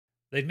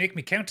They'd make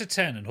me count to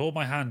 10 and hold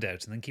my hand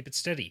out and then keep it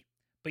steady.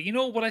 But you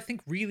know what I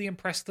think really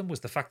impressed them was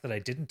the fact that I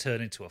didn't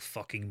turn into a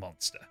fucking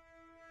monster.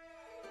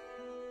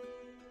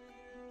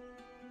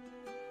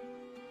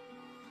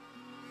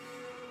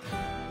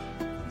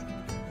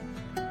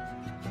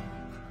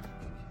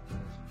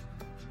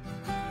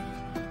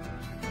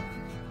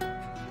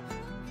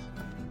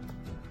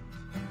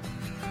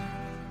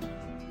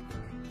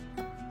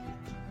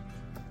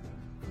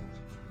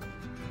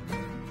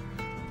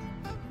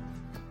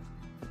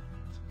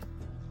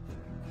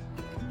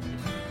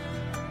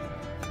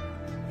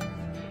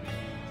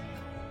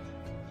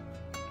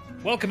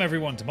 Welcome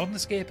everyone to Modern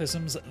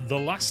Escapism's The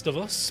Last of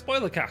Us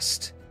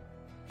Spoilercast.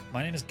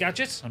 My name is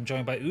Gadget, I'm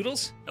joined by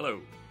Oodles.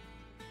 Hello.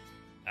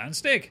 And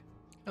Stig.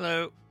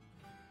 Hello.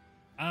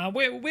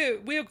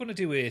 We're going to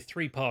do a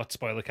 3-part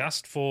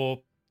spoilercast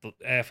for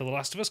The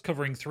Last of Us,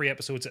 covering 3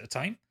 episodes at a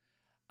time.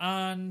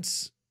 And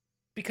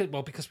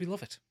because we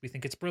love it. We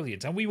think it's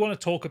brilliant. And we want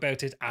to talk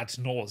about it ad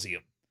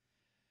nauseum.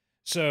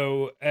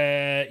 So,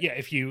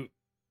 if you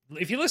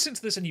listen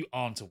to this and you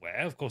aren't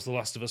aware, of course, The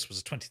Last of Us was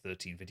a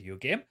 2013 video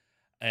game.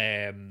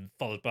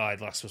 Followed by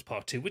The Last of Us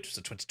Part 2, which was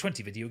a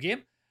 2020 video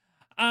game.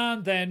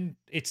 And then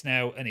it's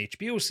now an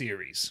HBO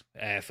series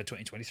for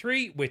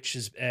 2023, which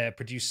is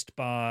produced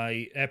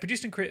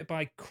and created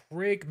by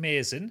Craig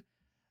Mazin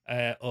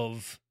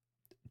of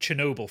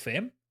Chernobyl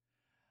fame.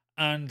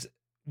 And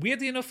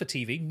weirdly enough for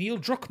TV, Neil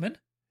Druckmann,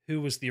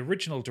 who was the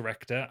original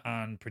director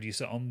and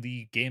producer on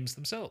the games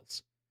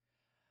themselves.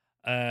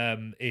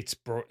 It's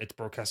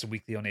broadcasted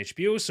weekly on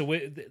HBO. So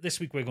this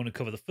week we're going to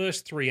cover the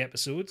first 3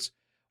 episodes,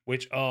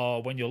 which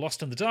are When You're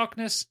Lost in the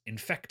Darkness,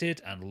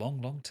 Infected, and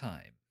Long, Long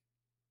Time.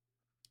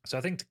 So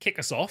I think to kick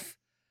us off,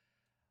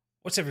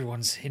 what's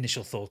everyone's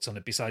initial thoughts on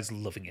it besides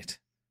loving it?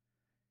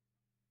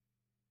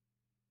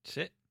 That's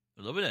it.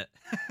 We're loving it.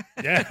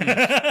 Yeah.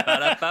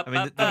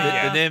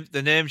 I mean,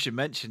 the names you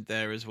mentioned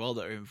there as well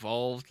that are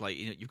involved, like,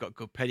 you know, you've got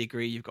good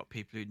pedigree, you've got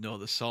people who know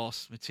the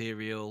source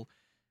material.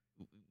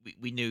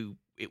 We knew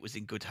it was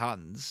in good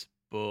hands,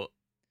 but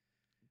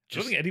I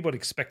don't think anybody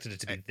expected it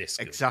to be this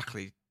good.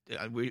 Exactly.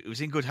 It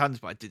was in good hands,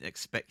 but I didn't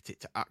expect it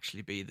to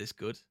actually be this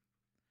good.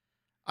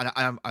 And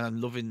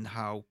I'm loving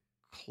how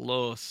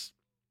close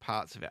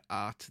parts of it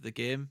are to the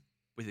game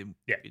within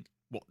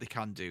what they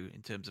can do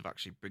in terms of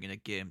actually bringing a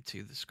game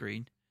to the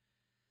screen.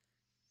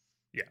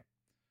 Yeah.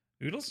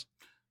 Oodles?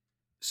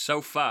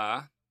 So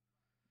far,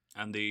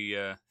 and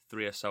the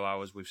 3 or so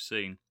hours we've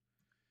seen,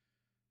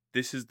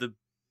 this is the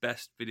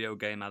best video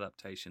game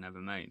adaptation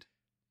ever made.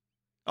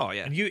 Oh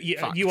yeah, and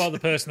you are the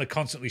person that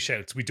constantly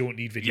shouts, "We don't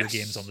need video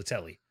games on the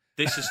telly."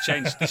 This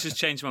has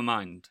changed my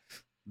mind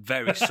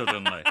very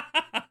suddenly.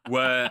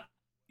 Where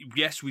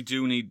yes, we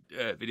do need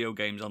video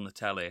games on the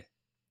telly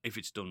if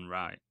it's done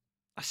right.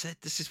 I said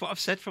this is what I've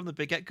said from the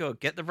big get-go.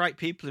 Get the right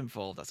people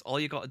involved. That's all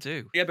you got to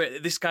do. Yeah,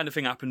 but this kind of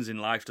thing happens in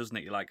life, doesn't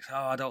it? You're like, oh,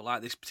 I don't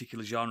like this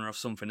particular genre of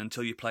something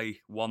until you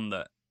play one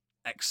that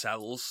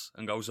excels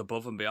and goes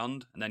above and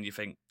beyond, and then you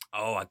think,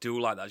 oh, I do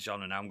like that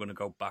genre. Now I'm going to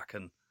go back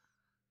and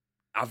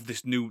have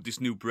this new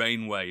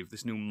brainwave,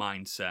 this new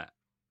mindset,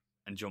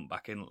 and jump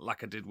back in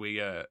like I did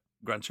with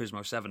Gran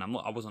Turismo 7.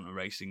 I wasn't a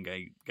racing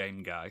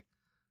game guy,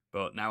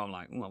 but now I'm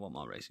like, I want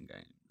more racing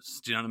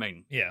games. Do you know what I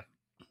mean? Yeah.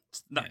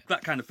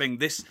 That kind of thing.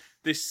 This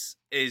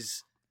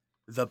is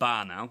the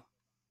bar now.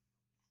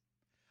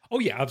 Oh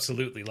yeah,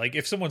 absolutely. Like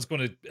if someone's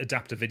going to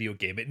adapt a video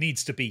game, it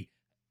needs to be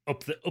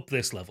up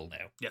this level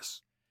now.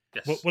 Yes.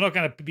 We're not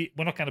going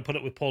to put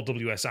it with Paul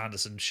W.S.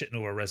 Anderson shitting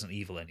over Resident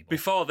Evil anymore.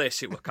 Before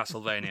this, it was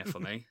Castlevania for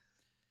me.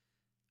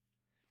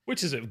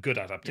 Which is a good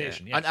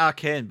adaptation, yeah. And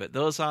Arcane, but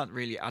those aren't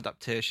really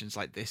adaptations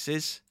like this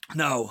is.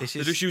 No, they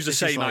just use the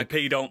same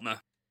IP, don't they?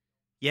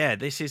 Yeah,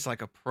 this is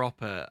like a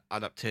proper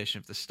adaptation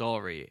of the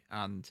story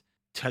and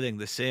telling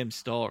the same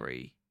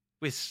story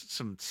with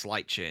some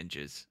slight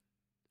changes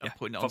and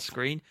putting it on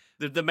screen.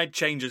 They made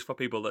changes for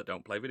people that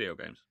don't play video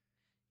games.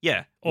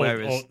 Yeah,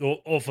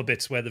 or for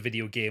bits where the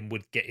video game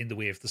would get in the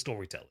way of the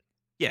storytelling.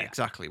 Yeah,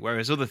 exactly.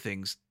 Whereas other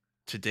things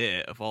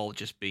today have all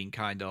just been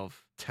kind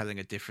of telling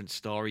a different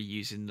story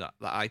using that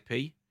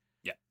IP.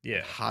 Yeah.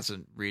 It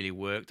hasn't really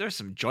worked. There's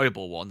some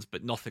enjoyable ones,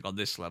 but nothing on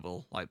this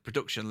level. Like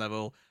production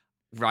level,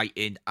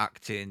 writing,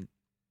 acting,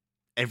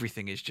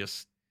 everything is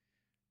just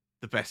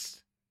the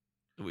best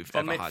that we've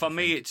ever had. For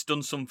me, it's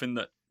done something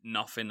that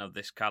nothing of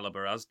this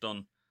caliber has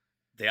done.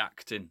 The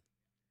acting.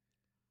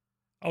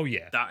 Oh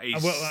yeah, that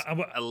is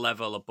a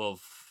level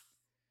above.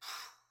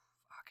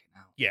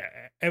 Yeah,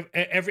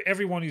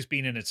 everyone who's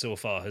been in it so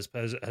far has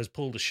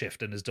pulled a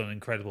shift and has done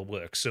incredible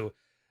work. So,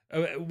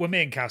 we're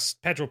main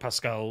cast: Pedro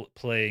Pascal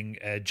playing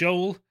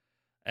Joel,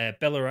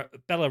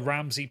 Bella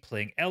Ramsey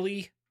playing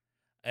Ellie.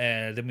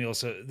 Then we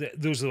also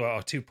those are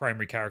our 2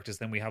 primary characters.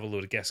 Then we have a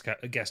load of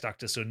guest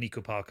actors. So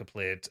Nico Parker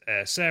played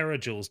Sarah,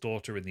 Joel's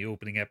daughter, in the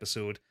opening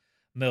episode.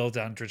 Merle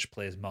Dandridge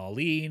plays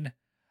Marlene.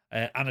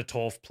 Anna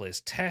Torf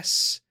plays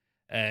Tess.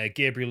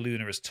 Gabriel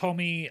Luna as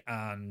Tommy,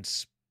 and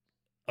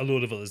a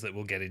load of others that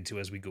we'll get into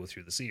as we go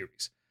through the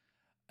series.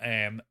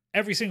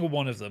 Every single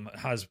one of them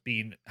has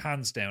been,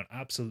 hands down,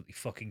 absolutely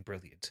fucking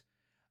brilliant.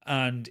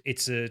 And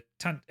it's a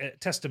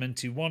testament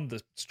to, one,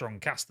 the strong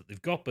cast that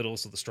they've got, but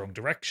also the strong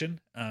direction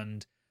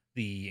and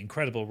the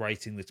incredible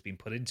writing that's been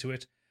put into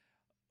it.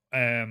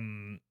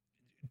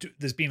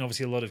 There's been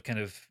obviously a lot of kind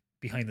of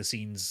behind the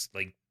scenes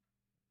like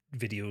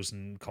videos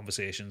and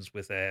conversations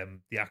with the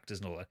actors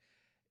and all that.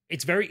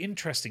 It's very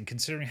interesting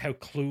considering how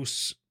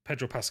close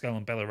Pedro Pascal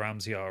and Bella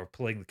Ramsey are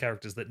playing the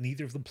characters that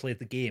neither of them played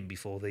the game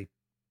before they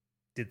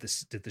did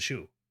the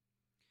show.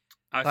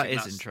 That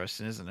is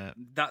interesting, isn't it?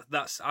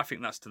 I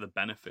think that's to the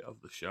benefit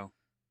of the show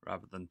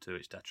rather than to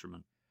its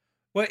detriment.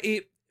 Well,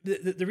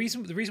 the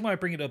reason why I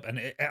bring it up,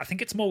 and I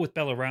think it's more with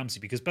Bella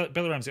Ramsey, because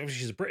Bella Ramsey, obviously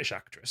she's a British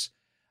actress,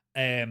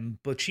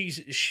 but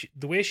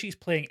the way she's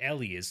playing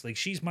Ellie is like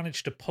she's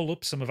managed to pull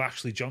up some of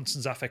Ashley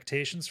Johnson's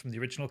affectations from the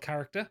original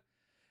character.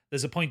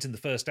 There's a point in the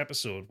first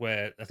episode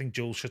where I think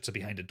Joel shuts her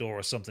behind a door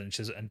or something,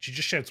 and she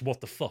just shouts, "What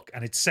the fuck?"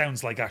 And it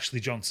sounds like Ashley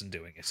Johnson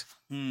doing it.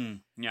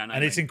 Yeah,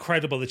 and it's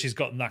incredible that she's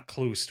gotten that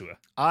close to her.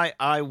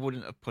 I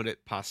wouldn't have put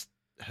it past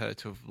her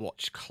to have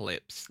watched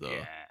clips, though.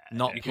 Yeah.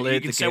 Not you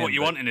played can the game. say what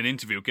you want in an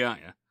interview, can't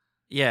you?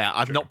 Yeah,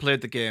 I've not played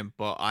the game,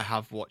 but I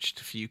have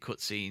watched a few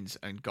cutscenes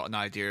and got an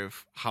idea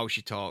of how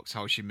she talks,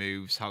 how she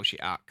moves, how she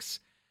acts,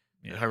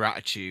 her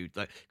attitude.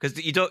 Like,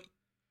 because you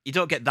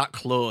don't get that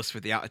close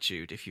with the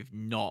attitude if you've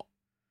not.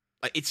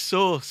 Like, it's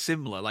so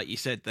similar, like you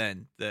said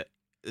then, that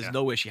there's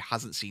no way she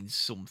hasn't seen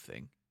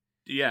something.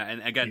 Yeah,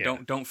 and again,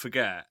 don't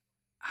forget,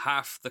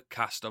 half the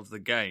cast of the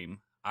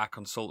game are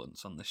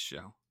consultants on this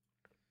show.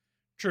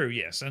 True,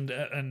 yes,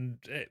 and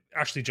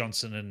Ashley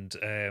Johnson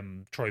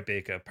and Troy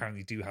Baker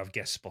apparently do have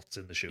guest spots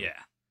in the show. Yeah,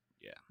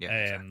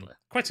 exactly.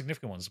 Quite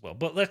significant ones as well.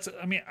 But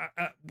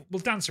we'll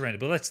dance around it.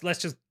 But let's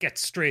just get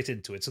straight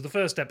into it. So the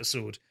first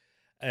episode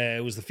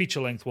was the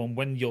feature-length one,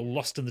 When You're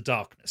Lost in the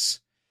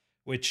Darkness,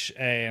 which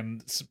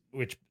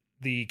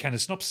the kind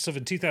of synopsis of: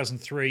 in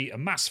 2003, a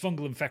mass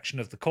fungal infection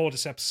of the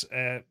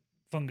cordyceps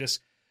fungus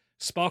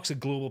sparks a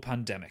global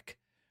pandemic.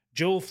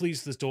 Joel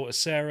flees with his daughter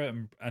Sarah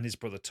and his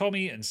brother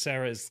Tommy, and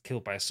Sarah is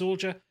killed by a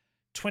soldier.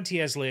 20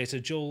 years later,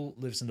 Joel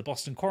lives in the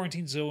Boston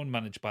quarantine zone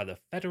managed by the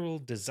Federal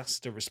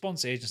Disaster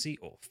Response Agency,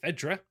 or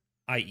FEDRA,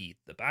 i.e.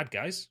 the bad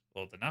guys,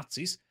 or the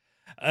Nazis,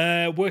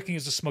 working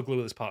as a smuggler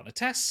with his partner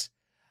Tess.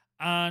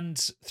 And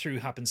through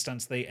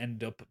happenstance, they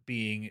end up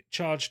being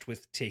charged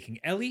with taking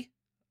Ellie,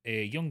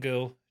 a young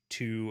girl,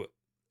 to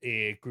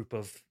a group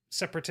of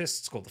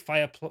separatists called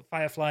the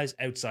Fireflies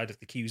outside of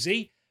the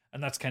QZ.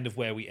 And that's kind of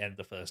where we end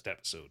the first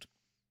episode.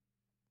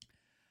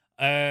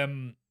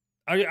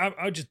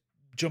 I just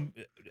jump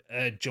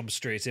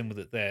straight in with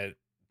it there.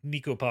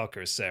 Nico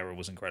Parker as Sarah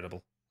was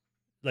incredible.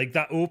 Like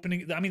that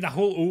opening, I mean, that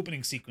whole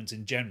opening sequence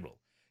in general.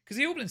 Because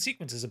the opening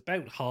sequence is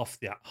about half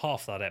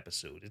that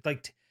episode. It's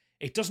like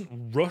it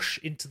doesn't rush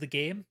into the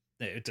game.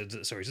 It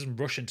doesn't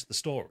rush into the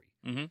story.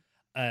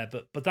 Mm-hmm.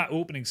 But that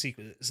opening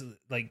sequence,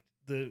 like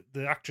the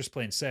actress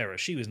playing Sarah,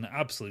 she was an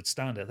absolute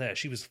standout there.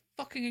 She was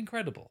fucking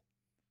incredible.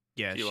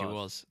 Yeah, she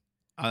was.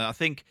 And I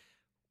think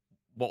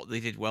what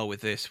they did well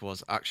with this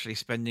was actually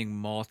spending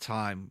more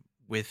time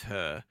with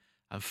her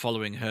and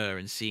following her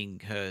and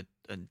seeing her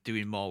and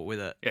doing more with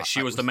her. Yeah,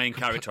 she was the main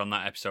character on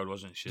that episode,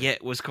 wasn't she? Yeah,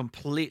 it was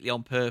completely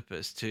on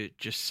purpose to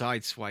just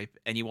sideswipe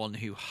anyone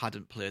who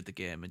hadn't played the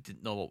game and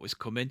didn't know what was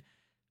coming.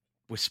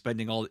 We're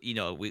spending all,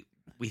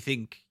 we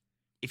think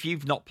if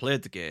you've not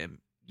played the game,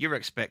 you're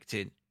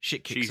expecting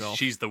shit kicks off.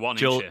 She's the one,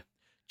 Joel, isn't she?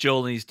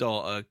 Joel and his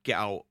daughter get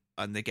out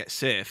and they get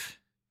safe.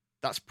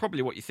 That's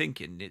probably what you're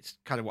thinking. It's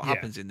kind of what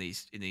happens in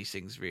these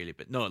things, really.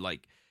 But no,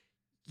 like,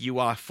 you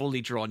are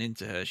fully drawn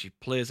into her. She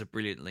plays her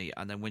brilliantly,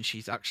 and then when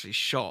she's actually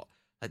shot,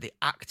 like the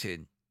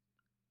acting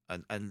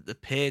and the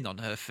pain on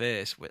her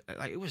face,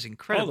 like, it was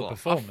incredible. Oh, the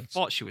performance. I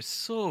thought she was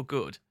so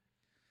good.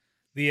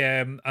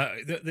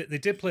 They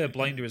did play a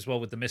blinder as well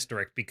with the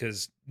misdirect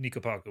because Nico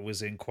Parker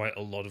was in quite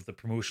a lot of the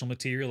promotional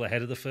material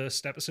ahead of the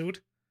first episode.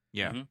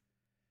 Yeah.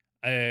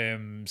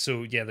 Mm-hmm.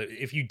 So yeah,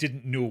 if you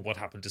didn't know what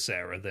happened to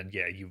Sarah, then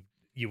yeah,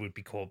 you would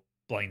be caught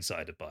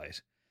blindsided by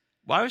it.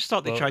 Well, I always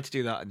thought they tried to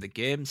do that in the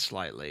game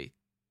slightly.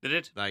 They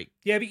did? But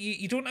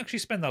you don't actually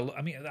spend that.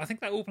 I mean, I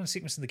think that opening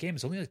sequence in the game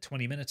is only like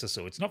 20 minutes or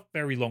so. It's not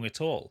very long at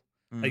all.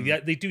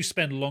 Like they do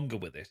spend longer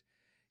with it.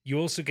 You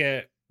also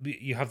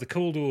you have the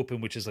cold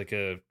open, which is like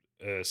a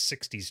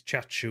 60s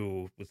chat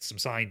show with some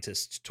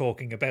scientists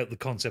talking about the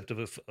concept of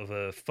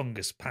a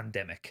fungus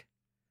pandemic.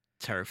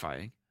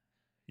 Terrifying.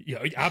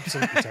 Yeah,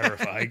 absolutely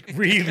terrifying.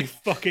 Really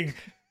fucking.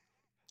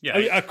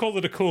 Yeah, I call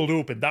it a cold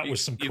open. That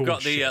was some. You've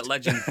got the shit.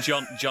 Legend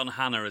John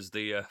Hanna as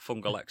the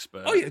fungal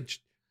expert. Oh yeah,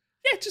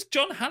 just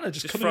John Hanna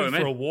just coming in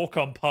for a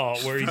walk-on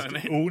part where he's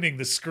owning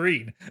the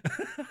screen.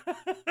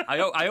 I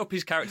hope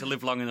his character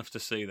lived long enough to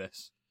see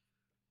this.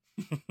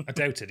 I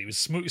doubt it. He was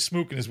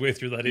smoking his way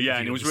through that interview. Yeah,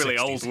 and he was really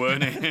 60s. old,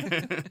 weren't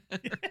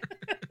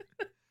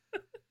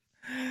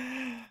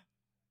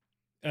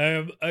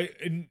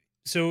he?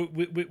 So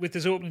with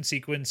this opening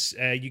sequence,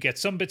 you get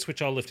some bits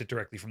which are lifted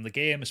directly from the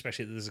game,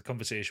 especially there's a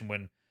conversation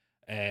when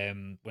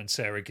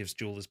Sarah gives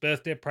Joel his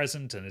birthday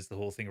present and is the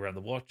whole thing around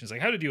the watch. It's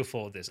like, how did you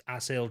afford this? I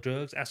sell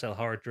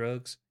hard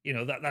drugs.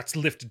 That's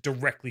lifted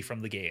directly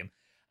from the game.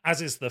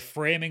 as is the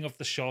framing of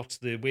the shot,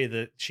 the way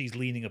that she's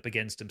leaning up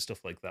against him,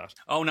 stuff like that.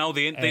 Oh no,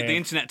 the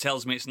internet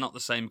tells me it's not the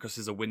same because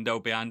there's a window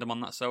behind him on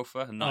that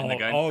sofa and not in the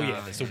game. Oh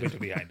yeah, there's a window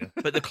behind her.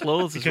 But the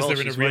clothes as because well.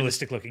 they're in a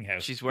realistic looking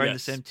house. She's wearing the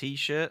same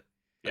T-shirt.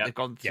 Yeah. They've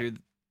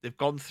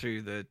gone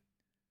through the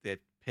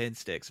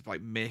painstaking of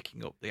like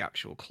making up the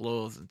actual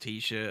clothes and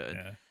T-shirt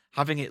and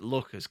having it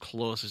look as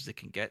close as they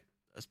can get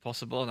as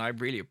possible, and I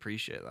really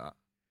appreciate that.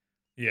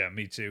 Yeah,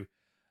 me too.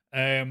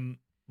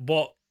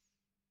 What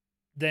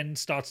then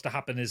starts to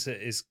happen is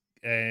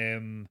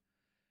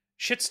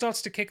shit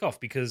starts to kick off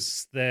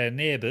because their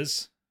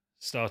neighbors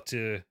start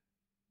to.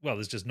 Well,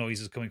 there's just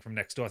noises coming from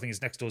next door. I think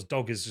his next door's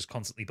dog is just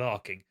constantly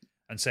barking,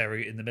 and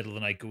Sarah in the middle of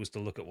the night goes to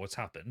look at what's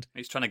happened.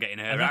 He's trying to get in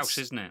her house,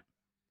 isn't it?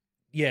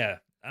 Yeah,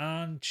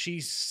 and she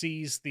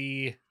sees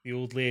the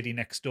old lady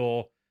next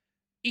door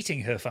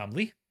eating her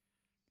family.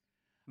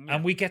 Yeah.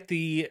 And we get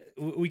the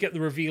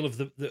reveal of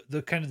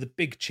the kind of the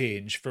big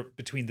change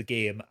between the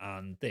game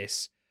and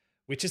this,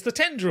 which is the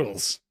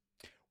tendrils,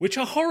 which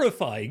are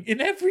horrifying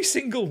in every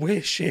single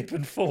way, shape,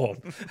 and form.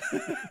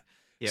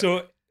 Yep.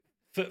 So,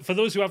 for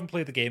those who haven't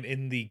played the game,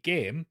 in the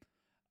game,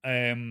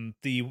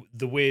 the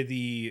way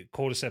the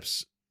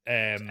cordyceps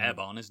it's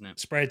airborne, isn't it?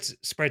 Spreads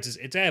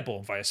it's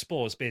airborne via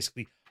spores.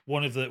 Basically,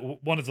 one of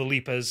the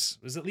leapers,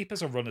 was it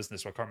leapers or runners in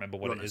this one? I can't remember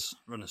what it is.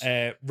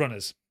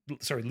 Runners.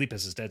 Sorry,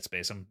 leapers is dead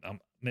space.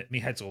 My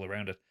head's all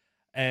around it.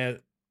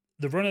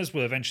 The runners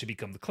will eventually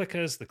become the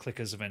clickers. The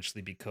clickers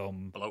eventually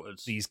become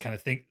bloaters. These kind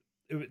of things.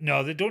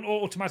 No, they don't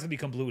automatically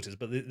become bloaters,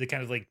 but they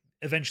kind of like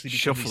eventually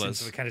become these things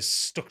that are kind of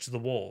stuck to the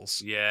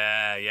walls.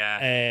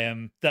 Yeah.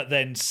 That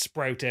then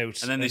sprout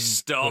out. And then they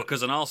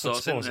stalkers and all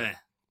sorts, isn't they?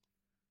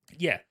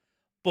 Yeah.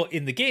 But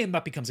in the game,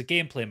 that becomes a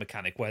gameplay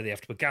mechanic where they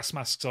have to put gas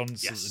masks on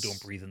so that they don't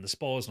breathe in the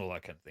spores and all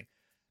that kind of thing.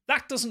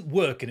 That doesn't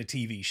work in a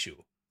TV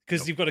show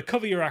because you've got to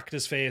cover your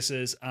actors'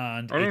 faces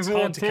and it's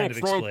hard to kind of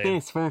explain. Like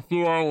this for a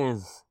few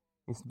hours.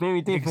 It's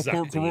very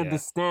difficult to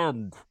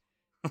understand.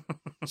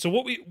 So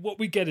what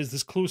we get is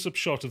this close-up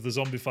shot of the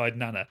zombified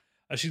Nana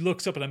as she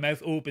looks up and her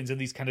mouth opens and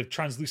these kind of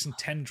translucent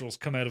tendrils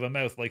come out of her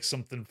mouth like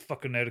something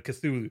fucking out of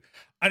Cthulhu.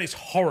 And it's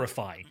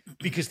horrifying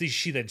because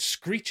she then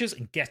screeches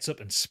and gets up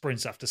and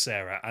sprints after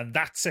Sarah, and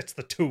that sets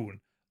the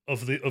tone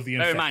of the infected.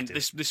 Bear in mind,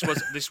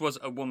 this was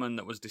a woman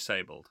that was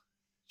disabled.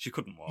 She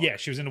couldn't walk. Yeah,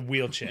 she was in a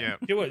wheelchair.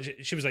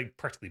 She was like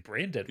practically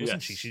brain dead,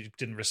 wasn't she? She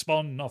didn't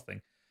respond,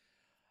 nothing.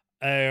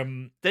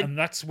 And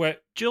that's where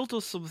Jill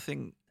does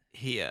something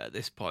here at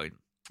this point.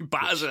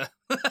 Batters her.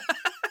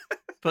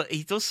 But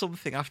he does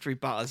something after he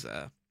batters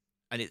her,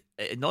 and it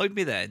annoyed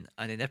me then.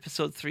 And in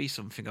episode 3,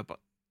 something about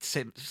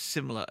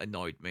similar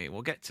annoyed me.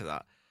 We'll get to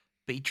that.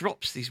 But he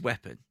drops his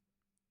weapon.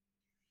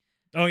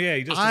 Oh yeah,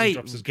 he does. I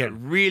drops his get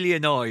gun. really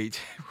annoyed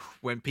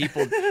when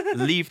people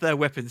leave their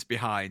weapons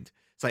behind.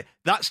 It's like,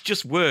 that's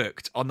just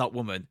worked on that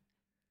woman.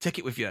 Take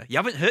it with you. You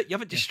haven't hurt. You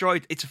haven't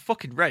destroyed. It's a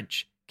fucking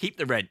wrench. Keep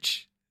the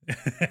wrench.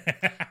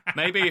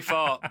 Maybe he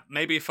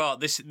thought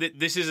this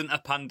isn't a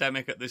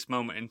pandemic at this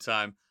moment in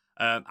time.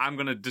 I'm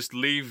going to just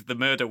leave the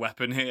murder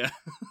weapon here.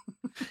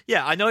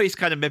 Yeah, I know he's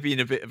kind of maybe in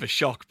a bit of a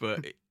shock,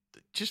 but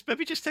just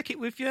take it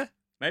with you.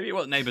 Maybe it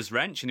was neighbour's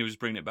wrench and he was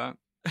bringing it back.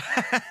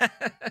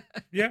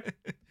 Yeah.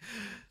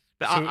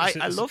 But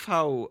I love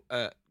how,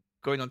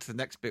 going on to the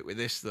next bit with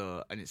this,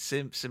 though, and it's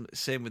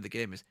same with the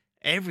game, is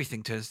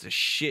everything turns to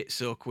shit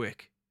so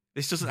quick.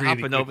 This doesn't really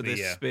happen quickly, over the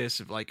space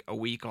of like a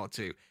week or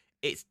two.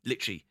 It's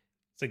literally...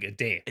 It's like a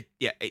day.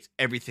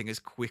 Everything has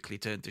quickly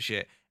turned to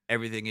shit.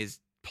 Everything is...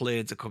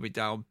 Planes are coming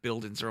down.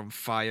 Buildings are on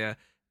fire.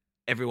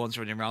 Everyone's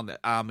running around. The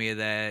army are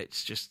there.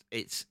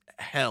 It's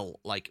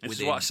hell. Like, this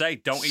is what I say.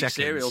 Don't seconds.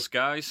 Eat cereals,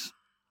 guys.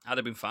 I'd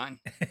have been fine.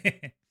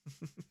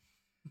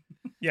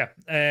 Yeah.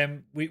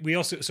 We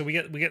also we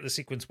get the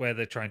sequence where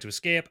they're trying to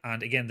escape,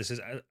 and again, this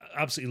is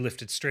absolutely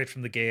lifted straight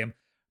from the game.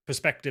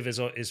 Perspective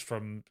is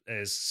from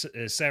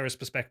Sarah's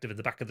perspective in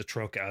the back of the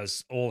truck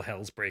as all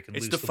hell's breaking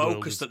loose. It's the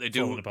focus that they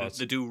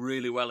do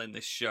really well in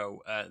this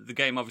show. The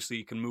game, obviously,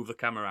 you can move the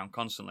camera around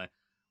constantly.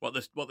 What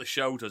the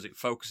show does, it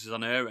focuses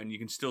on her, and you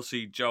can still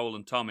see Joel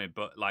and Tommy,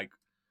 but like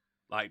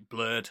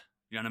blurred.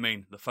 You know what I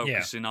mean? The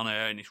focusing on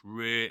her, and it's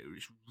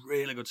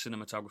really good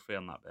cinematography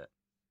on that bit.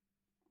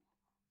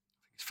 I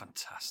think it's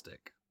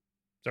fantastic.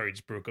 Sorry, you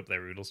just broke up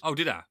there, Oodles. Oh,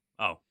 did I?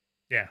 Oh,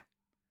 yeah.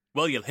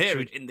 Well, you'll hear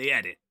it in the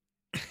edit.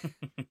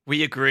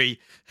 We agree.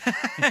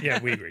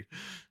 Yeah, we agree.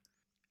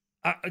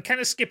 I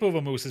kind of skip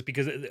over most of this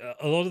because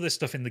a lot of this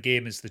stuff in the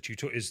game is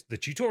the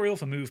tutorial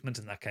for movement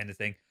and that kind of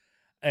thing.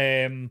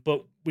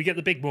 But we get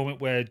the big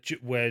moment where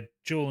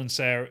Joel and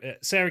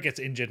Sarah gets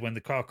injured when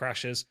the car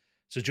crashes.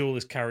 So Joel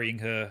is carrying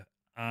her,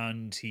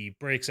 and he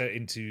breaks out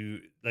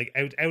into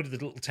out of the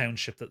little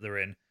township that they're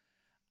in,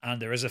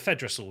 and there is a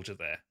Fedra soldier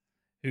there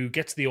who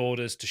gets the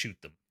orders to shoot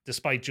them,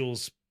 despite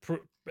Joel's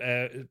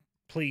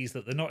pleas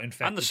that they're not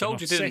infected. And the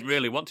soldier didn't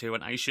really want to.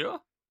 Are you sure?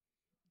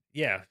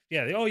 Yeah.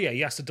 Oh yeah, he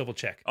has to double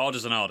check.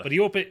 Order's an order. But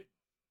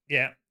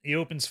he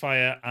opens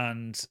fire,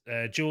 and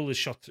Joel is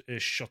shot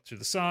through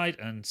the side,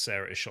 and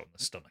Sarah is shot in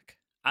the stomach.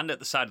 And at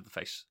the side of the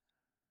face.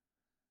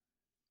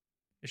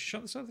 Is she shot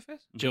in the side of the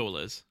face? Joel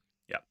is.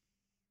 Yeah.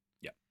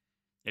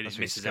 That's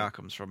where his scar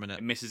comes from, isn't It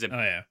it? misses him.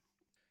 Oh yeah.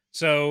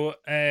 So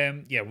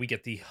we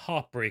get the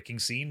heartbreaking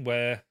scene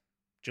where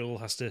Joel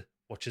has to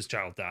watch his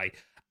child die,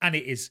 and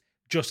it is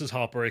just as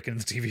heartbreaking in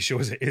the TV show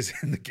as it is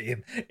in the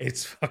game.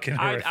 It's fucking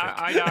horrific.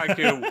 I'd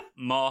argue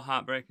more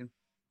heartbreaking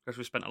because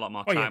we spent a lot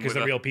more time because with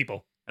they're her real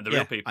people. and the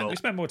real people. We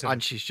spend more time.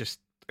 And she's just,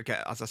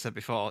 again, as I said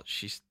before,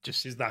 she's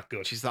that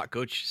good. She's that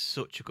good. She's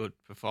such a good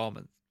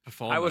performer.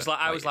 I was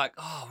like,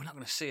 oh, we're not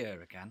going to see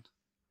her again.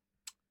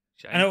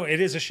 Shame. I know, it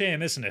is a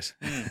shame, isn't it?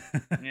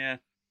 Yeah.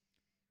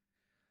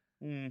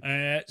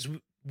 So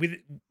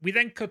we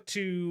then cut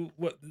to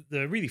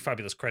the really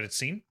fabulous credit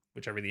scene,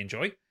 which I really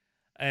enjoy.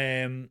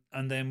 And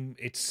then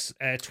it's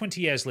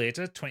 20 years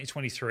later,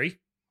 2023.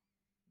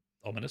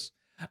 Ominous.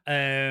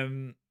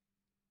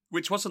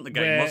 Which wasn't the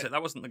game, was it?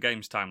 That wasn't the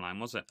game's timeline,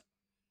 was it?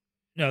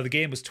 No, the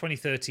game was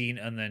 2013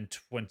 and then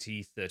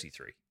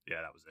 2033.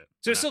 Yeah, that was it.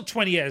 So it's still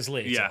 20 years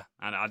later. Yeah,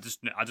 and I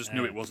just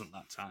knew it wasn't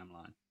that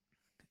timeline.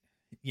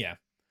 Yeah.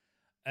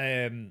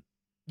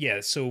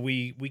 So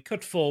we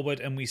cut forward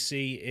and we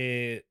see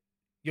a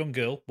young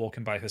girl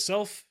walking by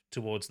herself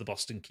towards the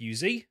Boston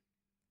QZ.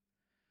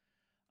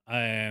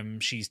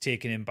 She's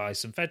taken in by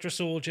some Fedra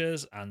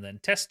soldiers and then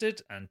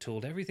tested and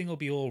told everything will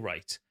be all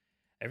right.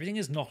 Everything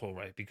is not all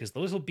right because the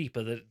little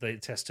beeper that they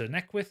test her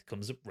neck with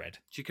comes up red.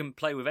 She can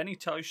play with any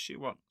toys she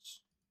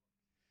wants.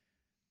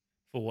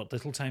 For what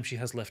little time she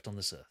has left on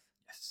this earth.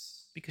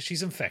 Yes. Because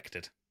she's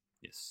infected.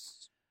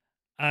 Yes.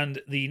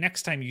 And the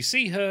next time you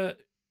see her,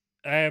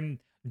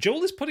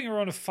 Joel is putting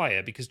her on a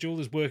fire because Joel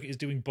is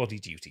doing body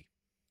duty.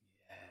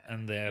 Yeah.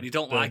 And they're he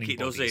don't like it,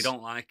 bodies. does he? He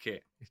don't like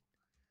it.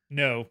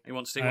 No. He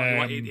wants to.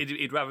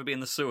 He'd rather be in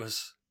the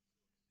sewers.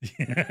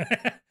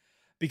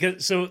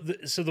 Because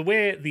the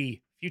way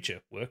the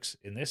future works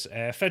in this,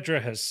 Fedra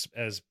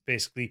has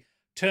basically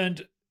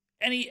turned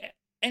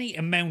any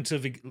amount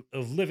of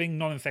living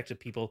non-infected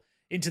people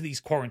into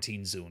these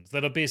quarantine zones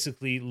that are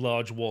basically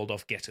large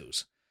walled-off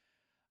ghettos.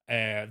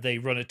 They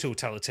run a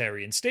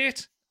totalitarian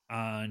state,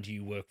 and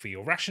you work for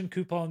your ration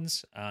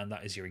coupons, and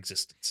that is your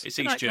existence. It's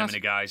East Germany,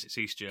 guys. It's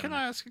East Germany. Can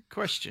I ask a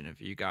question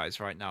of you guys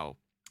right now?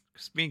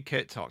 Because me and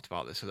Kate talked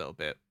about this a little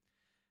bit.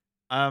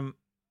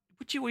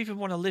 Would you even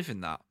want to live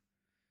in that?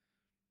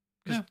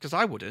 Because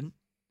I wouldn't.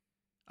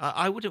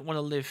 I wouldn't want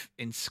to live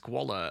in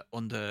squalor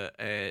under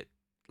a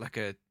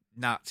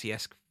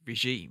Nazi-esque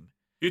regime.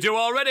 You do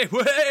already?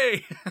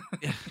 Way!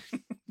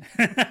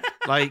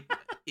 Like,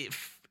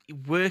 if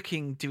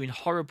working, doing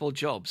horrible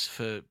jobs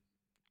for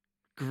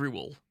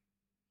gruel.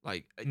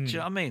 Like, do you know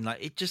what I mean? Like,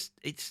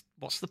 it's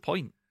what's the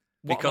point?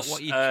 Because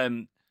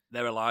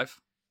they're alive.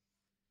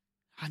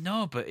 I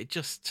know, but it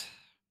just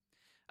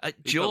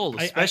Joel,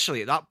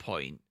 especially at that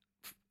point,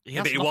 he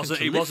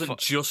wasn't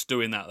just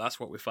doing that. That's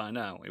what we find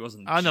out. He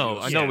wasn't. I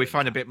know. We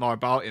find a bit more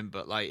about him,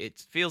 but like,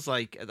 it feels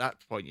like at that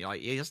point, you're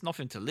like, he has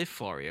nothing to live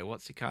for here.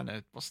 What's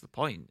the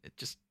point? It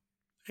just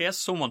he has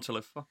someone to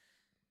live for.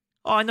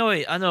 Oh, I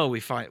know.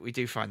 We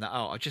do find that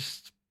out.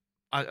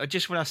 I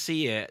just when I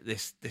see it,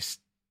 this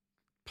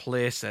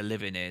place they're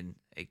living in,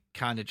 it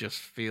kind of just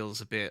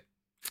feels a bit.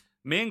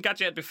 Me and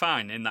Gadget would be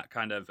fine in that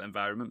kind of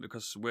environment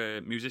because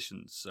we're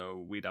musicians,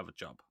 so we'd have a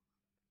job.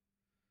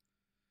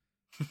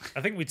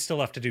 I think we'd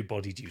still have to do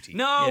body duty.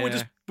 No,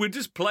 yeah. we'd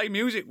just play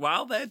music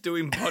while they're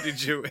doing body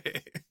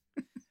duty.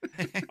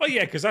 Oh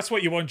yeah, because that's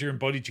what you want during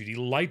body duty: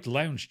 light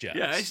lounge jazz.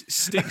 Yeah,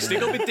 Stig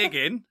will be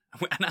digging,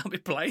 and I'll be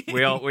playing.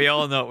 We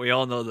all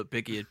know that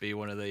Biggie would be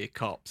one of the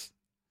cops.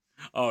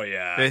 Oh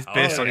yeah,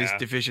 based on his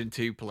Division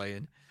 2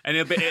 playing. And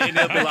he'll be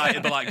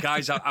like,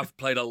 guys, I've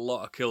played a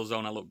lot of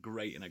Killzone. I look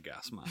great in a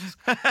gas mask.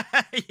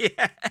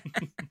 Yeah.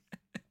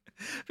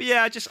 But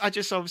yeah, I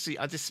just obviously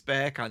I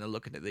despair kind of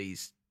looking at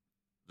these,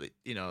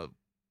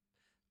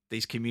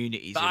 these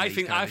communities. But I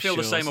feel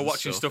the same of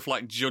watching stuff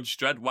like Judge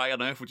Dredd. Why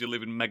on earth would you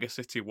live in Mega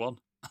City 1?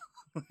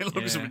 It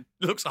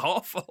looks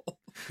awful.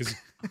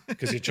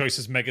 Because your choice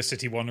is Mega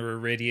City 1 or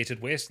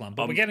Irradiated Wasteland.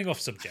 But we're getting off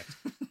subject.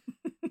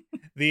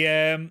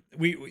 In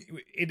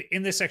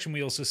this section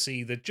we also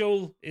see that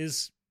Joel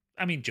is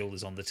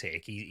on the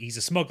take. He's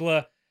a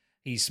smuggler.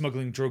 He's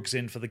smuggling drugs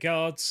in for the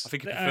guards. I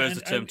think he prefers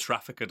the term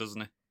trafficker,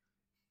 doesn't he?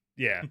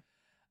 Yeah.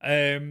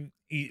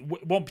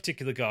 One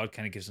particular guard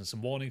kind of gives him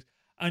some warnings.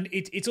 And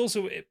it's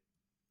also,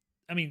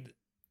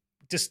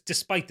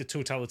 despite the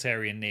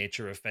totalitarian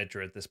nature of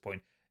Fedra at this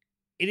point,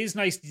 it is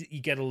nice that you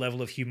get a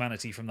level of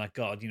humanity from that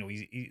guard.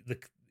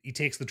 He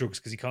takes the drugs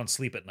because he can't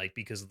sleep at night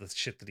because of the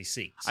shit that he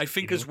sees. I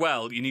think as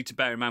well, you need to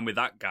bear in mind with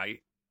that guy,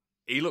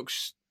 he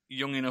looks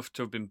young enough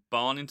to have been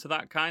born into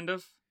that kind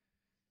of.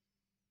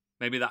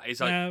 Maybe that is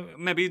like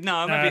maybe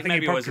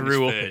he was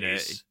grew up 30s, in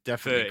it. He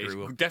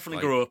definitely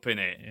grew up in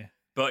it. Yeah.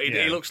 But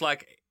he looks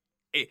like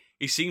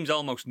he seems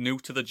almost new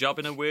to the job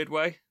in a weird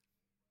way.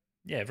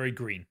 Yeah, very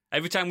green.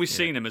 Every time we've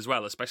seen him as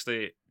well,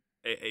 especially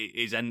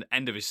his end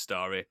of his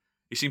story,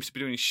 he seems to be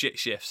doing shit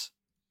shifts.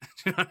 Do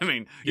you know what I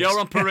mean? Yes. You're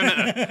on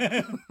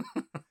perimeter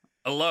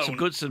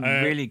alone. Some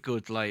really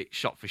good like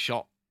shot for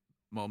shot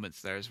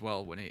moments there as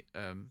well when he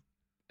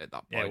at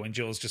that point. Yeah, when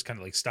Joel's just kind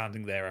of like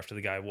standing there after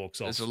the guy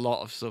walks off. There's a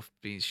lot of stuff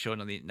being shown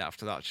on the internet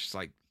after that. It's just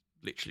like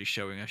literally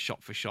showing a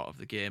shot for shot of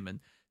the game and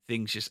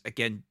things just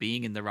again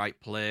being in the right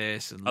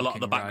place and a lot of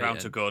the looking right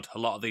backgrounds are and good. A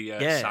lot of the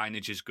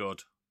signage is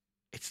good.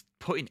 it's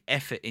putting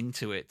effort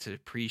into it to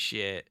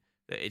appreciate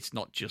that it's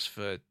not just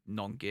for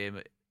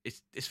non-gamer.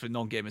 It's for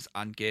non-gamers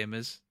and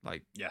gamers.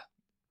 Like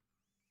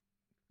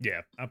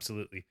Yeah,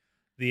 absolutely.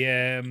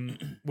 The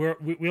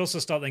we also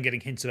start then getting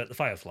hints about the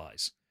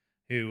Fireflies,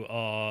 who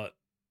are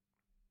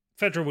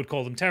Fedra would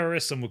call them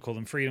terrorists, some would call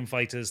them freedom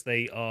fighters.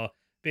 They are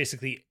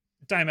basically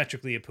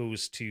diametrically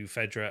opposed to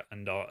Fedra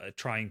and are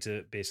trying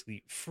to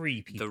basically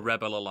free people. The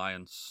Rebel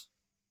Alliance.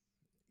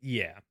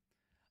 Yeah.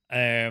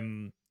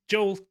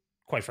 Joel,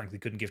 quite frankly,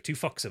 couldn't give two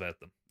fucks about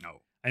them.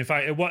 No. In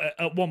fact,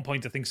 at one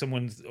point, I think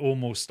someone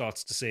almost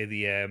starts to say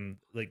the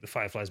like the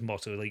Fireflies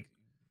motto, like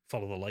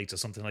 "follow the light" or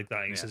something like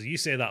that. And he says, "You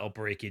say that, I'll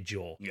break your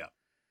jaw." Yeah.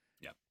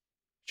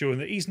 Showing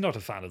that he's not a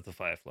fan of the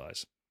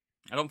Fireflies.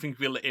 I don't think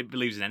it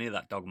believes in any of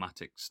that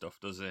dogmatic stuff,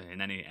 does it? In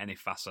any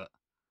facet.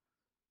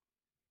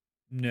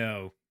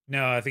 No,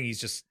 I think he's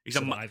just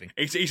surviving.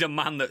 He's a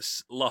man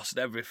that's lost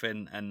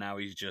everything, and now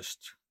he's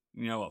just,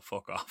 you know what,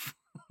 fuck off.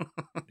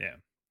 Yeah.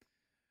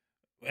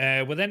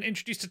 We're then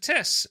introduced to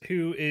Tess,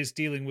 who is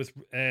dealing with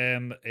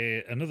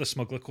another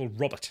smuggler called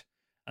Robert.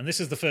 And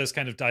this is the first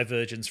kind of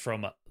divergence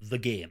from the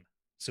game,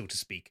 so to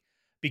speak.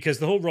 Because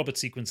the whole Robert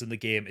sequence in the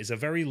game is a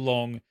very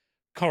long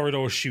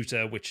corridor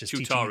shooter, which is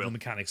teaching you the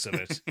mechanics of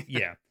it.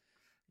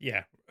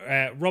 Yeah.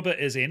 Robert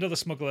is another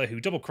smuggler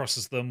who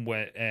double-crosses them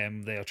where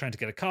they are trying to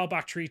get a car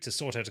battery to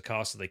sort out a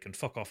car so they can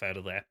fuck off out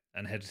of there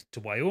and head to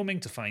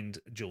Wyoming to find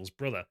Joel's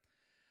brother.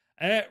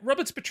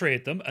 Robert's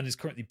betrayed them and is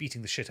currently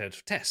beating the shit out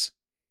of Tess.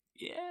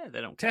 Yeah,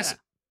 they don't care.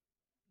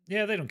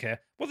 Yeah, they don't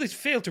care. What they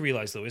fail to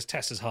realise, though, is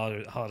Tess is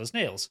hard as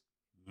nails.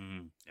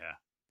 Yeah.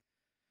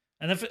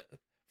 And then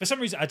for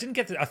some reason, I didn't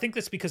get I think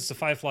that's because the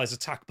Fireflies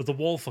attack, but the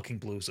wall fucking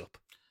blows up.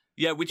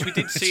 Yeah, which we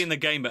did see in the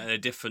game, but in a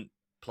different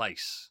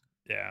place.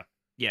 Yeah,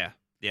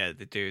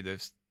 they do.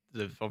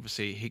 They've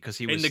obviously because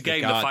he was in the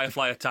game. The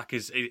Firefly attack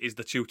is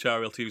the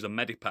tutorial to use a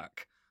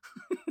medipack.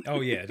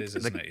 Oh yeah, it is,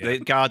 isn't it? Yeah. The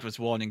guard was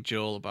warning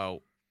Joel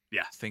about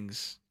Yeah.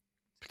 things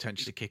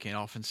potentially kicking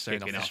off and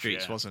staying off the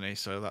streets, wasn't he?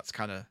 So that's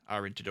kind of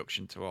our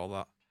introduction to all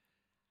that.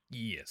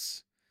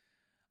 Yes.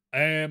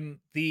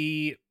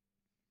 The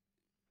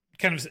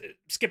kind of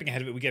skipping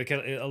ahead of it, we get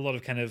a lot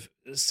of kind of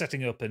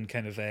setting up and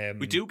kind of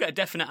we do get a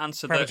definite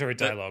answer preparatory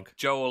dialogue.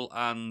 Joel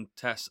and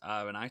Tess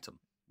are an item,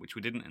 which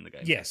we didn't in the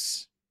game.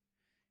 Yes.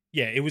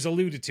 Yeah, it was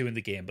alluded to in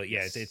the game, but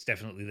yeah, it's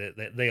definitely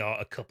that they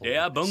are a couple.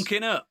 Yeah,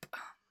 bunking up.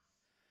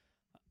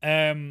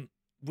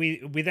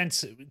 We then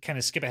kind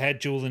of skip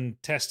ahead. Joel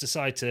and Tess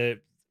decide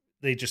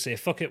they just say,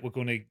 "Fuck it, we're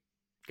going to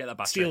get that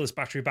battery. Steal his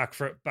battery back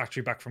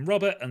from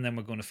Robert, and then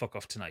we're going to fuck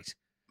off tonight."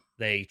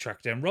 They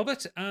track down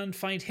Robert and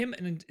find him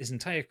and his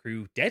entire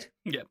crew dead.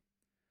 Yep.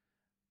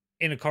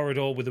 In a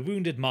corridor with a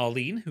wounded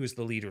Marlene, who is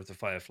the leader of the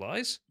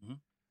Fireflies,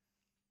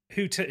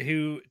 who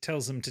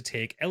tells them to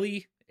take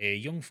Ellie, a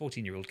young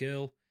 14-year-old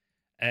girl,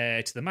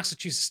 to the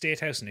Massachusetts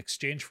State House in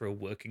exchange for a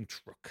working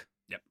truck.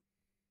 Yep.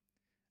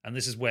 And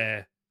this is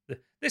where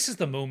this is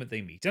the moment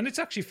they meet, and it's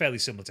actually fairly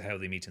similar to how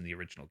they meet in the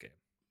original game,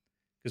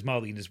 because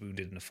Marlene is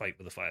wounded in a fight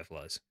with the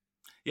Fireflies.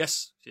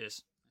 Yes, she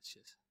is.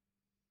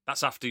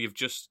 That's after you've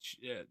just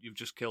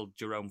killed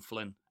Jerome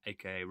Flynn,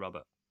 aka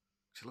Robert.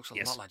 She looks a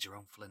lot like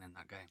Jerome Flynn in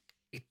that game.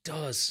 It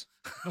does.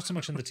 Not so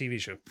much in the TV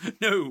show.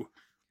 No.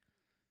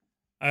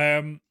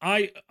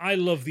 I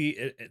love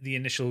the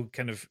initial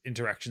kind of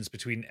interactions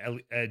between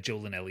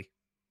Joel and Ellie.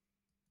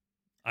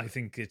 I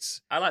think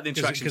I like the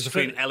interactions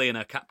between Ellie and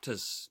her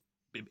captors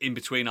in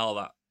between all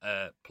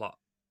that plot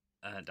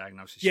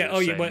diagnosis.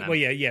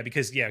 Yeah.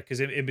 Because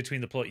in between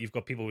the plot, you've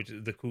got people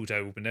with the quote I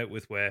opened out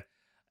with where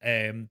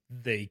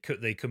they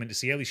come in to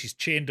see Ellie. She's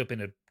chained up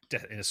in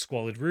a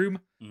squalid room,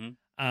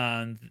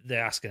 and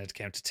they're asking her to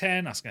count to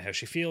 10, asking her how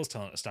she feels,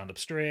 telling her to stand up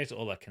straight,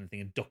 all that kind of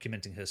thing, and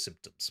documenting her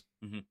symptoms.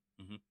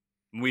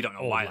 We don't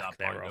know why that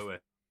part, do we?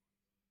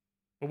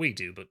 Well, we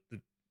do, but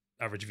the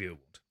average viewer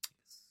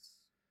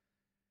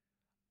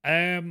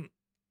won't.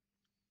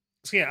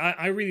 So yeah,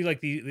 I really like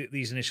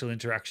these initial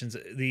interactions.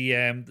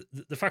 The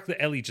fact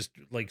that Ellie just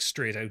like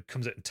straight out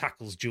comes out and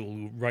tackles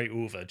Joel right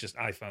over,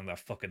 I found that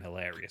fucking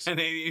hilarious. And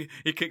he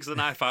kicks the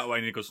knife out away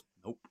and he goes,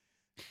 nope.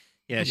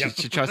 Yeah,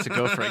 she tries to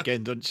go for it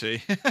again, doesn't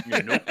she? Yeah,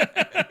 nope.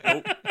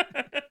 I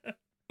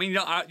mean,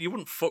 you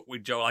wouldn't fuck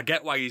with Joel. I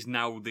get why he's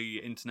now the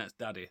internet's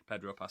daddy,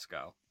 Pedro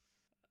Pascal.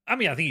 I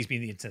mean, I think he's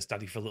been the internet's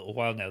daddy for a little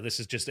while now. This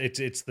is just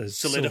it's the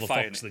Silver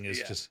Fox thing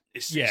is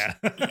it's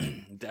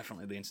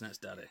definitely the internet's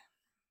daddy.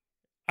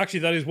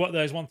 Actually, that is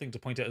one thing to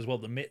point out as well.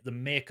 The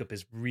makeup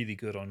is really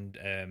good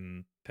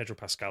on Pedro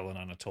Pascal and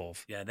Anna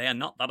Torv. Yeah, they are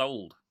not that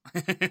old.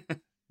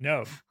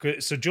 No,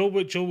 so Joel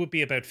would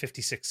be about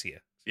 56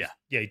 here. Yeah,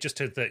 he just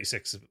turned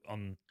 36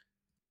 on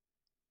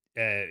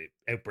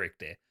Outbreak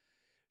Day.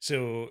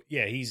 So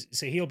yeah,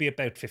 he'll be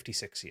about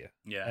 56 here.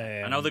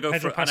 Yeah, I know they go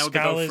through.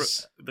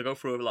 They go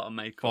through a lot of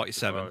makeup.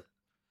 47.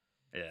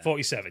 Yeah,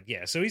 47.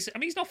 Yeah, so he's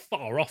not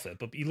far off it,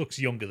 but he looks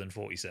younger than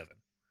 47.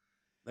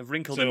 They've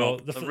wrinkled him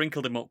up. They've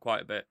wrinkled him up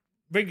quite a bit.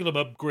 wrinkle him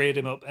up, grade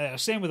him up.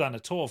 Same with Anna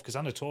Torv, because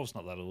Anna Torv's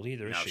not that old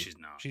either, is No, she? she's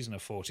not. She's in her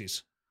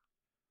 40s.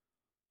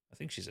 I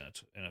think she's in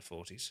her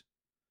 40s.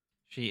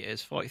 She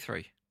is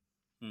 43.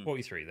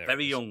 43 there.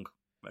 Very young.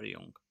 Very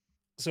young.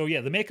 So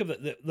yeah, the makeup,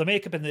 the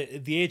makeup and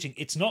the aging,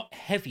 it's not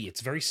heavy. It's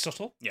very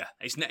subtle. Yeah,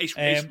 it's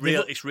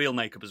real. It's real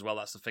makeup as well.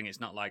 That's the thing. It's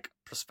not like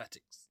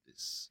prosthetics.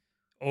 It's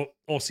or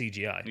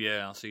CGI.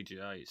 Yeah,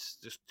 CGI. It's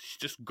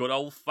just good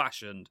old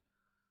fashioned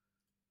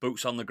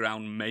boots on the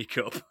ground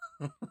makeup.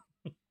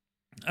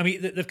 I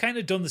mean, they've kind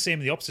of done the same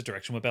in the opposite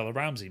direction with Bella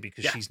Ramsey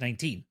because Yeah. she's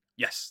 19.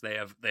 Yes, they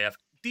have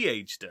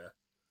de-aged her.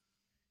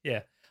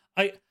 Yeah,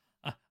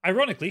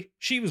 ironically,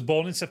 she was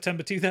born in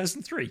September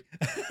 2003.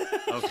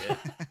 Okay.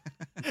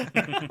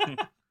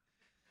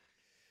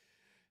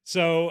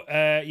 So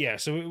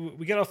so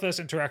we get our first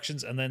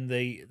interactions, and then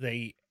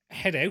they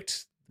head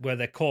out where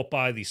they're caught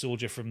by the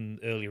soldier from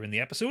earlier in the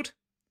episode,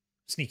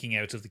 sneaking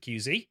out of the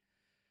QZ.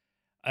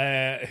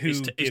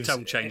 His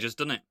tone changes,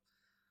 doesn't it?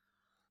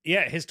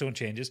 Yeah, his tone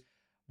changes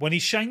when he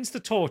shines the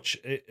torch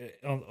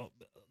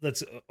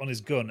that's on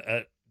his gun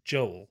at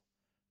Joel.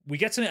 We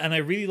get to it, and I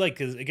really like,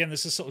 because again,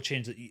 this is a subtle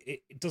change that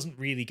it doesn't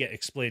really get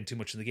explained too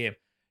much in the game.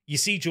 You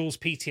see Joel's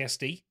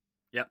PTSD.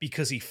 Yep.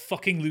 Because he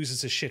fucking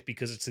loses his shit,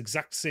 because it's the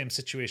exact same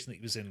situation that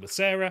he was in with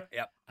Sarah.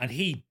 Yep. And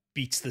he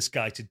beats this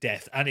guy to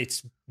death, and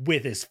it's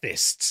with his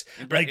fists.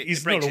 He's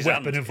breaks not a his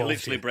weapon hand. involved. It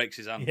literally here. breaks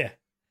his hand. Yeah.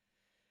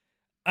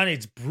 And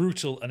it's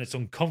brutal, and it's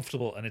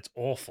uncomfortable, and it's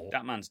awful.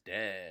 That man's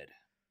dead.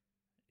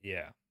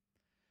 Yeah.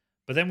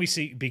 But then we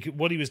see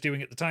what he was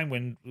doing at the time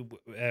when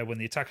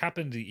the attack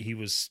happened. He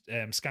was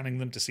scanning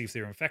them to see if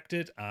they were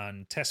infected,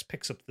 and Tess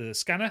picks up the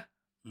scanner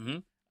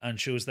and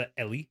shows that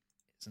Ellie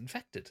is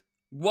infected.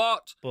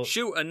 What? But-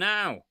 Shoot her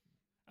now.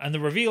 And the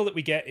reveal that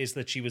we get is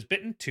that she was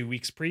bitten 2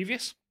 weeks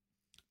previous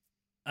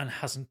and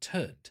hasn't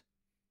turned.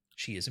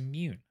 She is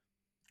immune.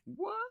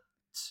 What?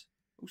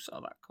 Who saw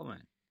that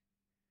coming?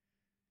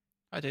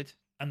 I did.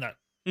 And that,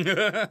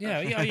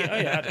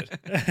 I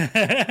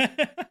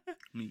did.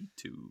 Me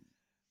too.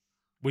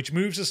 Which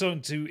moves us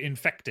on to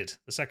Infected,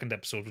 the second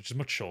episode, which is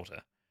much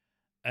shorter.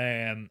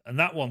 And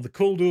that one, the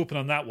cold open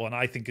on that one,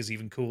 I think is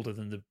even colder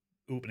than the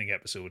opening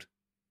episode.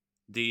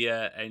 The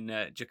in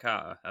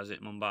Jakarta, as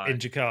it Mumbai? In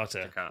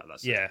Jakarta. Jakarta,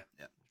 that's Yeah. it.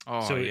 Yeah.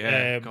 Oh, So,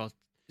 yeah. God.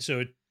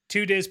 So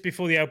 2 days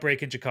before the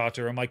outbreak in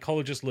Jakarta, a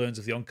mycologist learns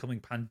of the oncoming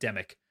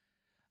pandemic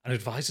and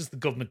advises the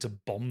government to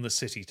bomb the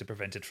city to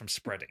prevent it from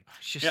spreading.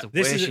 It's just Yeah. the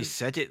This way is she a-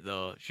 said it,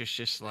 though.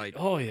 Just like,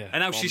 Oh, yeah.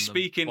 And now Bomb she's them,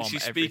 speaking. bomb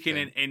She's speaking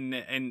everything.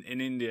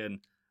 in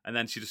Indian, and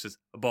then she just says,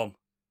 "A bomb,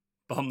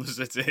 bomb the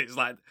city." It's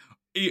like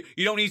you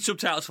don't need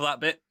subtitles for that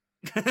bit.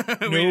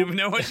 we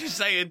know what she's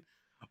saying.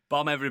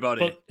 Bomb everybody,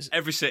 But-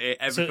 every city,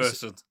 every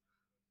person.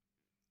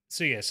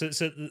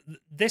 So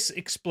this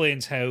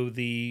explains how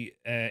the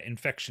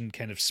infection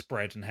kind of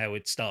spread and how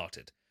it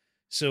started.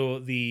 So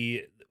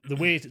the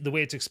way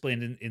it's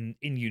explained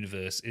in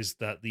universe is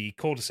that the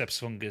cordyceps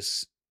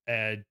fungus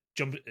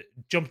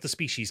jumped the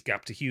species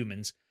gap to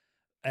humans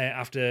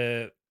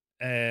after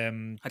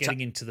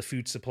getting into the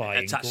food supply.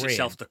 It attached in grain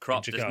itself to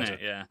crops, in doesn't Jakarta.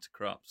 it? Yeah, to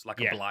crops, like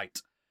Yeah. a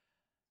blight.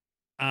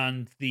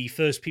 And the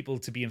first people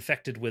to be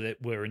infected with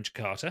it were in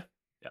Jakarta.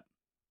 Yep.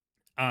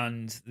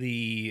 And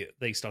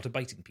they started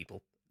biting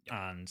people.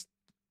 And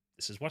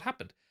this is what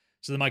happened.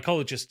 So the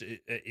mycologist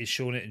is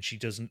shown it, and she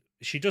does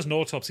an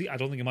autopsy. I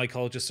don't think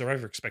mycologists are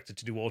ever expected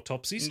to do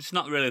autopsies. It's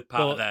not really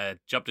part of their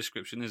job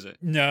description, is it?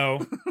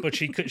 No, but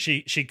she cuts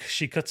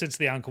into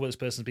the ankle where this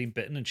person's been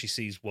bitten, and she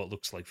sees what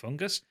looks like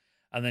fungus,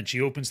 and then she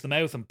opens the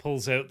mouth and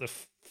pulls out the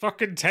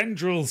fucking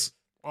tendrils.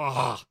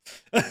 Oh.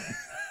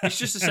 It's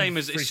just the same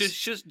as freaks.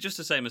 just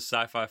the same as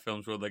sci-fi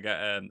films where they get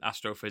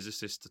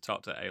astrophysicists to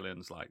talk to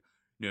aliens. Like,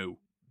 no,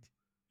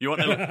 you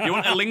want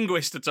a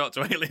linguist to talk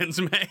to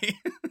aliens, mate?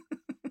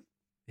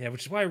 Yeah,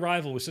 which is why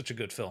Arrival was such a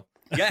good film.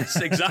 Yes,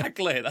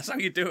 exactly. That's how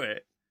you do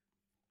it.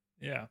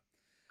 Yeah.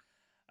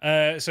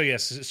 So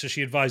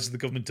she advises the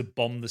government to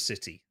bomb the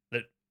city.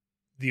 That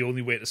the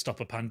only way to stop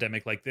a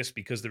pandemic like this,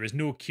 because there is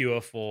no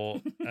cure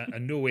for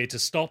and no way to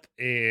stop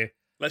a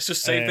Let's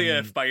just save the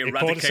Earth by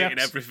eradicating cordyceps?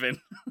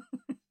 everything.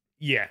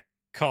 Yeah,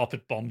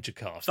 carpet bomb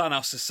Jakarta.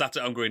 Thanos has sat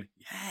at home going,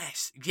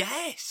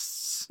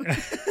 yes.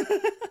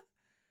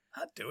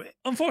 I'd do it.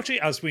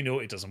 Unfortunately, as we know,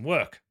 it doesn't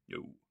work.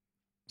 No.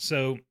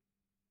 So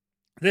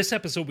this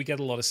episode, we get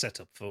a lot of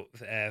setup for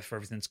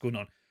everything that's going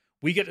on.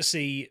 We get to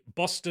see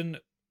Boston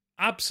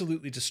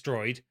absolutely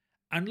destroyed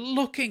and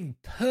looking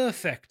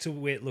perfect to the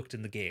way it looked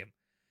in the game.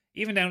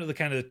 Even down to the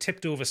kind of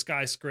tipped over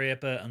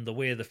skyscraper and the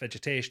way the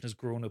vegetation has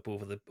grown up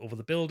over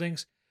the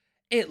buildings.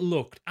 It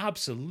looked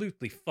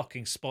absolutely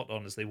fucking spot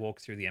on as they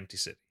walked through the empty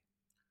city.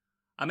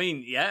 I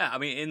mean, yeah.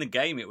 In the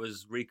game, it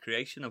was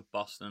recreation of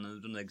Boston, and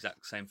they've done the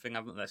exact same thing,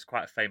 haven't they? That's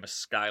quite a famous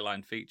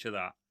skyline feature,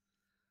 that.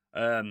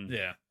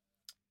 Yeah.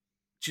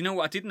 Do you know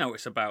what I did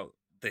notice about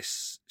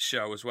this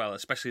show as well,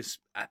 especially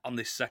on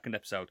this second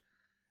episode?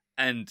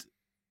 And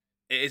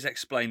it is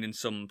explained in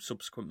some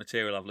subsequent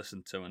material I've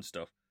listened to and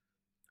stuff,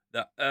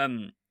 that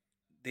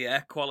the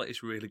air quality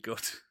is really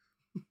good.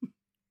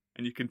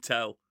 And you can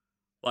tell.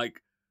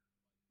 Like,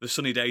 the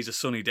sunny days are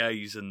sunny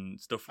days and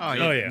stuff. Oh,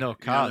 yeah. Yeah. No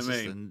cars. You know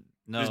what I mean?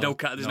 And There's no No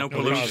cars,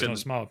 pollution. no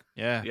smog.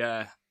 Yeah.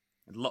 Yeah.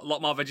 A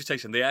lot more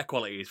vegetation. The air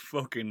quality is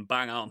fucking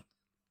bang on.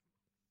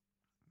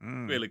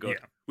 Really good.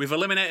 Yeah. We've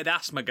eliminated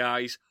asthma,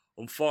 guys.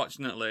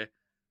 Unfortunately,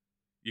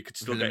 you could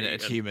still get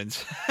Eliminated eaten.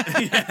 humans.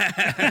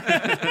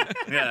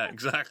 Yeah,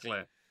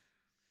 exactly.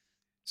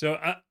 So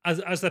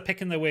as they're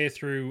picking their way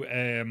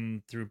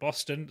through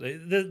Boston,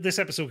 this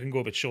episode can go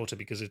a bit shorter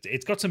because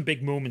it's got some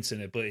big moments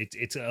in it, but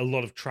it's a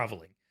lot of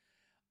traveling.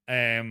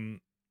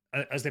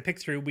 As they pick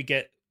through, we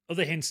get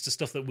other hints to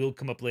stuff that will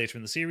come up later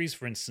in the series.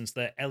 For instance,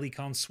 that Ellie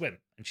can't swim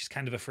and she's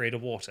kind of afraid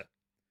of water,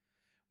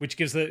 which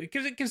gives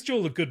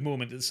Joel a good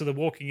moment. So they're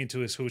walking into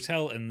his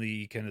hotel and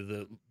the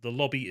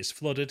lobby is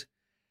flooded,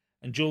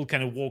 and Joel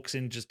kind of walks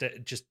in just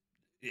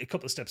a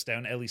couple of steps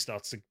down. Ellie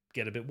starts to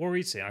get a bit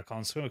worried, saying, I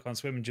can't swim.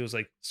 And Joel's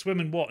like, swim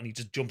in what? And he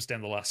just jumps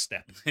down the last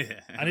step.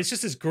 Yeah. And it's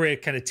just this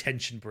great kind of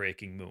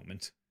tension-breaking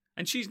moment.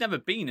 And she's never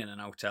been in an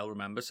hotel,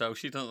 remember? So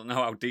she doesn't know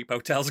how deep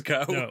hotels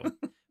go. No.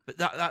 But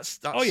that's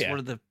one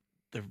of the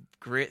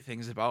great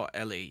things about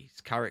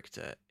Ellie's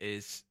character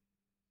is,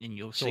 and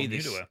you'll see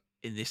this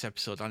in this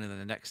episode and in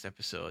the next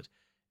episode,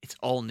 it's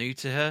all new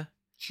to her.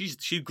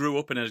 She grew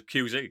up in a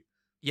QZ.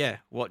 Yeah,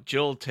 what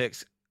Joel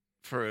takes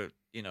for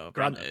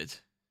granted,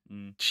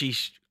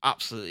 she's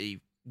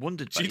absolutely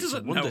wondered by. She It's a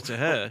doesn't wonder know. to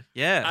her.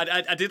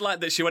 Yeah, I did like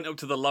that she went up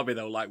to the lobby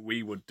though, like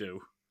we would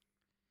do.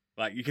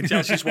 Like you can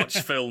tell she's watched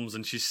films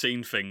and she's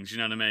seen things. You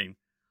know what I mean?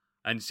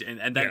 And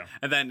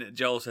then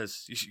Joel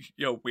says,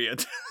 "You're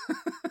weird."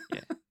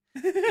 Yeah.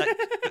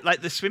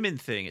 like the swimming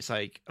thing. It's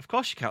like, of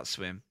course she can't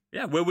swim.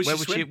 Yeah, where would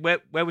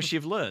she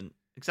have learned?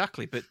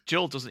 Exactly. But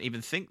Joel doesn't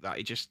even think that.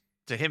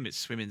 To him, it's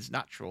swimming's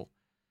natural.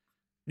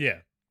 Yeah.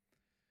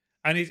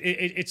 And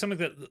it's something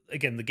that,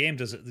 again, the game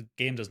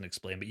doesn't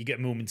explain, but you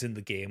get moments in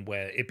the game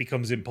where it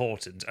becomes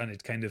important and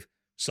it kind of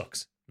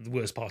sucks. The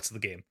worst parts of the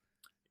game.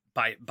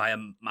 By a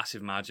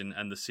massive margin,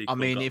 and the sequel. I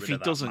mean, got if rid he of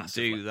that doesn't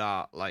massively. do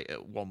that, like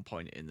at one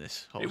point in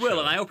this whole It will, show.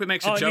 and I hope he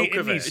makes a joke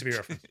of needs it. to be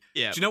referenced.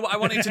 Yeah. Do you know what I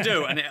wanted to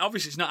do? And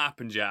obviously, it's not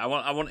happened yet. I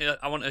want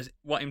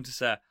him to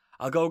say,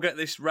 "I'll go get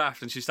this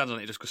raft," and she stands on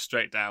it, just goes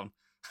straight down.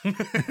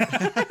 Because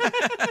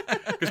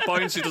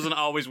buoyancy doesn't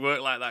always work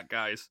like that,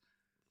 guys.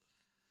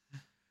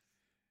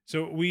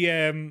 So we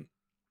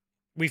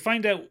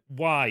find out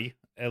why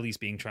Ellie's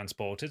being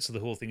transported. So the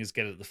whole thing is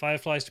get the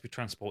Fireflies to be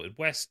transported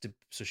west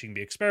so she can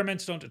be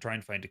experimented on to try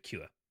and find a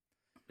cure.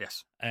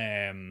 Yes.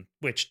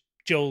 Which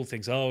Joel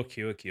thinks,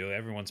 cure.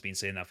 Everyone's been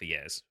saying that for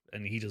years,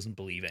 and he doesn't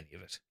believe any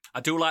of it. I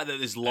do like that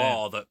there's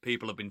law that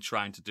people have been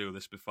trying to do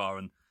this before,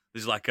 and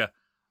there's like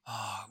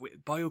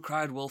boy who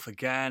cried wolf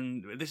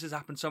again. This has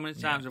happened so many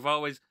times. Yeah.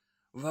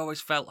 We've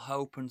always felt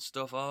hope and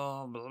stuff.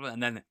 Oh, blah, blah,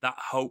 and then that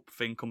hope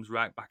thing comes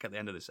right back at the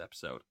end of this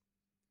episode.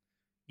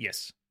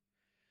 Yes.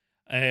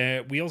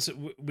 We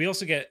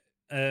also get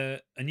a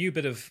new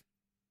bit of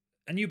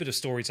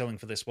storytelling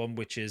for this one,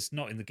 which is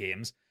not in the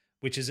games,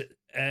 which is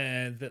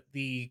that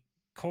the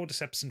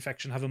cordyceps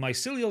infection have a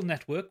mycelial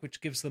network,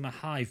 which gives them a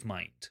hive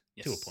mind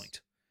to a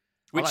point.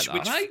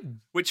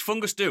 Which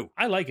fungus do?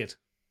 I like it.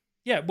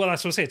 Yeah, well,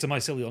 that's what I say. It's a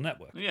mycelial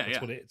network. Yeah,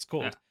 that's what it's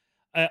called.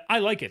 Yeah. I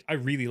like it. I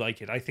really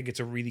like it. I think it's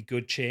a really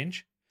good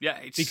change. Yeah,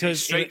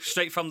 it's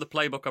straight from the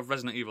playbook of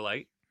Resident Evil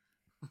 8.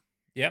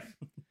 Yep.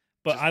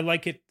 But I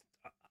like it.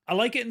 I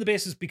like it in the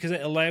basis because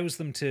it allows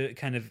them to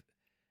kind of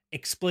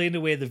explain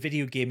away the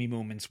video gamey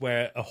moments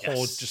where a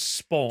horde just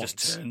spawns.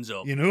 Just turns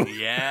up. You know?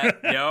 Yeah.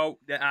 No.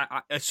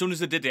 As soon as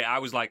they did it, I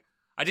was like,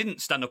 I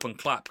didn't stand up and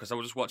clap because I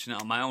was just watching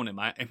it on my own in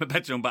my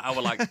bedroom, but I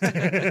was like,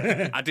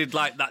 I did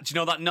like that. Do you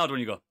know that nod when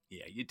you go,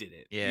 yeah, you did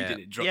it. Yeah. You did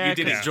it, you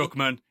did it,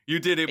 Druckmann. You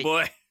did it,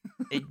 boy.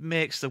 It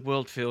makes the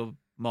world feel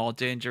more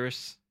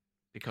dangerous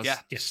because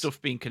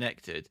stuff being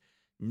connected,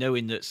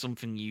 knowing that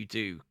something you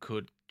do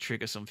could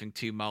trigger something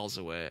 2 miles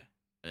away,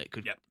 and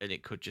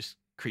it could just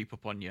creep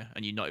up on you,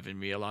 and you not even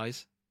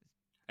realize.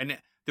 And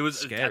there was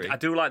scary. I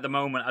do like the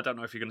moment. I don't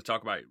know if you're going to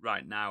talk about it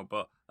right now,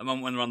 but the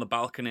moment when they're on the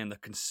balcony and they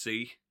can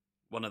see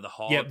one of the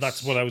hordes. Yeah,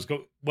 that's what I was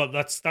going. Well,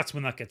 that's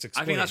when that gets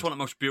explained. I think that's one of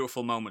the most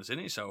beautiful moments in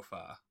it so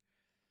far.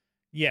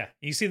 Yeah,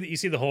 you see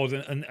the horde,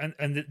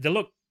 and they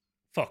look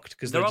fucked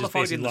because they're all just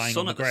basically avoiding the lying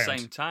sun on the at ground. the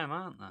same time,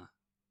 aren't they?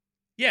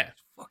 Yeah,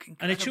 it's fucking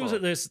and it shows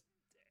incredible.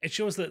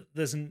 that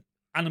there's an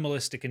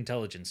animalistic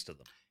intelligence to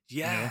them.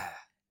 Yeah. You know?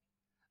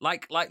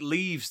 Like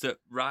leaves that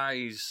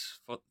rise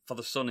for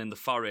the sun in the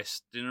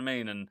forest, do you know what I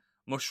mean? And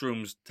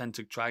mushrooms tend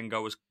to try and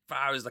go as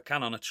far as they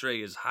can on a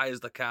tree, as high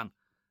as they can.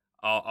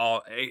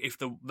 Or if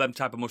them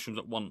type of mushrooms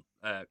that want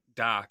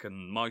dark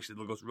and moist,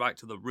 they'll go right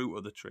to the root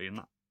of the tree.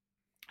 And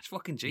it's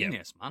fucking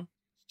genius, man.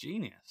 It's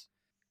genius.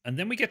 And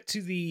then we get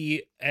to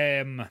the,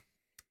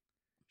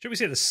 should we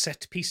say the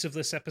set piece of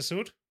this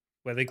episode,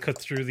 where they cut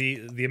through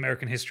the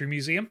American History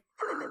Museum.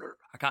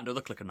 I can't do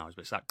the clicker noise,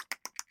 but it's like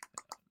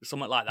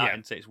something like that,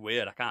 and it's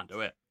weird. I can't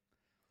do it.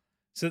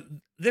 So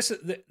this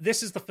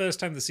is the first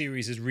time the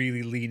series is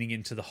really leaning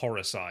into the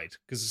horror side,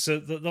 because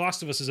the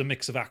Last of Us is a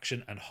mix of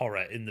action and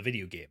horror in the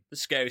video game. The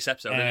scariest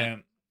episode, isn't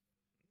it?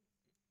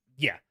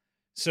 Yeah.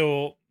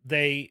 So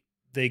they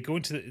they go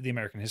into the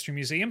American History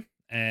Museum.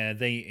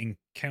 They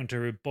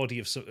encounter a body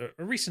of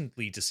a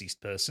recently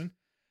deceased person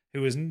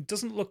who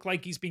doesn't look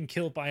like he's been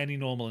killed by any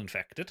normal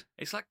infected.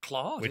 It's like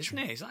Claude, isn't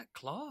it? He's like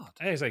Claude.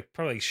 He's like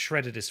probably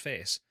shredded his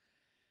face.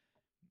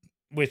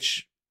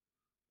 Which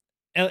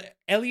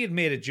Elliot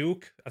made a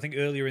joke, I think,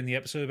 earlier in the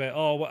episode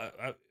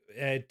about,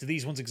 do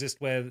these ones exist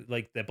where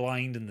like they're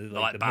blind and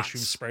the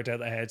mushrooms sprout out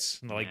their heads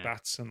and they're like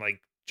bats, and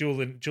like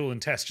Joel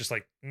and Tess just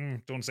like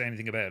don't say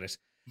anything about it.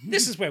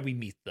 This is where we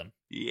meet them.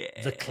 Yeah.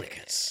 The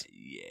clickers.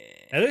 Yeah.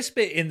 Now this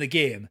bit in the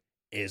game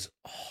is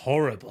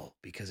horrible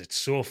because it's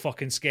so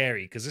fucking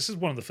scary, because this is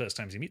one of the first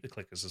times you meet the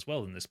clickers as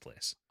well in this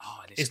place.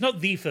 Oh, it's not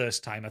the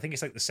first time. I think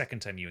it's like the second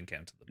time you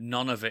encounter them.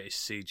 None of it is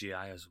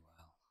CGI as well.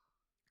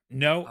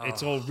 No,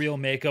 it's all real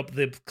makeup.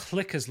 The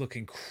clickers look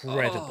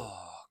incredible.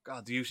 Oh,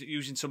 God, they're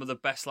using some of the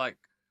best like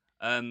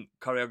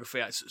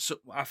choreography. So,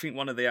 I think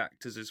one of the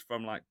actors is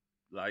from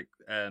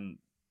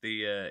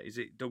is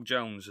it Doug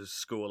Jones'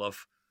 school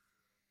of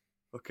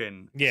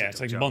fucking... Yeah,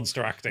 it's like Jones?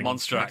 Monster acting.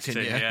 Monster acting,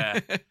 yeah.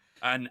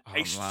 And Oh,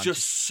 it's man.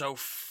 just so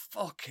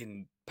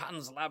fucking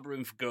Pan's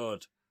Labyrinth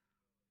good.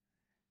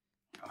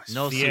 Oh,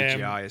 No The,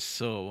 CGI is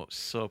so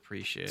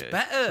appreciated. It's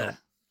better. So-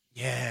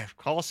 yeah, of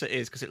course it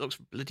is, because it looks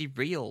bloody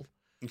real.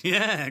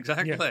 Yeah,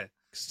 exactly. Yeah.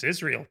 'Cause it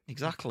is real.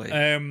 Exactly.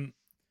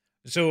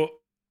 So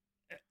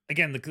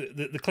again, the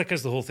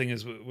clickers, the whole thing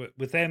is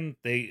with them,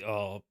 they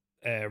are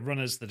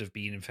runners that have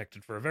been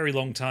infected for a very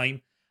long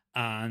time,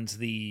 and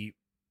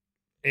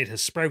it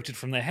has sprouted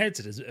from their heads.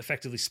 It has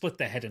effectively split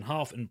their head in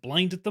half and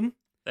blinded them.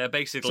 They're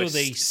basically So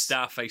they-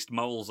 star-faced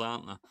moles,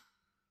 aren't they?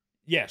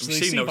 Yeah, so I've they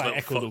seen see those by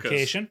little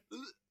echolocation.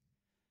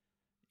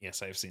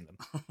 Yes, I have seen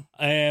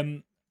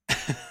them.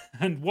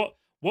 And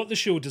what the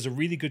show does a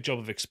really good job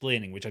of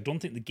explaining, which I don't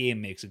think the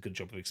game makes a good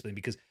job of explaining,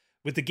 because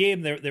with the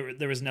game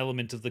there is an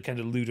element of the kind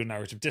of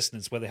ludonarrative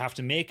dissonance where they have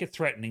to make it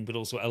threatening but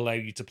also allow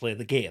you to play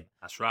the game.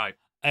 That's right.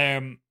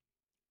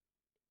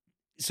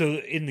 So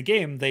in the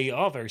game they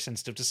are very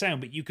sensitive to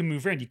sound, but you can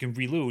move around, you can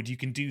reload, you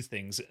can do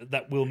things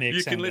that will make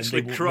You sound. can and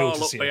literally they won't crawl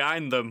notice up you.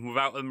 behind them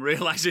without them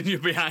realising you're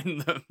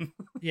behind them.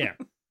 Yeah.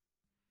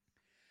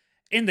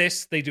 In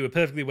this, they do it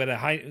perfectly where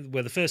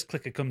where the first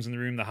clicker comes in the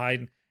room, they're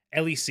hiding.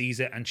 Ellie sees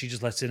it and she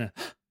just lets in a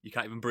You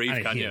can't even breathe, and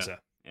it can you? hears her.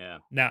 Yeah.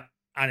 Now,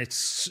 and it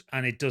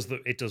does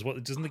what it does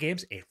in the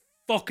games. It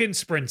fucking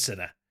sprints at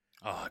her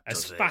Oh, it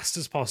as does it. fast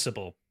as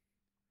possible.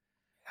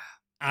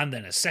 And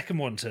then a second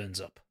one turns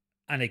up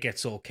and it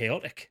gets all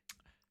chaotic.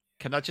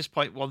 Can I just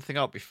point one thing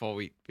out before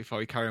we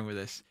carry on with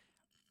this?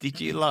 Did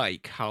you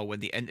like how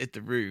when they entered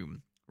the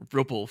room,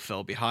 rubble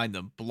fell behind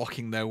them,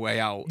 blocking their way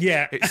out?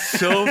 Yeah. It's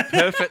so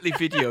perfectly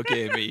video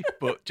gamey,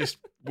 but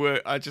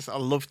I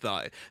love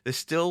that. There's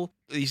still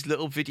these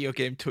little video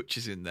game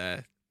touches in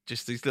there,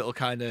 just these little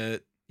kind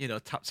of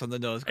taps on the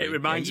nose. It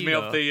reminds me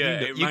of the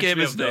you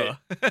gamers know.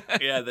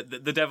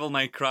 the Devil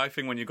May Cry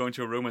thing when you go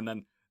into a room and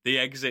then the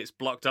exit's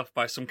blocked off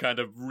by some kind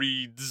of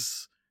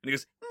reeds, and he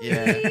goes,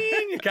 Yeah.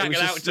 you can't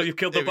get out until you've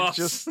killed the boss.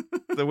 Just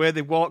the way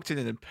they walked in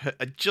and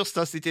just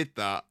as they did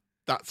that,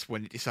 that's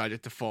when it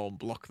decided to fall and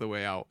block the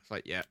way out. It's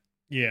like,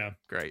 Yeah.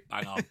 great.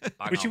 I know.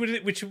 Which you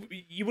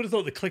would have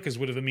thought the clickers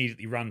would have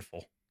immediately ran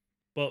for.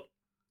 But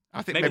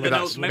I think Maybe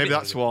maybe they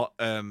that's what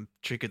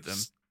triggered them.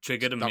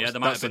 Triggered them. That Yeah, was, they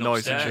might that's have the been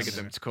noise that upstairs.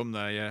 triggered them to come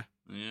there. Yeah.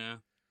 Yeah.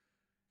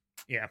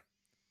 yeah.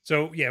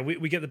 So yeah,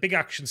 we get the big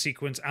action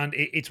sequence, and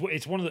it's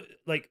one of the,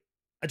 like,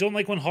 I don't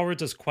like when horror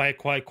does quiet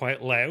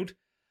loud,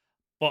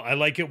 but I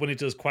like it when it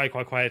does quiet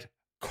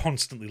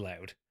constantly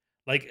loud.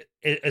 Like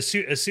as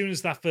soon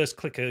as that first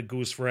clicker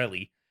goes for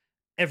Ellie,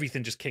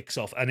 everything just kicks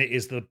off, and it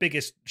is the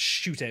biggest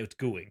shootout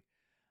going.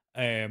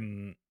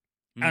 And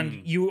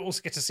you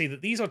also get to see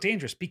that these are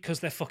dangerous because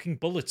they're fucking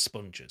bullet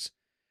sponges.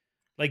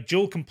 Like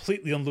Joel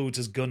completely unloads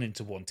his gun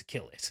into one to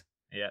kill it.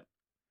 Yeah.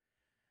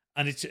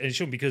 And it's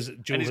shown because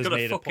Joel And he's has got a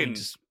made a fucking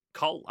point.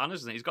 Colt,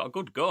 hasn't he? He's got a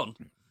good gun.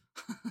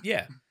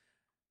 Yeah.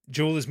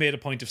 Joel has made a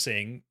point of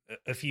saying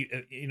a few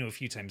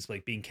times,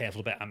 like, being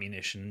careful about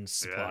ammunition,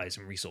 supplies,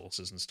 and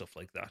resources and stuff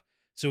like that.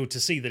 So to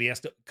see that he has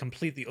to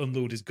completely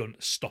unload his gun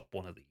to stop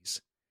one of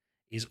these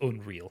is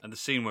unreal. And the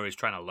scene where he's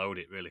trying to load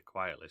it really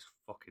quietly is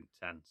fucking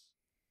tense.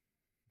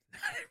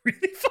 It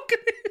really fucking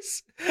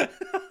is. I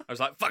was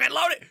like, fucking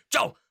load it!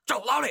 Joe,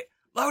 load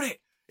it!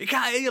 He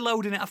can't hear you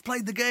loading it. I've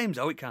played the games.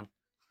 Oh, it can.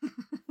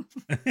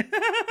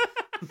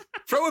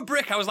 Throw a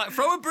brick. I was like,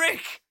 throw a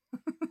brick!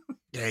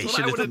 Yeah, he That's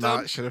should what I have done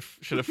would've that.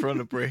 Should have thrown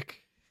a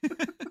brick.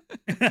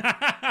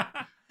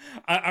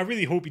 I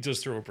really hope he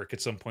does throw a brick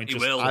at some point. He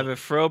will. Either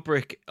throw a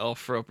brick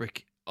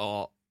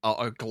or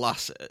a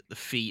glass at the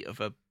feet of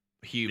a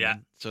human, Yeah.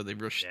 so they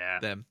rush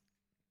them.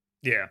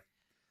 Yeah.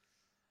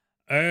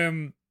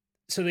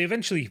 So they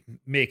eventually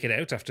make it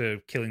out after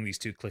killing these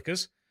two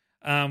clickers.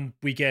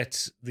 We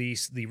get the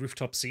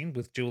rooftop scene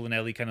with Joel and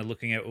Ellie kind of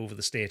looking out over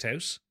the state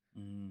house,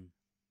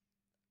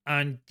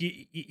 and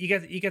you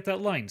get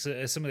that line,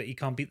 something that you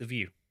can't beat the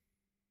view.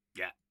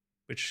 Yeah,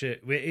 which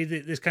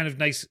is kind of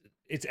nice.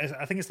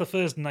 I think it's the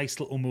first nice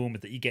little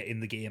moment that you get in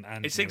the game,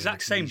 and it's the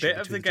exact same bit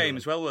of the game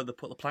as well, where they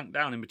put the plank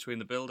down in between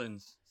the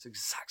buildings. It's the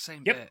exact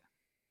same bit.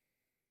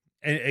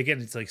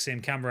 again, it's like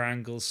same camera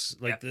angles,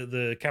 like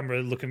the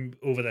camera looking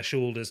over their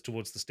shoulders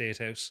towards the State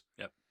House.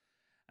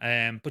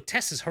 Yep. But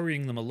Tess is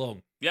hurrying them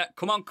along. Yeah,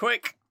 come on,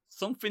 quick.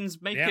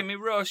 Something's making me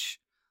rush.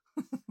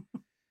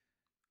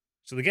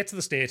 So they get to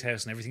the State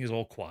House and everything is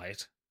all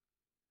quiet.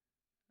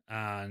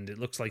 And it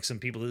looks like some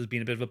people, there's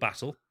been a bit of a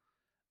battle.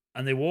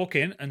 And they walk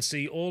in and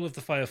see all of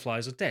the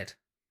Fireflies are dead.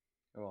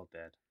 They're all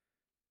dead.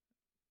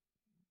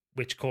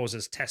 Which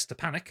causes Tess to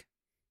panic.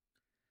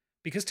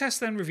 Because Tess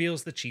then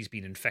reveals that she's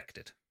been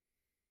infected.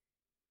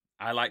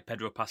 I like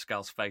Pedro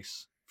Pascal's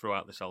face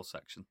throughout this whole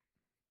section.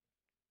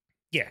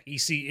 Yeah, you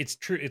see, it's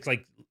true. It's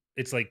like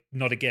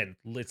not again.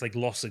 It's like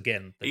loss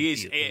again. He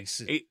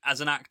is.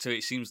 As an actor,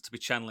 it seems to be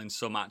channeling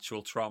some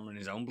actual trauma in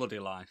his own bloody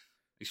life.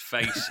 His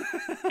face,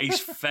 his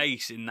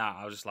face in that,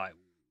 I was just like,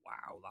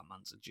 wow, that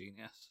man's a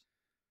genius.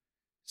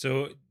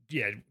 So,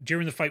 yeah,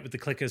 during the fight with the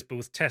clickers,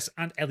 both Tess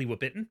and Ellie were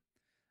bitten.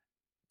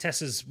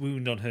 Tess's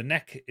wound on her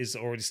neck is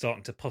already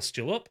starting to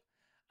pustule up,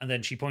 and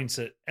then she points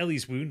at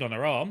Ellie's wound on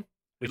her arm.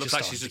 It looks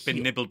like she's just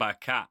been nibbled by a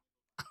cat.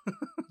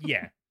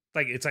 Yeah,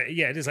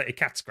 it is like a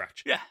cat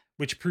scratch. Yeah,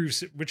 which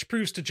proves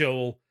to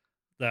Joel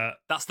that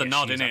that's the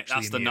nod, isn't it?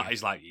 That's the nod.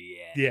 He's like,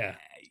 yeah.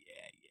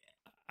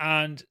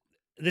 And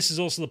this is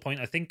also the point.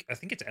 I think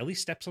it's Ellie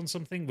steps on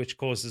something, which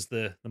causes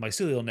the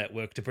mycelial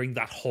network to bring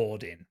that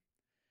horde in.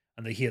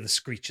 And they hear the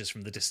screeches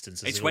from the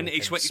distance. As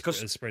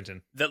because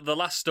sprinting. The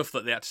last stuff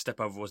that they had to step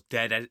over was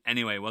dead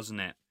anyway, wasn't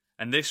it?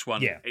 And this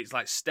one, it's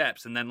like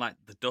steps, and then like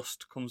the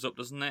dust comes up,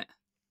 doesn't it?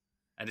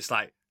 And it's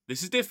like,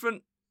 this is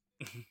different.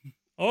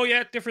 Oh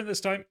yeah, different this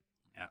time.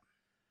 Yeah.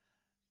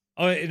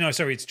 Oh no,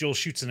 sorry, it's Joel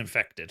shoots an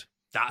infected.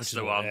 That's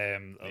the one.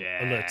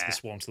 Alerts the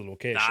swarm to the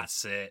location.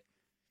 That's it.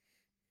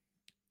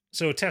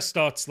 So Tess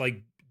starts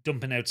like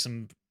dumping out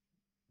some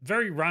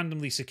very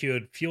randomly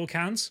secured fuel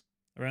cans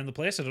around the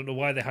place. I don't know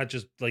why they had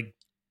just like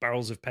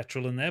barrels of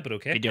petrol in there, but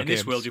okay. In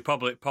this world, you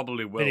probably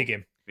will. Video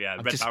game. Yeah,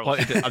 I'm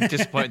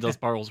disappointed those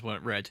barrels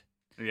weren't red.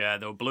 Yeah,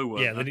 they were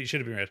blue. Yeah, they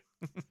should have been red.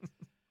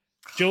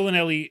 Joel and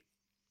Ellie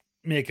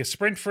make a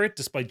sprint for it,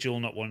 despite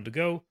Joel not wanting to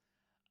go.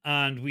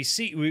 And we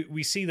see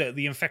that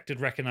the infected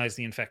recognize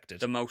the infected.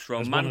 The most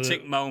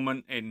romantic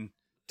moment in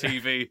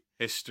TV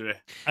history.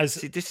 This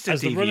is a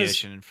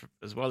deviation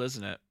as well,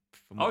 isn't it?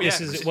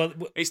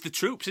 It's the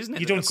troops, isn't it?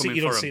 You don't see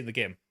it in the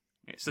game.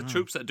 It's the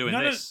troops that are doing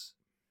this.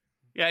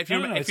 Yeah, if you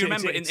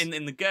remember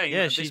in the game,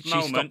 at this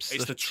moment,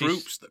 it's the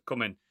troops that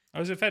come in. I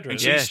was a Federal. And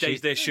she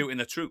stays there shooting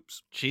the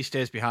troops. She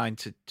stays behind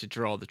to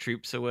draw the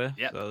troops away.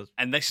 Yeah,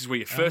 and this is where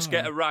you first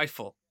get a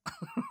rifle.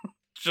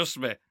 Trust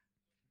me.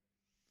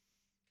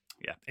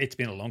 Yeah, it's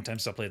been a long time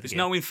since I played the game.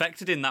 There's no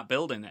infected in that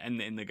building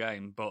in the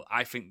game, but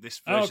I think this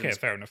version.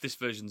 Fair enough. This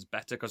version's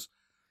better because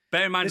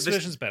bear in mind this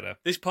version's better.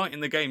 This point in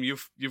the game,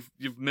 you've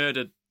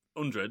murdered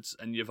hundreds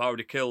and you've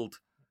already killed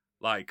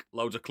like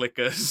loads of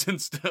clickers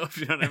and stuff.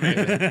 You know what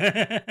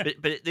I mean?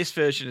 but this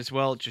version as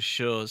well just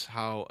shows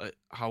how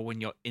when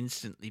you're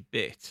instantly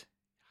bit,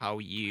 how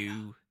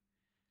you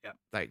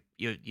like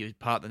you're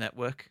part of the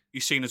network.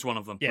 You're seen as one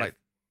of them. Yeah. Like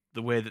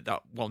the way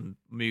that one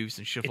moves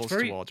and shuffles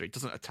towards her, it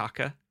doesn't attack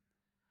her.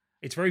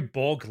 It's very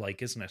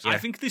Borg-like, isn't it? Yeah. I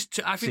think there's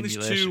two.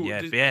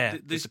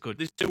 There's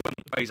two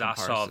ways I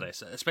saw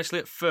this, especially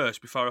at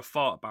first before I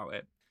thought about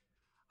it.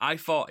 I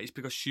thought it's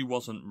because she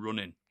wasn't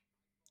running,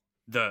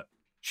 that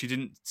she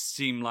didn't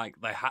seem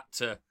like they had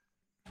to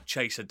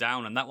chase her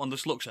down, and that one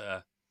just looks at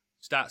her,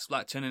 starts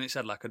like turning its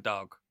head like a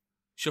dog,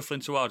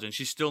 shuffling towards her, and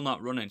she's still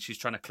not running. She's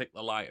trying to click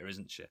the lighter,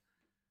 isn't she?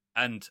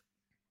 And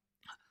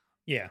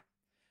yeah.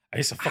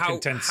 It's a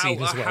fucking tense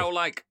scene as well. How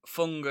like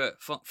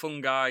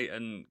fungi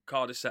and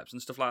cordyceps and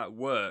stuff like that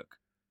work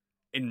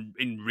in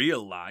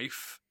real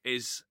life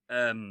is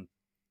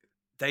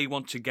they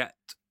want to get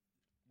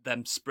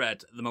them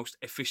spread the most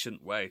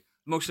efficient way.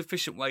 The most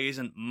efficient way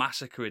isn't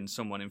massacring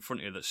someone in front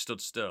of you that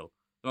stood still.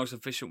 The most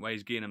efficient way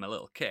is giving them a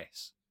little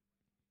kiss.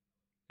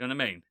 You know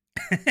what I mean?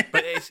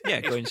 But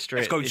going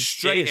straight. It's going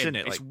straight in. Isn't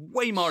it? It's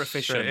way more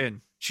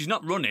efficient. She's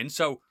not running,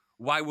 so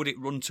why would it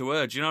run to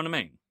her? Do you know what I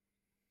mean?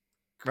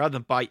 Rather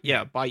than bite,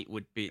 a bite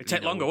would be it'd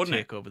take longer, wouldn't it?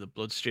 Take over the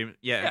bloodstream.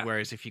 Yeah,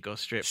 whereas if you go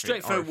straight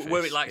for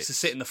where it likes to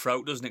sit in the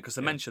throat, doesn't it? Because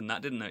they mentioned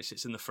that, didn't they? It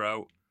sits in the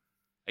throat.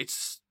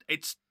 It's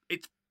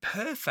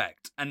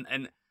perfect,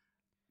 and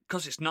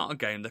because it's not a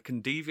game that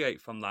can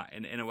deviate from that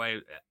in a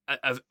way,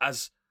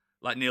 as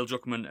like Neil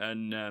Druckmann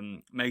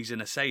and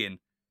Mazin are saying,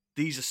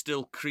 these are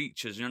still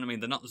creatures. You know what I mean?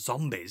 They're not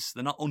zombies.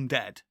 They're not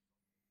undead.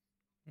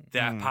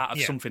 They're part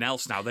of something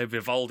else now. They've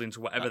evolved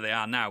into whatever they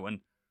are now, and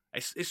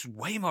it's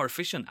way more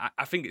efficient.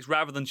 I think it's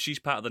rather than she's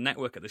part of the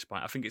network at this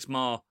point. I think it's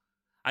more.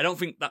 I don't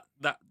think that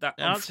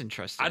that's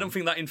interesting. I don't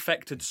think that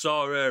infected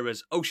saw her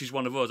as she's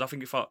one of us. I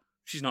think it thought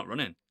she's not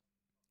running,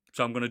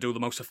 so I'm going to do the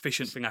most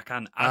efficient thing I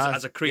can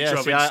as a creature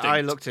of instinct.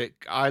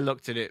 I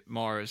looked at it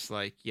more as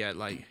like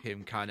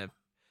him kind of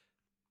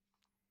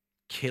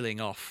killing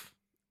off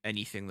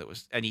anything that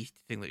was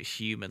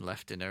human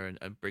left in her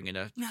and bringing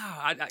her. No,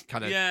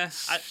 I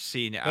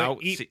seeing it out.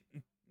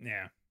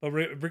 Yeah, but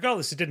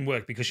regardless, it didn't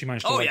work because she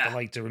managed to light the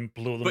lighter and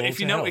blow them all. But if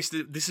you notice,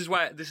 this is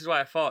why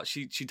I thought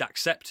she'd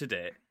accepted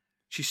it.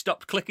 she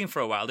stopped clicking for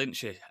a while, didn't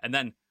she? And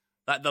then,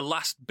 like the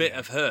last bit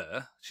of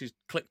her, she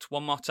clicked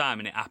one more time,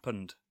 and it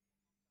happened.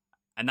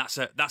 And that's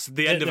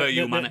the end of her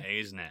humanity,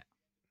 isn't it?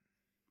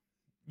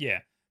 Yeah.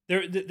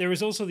 There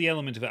is also the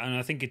element of it, and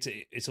I think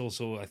it's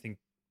also, I think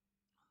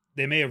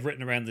they may have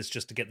written around this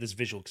just to get this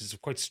visual, because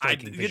it's quite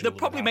striking visual. They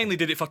probably mainly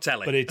did it for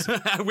telly, but it's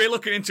we're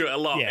looking into it a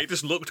lot. Yeah. It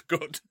just looked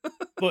good.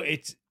 But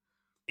it's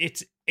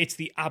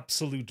the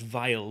absolute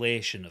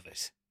violation of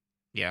it.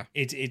 Yeah,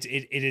 it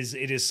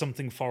is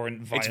something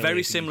foreign. It's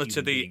very similar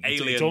to the being.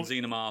 alien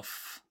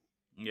xenomorph.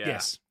 Yeah.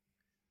 Yes.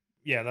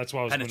 Yeah, that's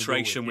what I was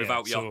penetration with.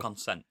 without your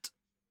consent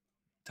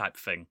type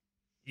thing.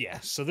 Yeah.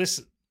 So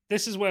this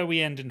is where we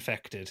end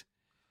Infected,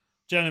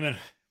 gentlemen.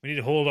 We need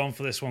to hold on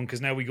for this one,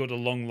 because now we go to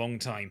long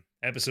time.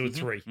 Episode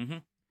 3. Mm-hmm.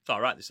 It's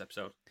all right, this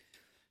episode.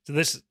 So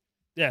this,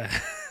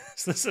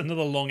 so this is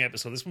another long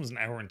episode. This one's an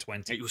hour and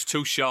 20. It was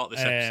too short,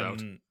 this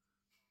episode.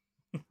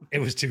 It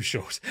was too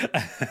short.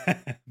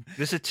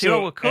 There's a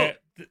 2-hour cut.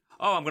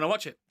 I'm going to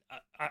watch it.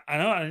 I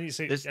know. I need to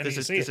see. There's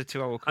a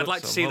 2-hour cut. I'd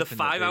like to see the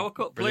 5-hour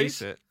cut,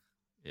 please. It.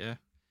 Yeah.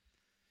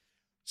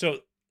 So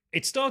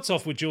it starts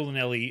off with Joel and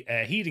Ellie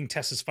heeding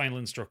Tessa's final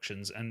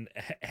instructions and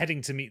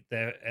heading to meet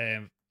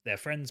their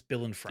friends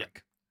Bill and Frank.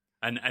 Yeah.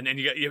 And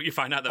you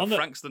find out that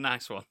Frank's the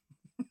nice one.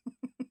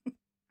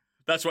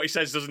 That's what he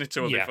says, doesn't he,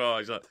 to her before?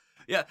 He's like,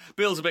 yeah,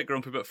 Bill's a bit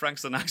grumpy, but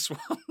Frank's the nice one.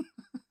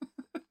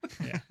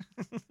 Yeah.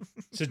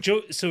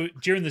 So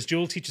during this,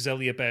 Joel teaches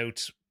Ellie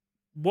about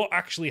what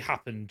actually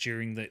happened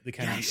during the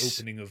kind of the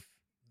opening of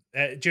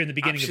during the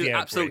beginning of the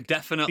outbreak. Absolute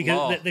definite because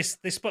law.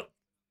 They spot.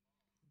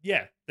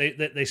 Yeah,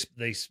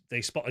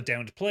 they spotted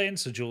downed plane.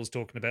 So Joel's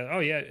talking about, oh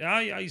yeah,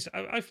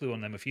 I flew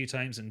on them a few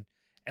times, and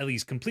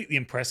Ellie's completely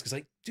impressed because,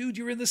 like, dude,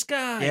 you're in the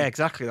sky. Yeah,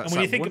 exactly. That's and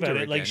when you think about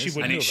it, like, she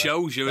wouldn't. And it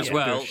shows you as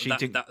well.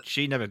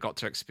 She never got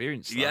to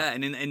experience that. Yeah,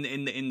 and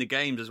in the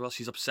games as well,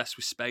 she's obsessed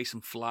with space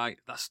and flight.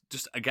 That's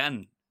just,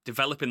 again,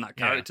 developing that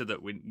character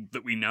that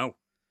we know.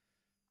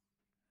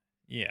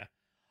 Yeah,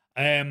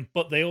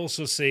 but they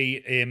also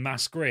see a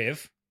mass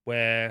grave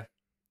where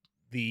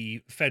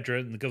the Fedra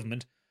and the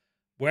government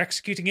were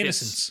executing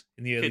innocents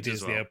in the early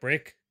days of the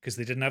outbreak because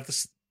they didn't have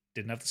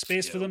the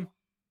space for them.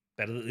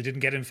 Better that they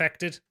didn't get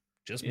infected.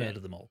 Just murder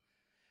them all.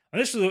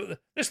 And this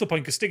is the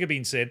point, because Stigger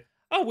being said,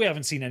 oh, we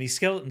haven't seen any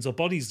skeletons or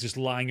bodies just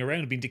lying around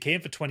and been decaying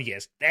for 20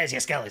 years. There's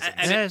your skeletons.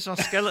 There's our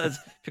skeletons.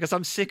 Because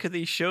I'm sick of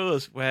these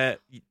shows where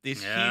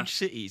there's huge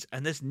cities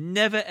and there's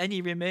never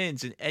any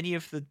remains in any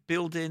of the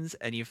buildings,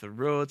 any of the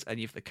roads,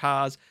 any of the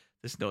cars.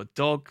 There's no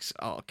dogs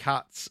or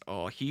cats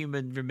or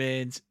human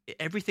remains.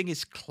 Everything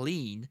is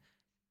clean.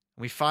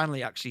 And we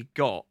finally actually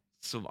got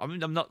some. I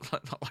mean, I'm not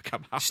like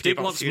I'm happy. Steve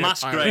wants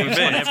mass graves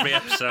in every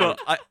episode,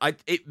 but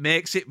it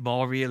makes it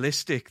more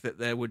realistic that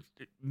there would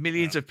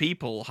millions of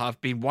people have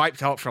been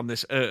wiped out from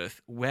this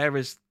earth. Where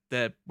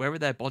are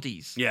their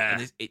bodies? Yeah,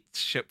 and it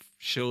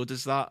showed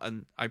us that,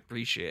 and I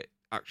appreciate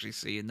actually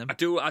seeing them. I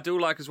do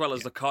like as well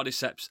as the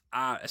cordyceps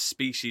are a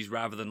species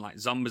rather than like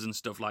zombies and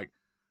stuff. Like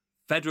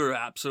Fedra are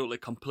absolutely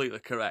completely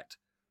correct.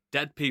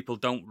 Dead people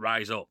don't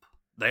rise up.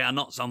 They are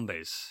not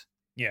zombies.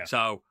 Yeah,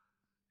 so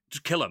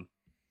just kill them.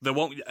 They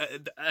won't.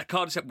 A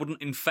cordyceps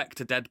wouldn't infect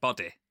a dead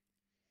body.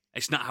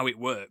 It's not how it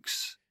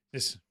works.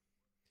 This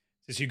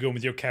you going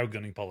with your cow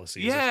gunning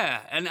policy.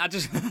 Yeah, and I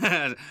just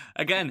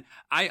again,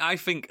 I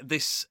think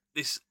this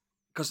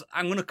because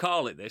I'm going to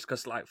call it this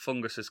because like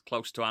fungus is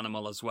close to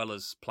animal as well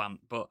as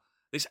plant, but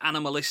this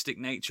animalistic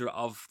nature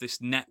of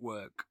this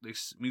network,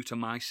 this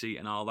Mutamycete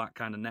and all that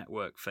kind of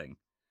network thing,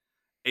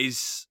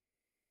 it's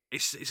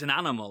an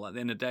animal at the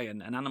end of the day,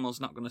 and an animal's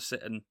not going to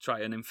sit and try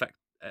and infect.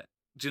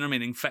 Do you know what I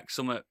mean? Infect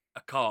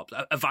a corpse.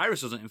 A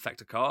virus doesn't infect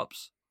a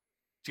corpse.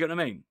 Do you get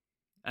what I mean?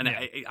 And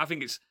I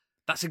think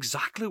that's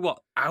exactly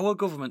what our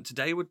government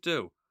today would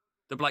do.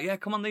 They'd be like, yeah,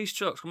 come on these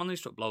trucks,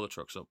 blow the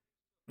trucks up.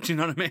 Do you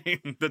know what I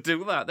mean? They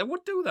do that. They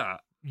would do that.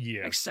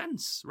 Yeah. Makes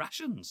sense.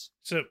 Rations.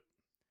 So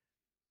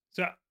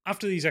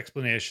after these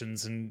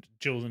explanations, and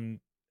Joel and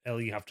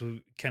Ellie have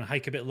to kind of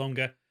hike a bit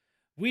longer,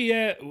 we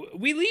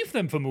leave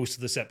them for most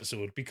of this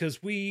episode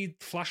because we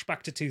flash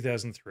back to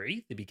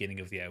 2003, the beginning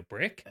of the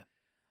outbreak. Yeah.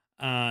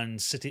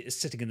 And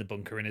sitting in the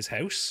bunker in his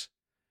house,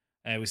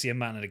 we see a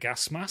man in a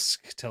gas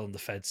mask telling the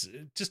feds,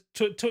 just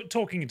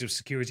talking into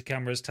security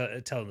cameras,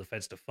 telling the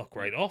feds to fuck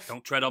right off.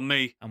 Don't tread on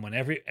me. And when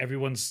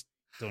everyone's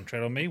don't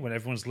tread on me, when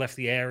everyone's left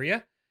the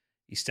area,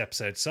 he steps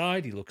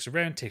outside, he looks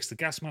around, takes the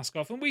gas mask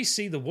off, and we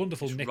see the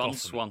wonderful Nick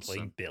Offerman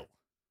playing Bill.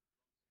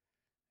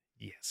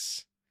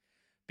 Yes,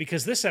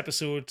 because this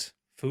episode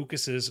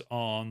focuses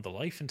on the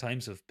life and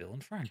times of Bill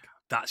and Frank.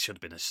 That should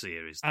have been a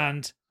series.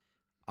 And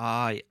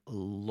I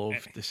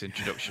love this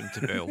introduction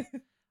to Bill.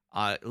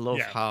 I love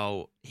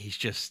how he's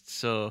just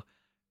so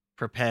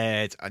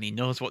prepared and he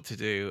knows what to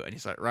do. And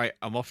he's like, right,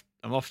 I'm off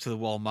to the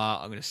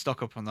Walmart. I'm going to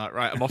stock up on that.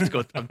 Right, I'm off to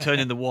go. I'm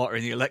turning the water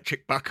and the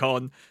electric back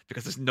on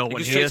because there's no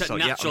one here. So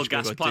natural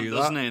gas plant,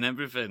 doesn't he, and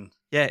everything.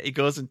 Yeah, he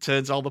goes and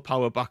turns all the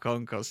power back on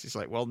because he's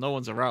like, well, no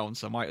one's around,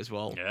 so I might as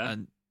well. Yeah.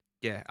 And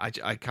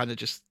I kind of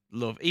just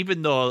love,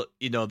 even though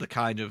the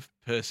kind of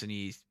person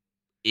he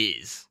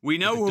is. We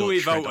know who we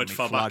voted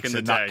for back in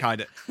the day.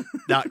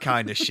 That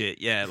kind of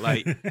shit. Yeah,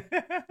 like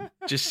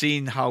just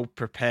seeing how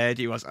prepared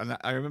he was, and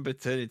I remember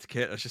turning to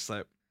Kate. I was just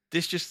like,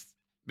 this just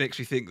makes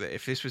me think that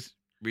if this was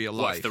real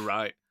life,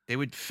 they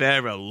would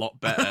fare a lot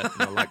better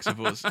than the likes of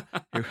us,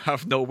 who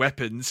have no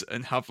weapons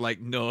and have like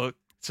no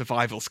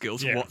survival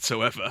skills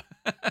whatsoever.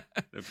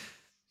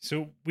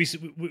 So we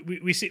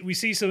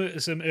see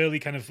some early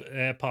kind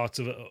of parts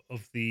of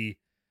the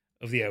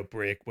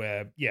outbreak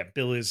where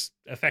Bill is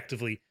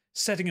effectively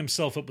setting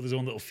himself up with his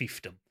own little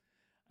fiefdom.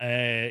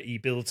 He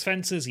builds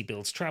fences, he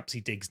builds traps,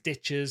 he digs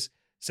ditches,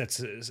 sets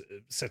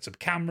up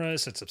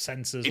cameras, sets up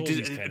sensors. All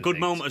these kind of good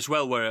things. moment as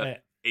well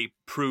where he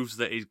proves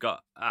that he's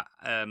got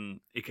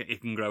he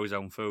can grow his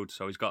own food,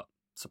 so he's got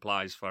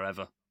supplies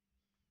forever.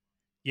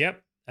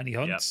 Yep, and he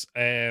hunts.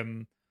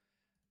 Yep.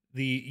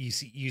 You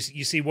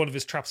see one of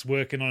his traps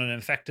working on an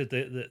infected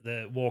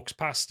that walks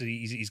past. And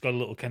he's got a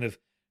little kind of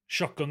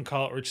shotgun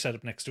cartridge set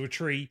up next to a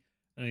tree,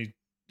 and he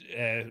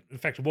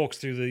infected walks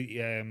through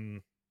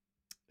the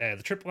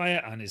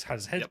tripwire and has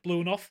his head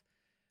blown off,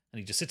 and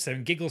he just sits there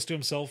and giggles to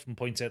himself and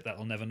points out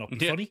that'll never not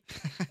be funny.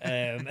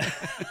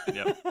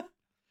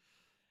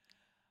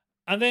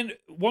 And then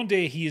one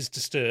day he is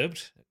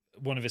disturbed.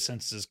 One of his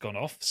senses has gone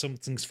off.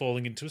 Something's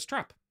falling into his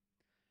trap.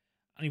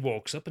 And he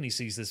walks up and he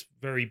sees this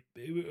very,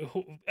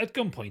 at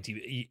gunpoint,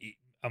 he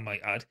I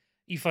might add,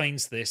 he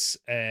finds this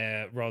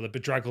rather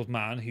bedraggled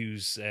man who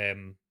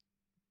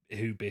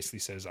basically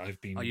says,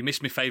 I've been... Oh, you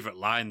missed my favourite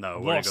line,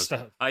 though, where he goes,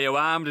 are you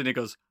armed? And he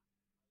goes,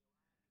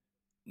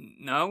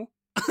 no.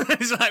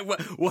 He's like,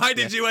 why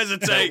did you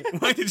hesitate?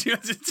 Why did you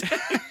hesitate?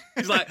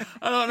 He's like,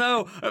 I don't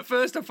know. At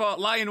first I thought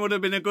lying would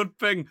have been a good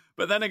thing,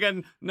 but then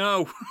again,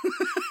 no.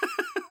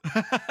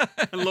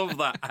 I love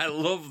that.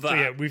 So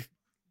yeah,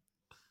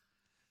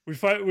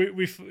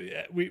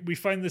 we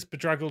find this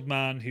bedraggled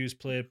man who's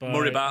played by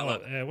Murray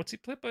Bartlett. What's he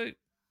played by?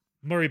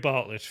 Murray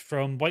Bartlett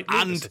from White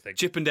Lotus, I think.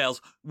 Chippendales.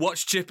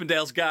 Watch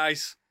Chippendales,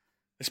 guys.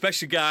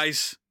 Especially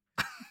guys.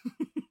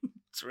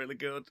 It's really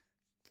good.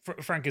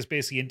 Frank is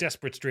basically in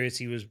desperate straits.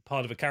 He was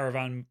part of a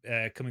caravan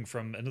coming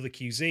from another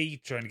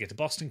QZ, trying to get to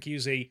Boston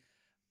QZ,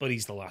 but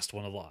he's the last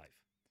one alive.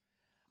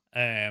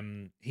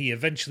 He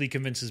eventually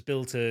convinces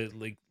Bill to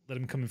let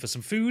him come in for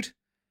some food.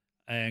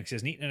 Because he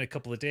hasn't eaten in a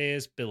couple of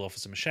days. Bill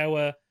offers him a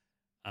shower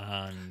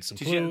and some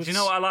clothes. Do you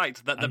know what I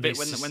liked? That the bit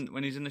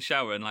when he's in the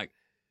shower and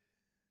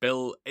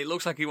Bill, it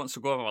looks like he wants to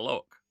go have a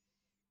look.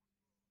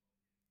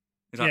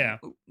 He's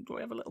like, do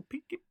I have a little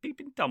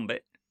peeping Tom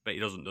bit? But he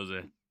doesn't, does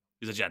he?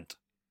 He's a gent.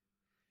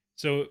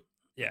 So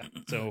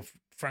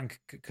Frank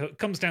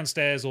comes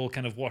downstairs all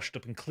kind of washed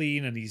up and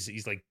clean, and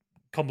he's like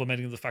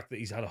complimenting the fact that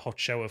he's had a hot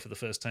shower for the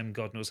first time in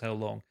God knows how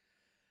long.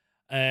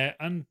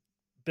 And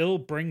Bill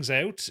brings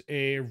out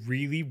a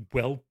really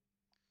well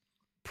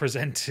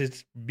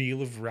presented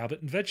meal of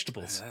rabbit and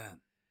vegetables.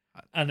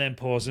 And then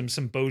pours him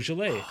some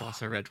Beaujolais. A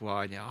glass of red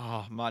wine.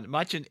 Oh, man.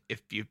 Imagine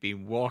if you've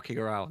been walking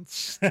around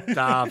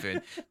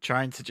starving,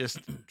 trying to just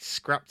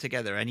scrap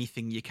together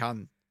anything you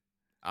can.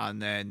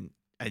 And then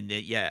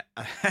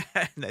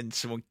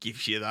someone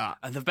gives you that.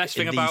 And the best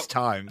thing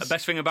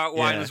about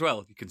wine as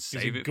well, you can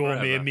save it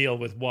forever. Gourmet meal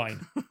with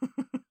wine.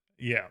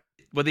 Yeah.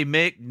 Well, they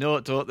make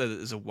note, don't they, that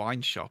there's a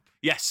wine shop.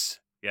 Yes.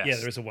 Yeah,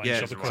 there is a wine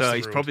shop across the road. So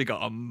he's probably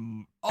got a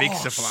big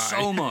supply.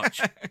 So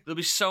much. There'll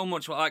be so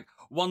much. Like,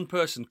 one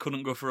person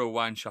couldn't go through a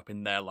wine shop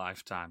in their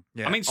lifetime.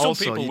 Yeah. I mean, some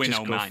people we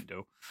know might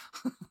do.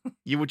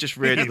 You would just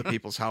raid other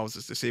people's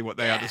houses to see what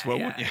they had as well,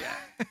 wouldn't you?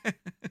 Yeah.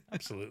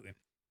 Absolutely.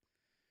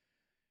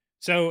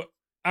 So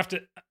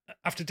after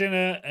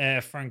dinner,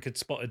 Frank had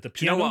spotted the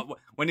piano. Do you know what?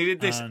 When he did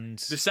this,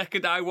 the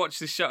second I watched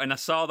this show and I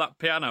saw that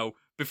piano,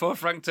 before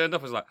Frank turned up,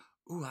 I was like,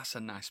 ooh, that's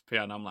a nice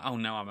piano. I'm like, oh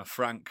no, I'm a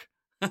Frank.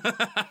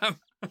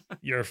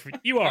 You are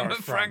a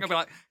Frank. I'll be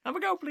like, have a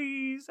go,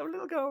 please. Have a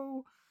little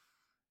go.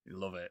 You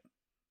love it.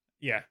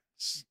 Yeah.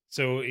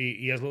 So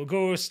he has a little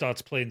go,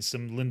 starts playing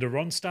some Linda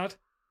Ronstadt,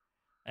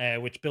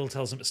 which Bill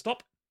tells him to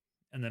stop.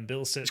 And then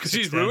Bill sits because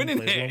he's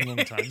ruining it. Long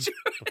time.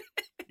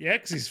 Yeah,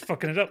 because he's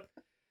fucking it up.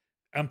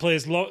 And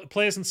plays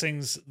and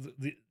sings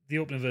the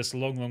opening verse a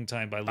long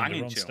time by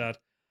Linda Ronstadt.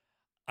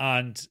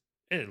 And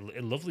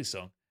a lovely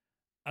song.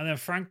 And then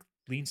Frank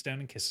leans down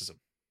and kisses him.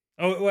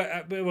 Oh,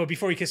 well,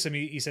 before he kisses him,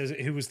 he says,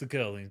 who was the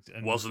girl? And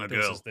wasn't a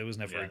Bill girl. Says, there was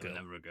never a girl.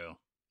 Never a girl.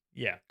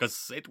 Yeah.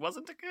 Because it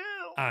wasn't a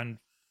girl. And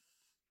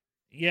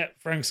yeah,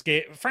 Frank's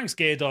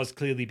gaydar's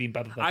clearly been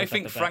bad. I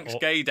think Frank's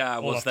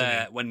gaydar was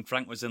there when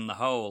Frank was in the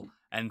hole,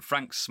 and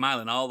Frank's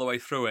smiling all the way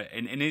through it.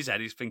 In his head,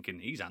 he's thinking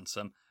he's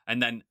handsome.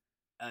 And then,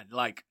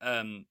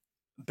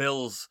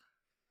 Bill's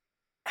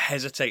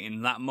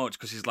hesitating that much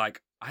because he's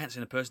like, I haven't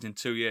seen a person in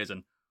 2 years,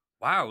 and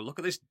wow, look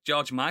at this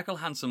George Michael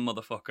handsome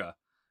motherfucker.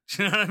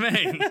 Do you know what I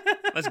mean?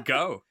 Let's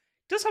go.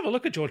 Does have a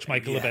look at George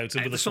Michael about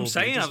him with that's what I'm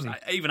saying.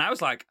 I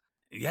was like,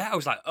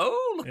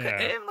 oh, look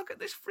at him. Look at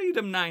this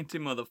Freedom 90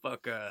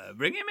 motherfucker.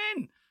 Bring him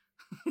in.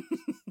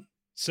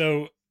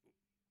 So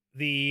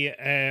they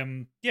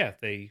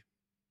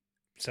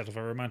set up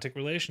a romantic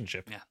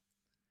relationship. Yeah.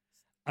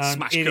 And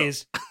Smash it cut.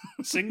 is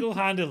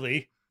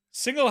single-handedly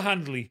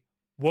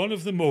one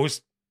of the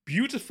most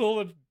beautiful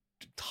and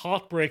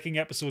heartbreaking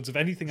episodes of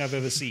anything I've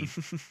ever seen.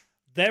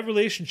 Their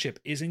relationship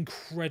is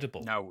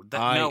incredible. No,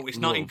 it's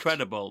not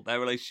incredible. Their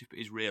relationship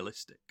is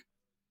realistic.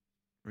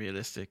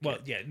 Realistic. Well,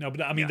 yeah, no,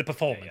 but I mean the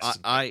performance.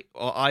 What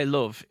I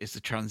love is the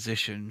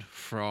transition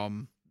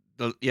from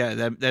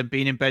them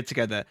being in bed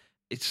together.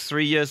 It's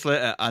 3 years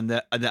later, and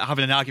they're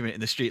having an argument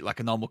in the street like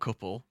a normal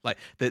couple. Like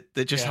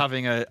they're just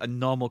having a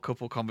normal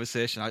couple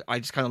conversation. I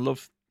just kind of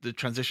love the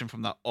transition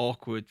from that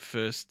awkward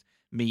first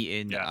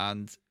meeting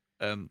and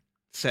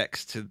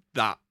sex to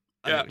that.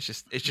 Yeah. It's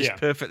just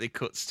perfectly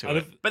cuts to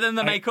it. But then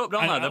they make up,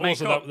 don't they? They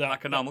make up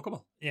like a normal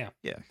couple. Yeah.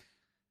 Yeah.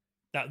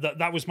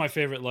 That was my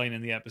favorite line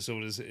in the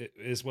episode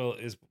as well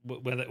is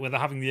where they're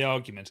having the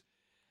argument,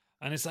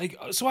 and it's like,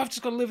 so I've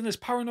just got to live in this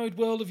paranoid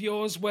world of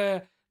yours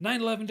where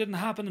 9/11 didn't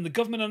happen and the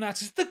government are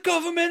Nazis. The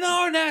government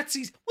are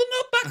Nazis. Well,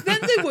 no, back then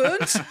they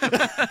weren't.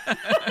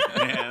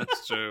 Yeah,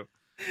 that's true.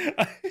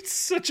 It's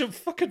such a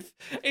fucking.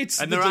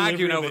 And they're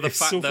arguing over the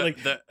fact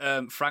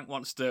that Frank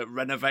wants to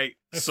renovate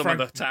some of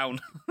the town.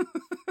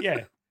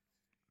 Yeah.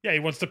 Yeah, he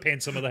wants to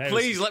paint some of the houses.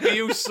 Please let me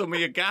use some of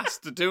your gas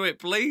to do it,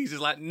 please. He's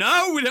like,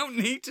 no, we don't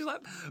need to.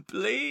 Like,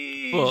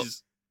 please. But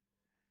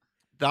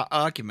that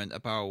argument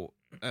about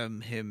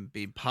him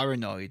being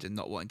paranoid and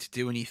not wanting to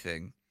do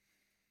anything,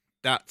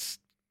 that's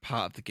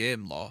part of the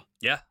game lore.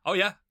 Yeah. Oh,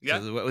 yeah. Yeah.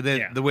 So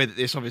the way that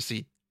this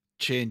obviously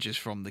changes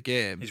from the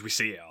game is we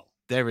see it all.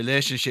 Their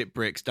relationship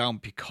breaks down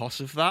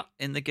because of that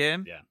in the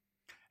game. Yeah.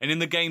 And in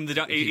the game,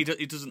 he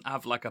doesn't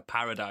have like a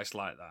paradise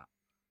like that.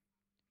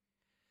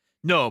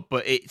 No,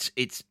 but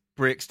it's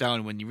breaks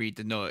down when you read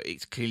the note.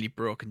 It's clearly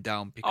broken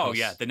down because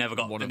they never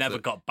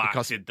got back.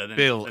 Because did they?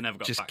 Bill they never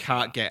got just back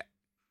can't get.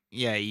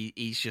 Yeah,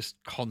 he's just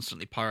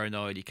constantly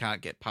paranoid. He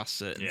can't get past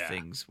certain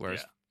things.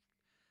 Whereas,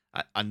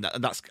 and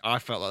that's I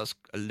felt that was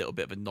a little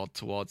bit of a nod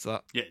towards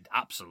that. Yeah,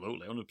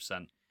 absolutely,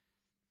 100%.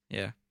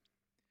 Yeah.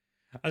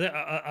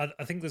 I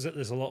think there's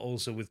a lot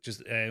also with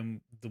just the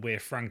way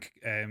Frank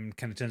kind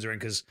of turns around,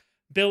 because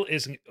Bill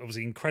is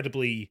obviously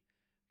incredibly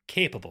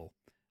capable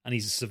and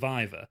he's a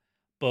survivor,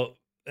 but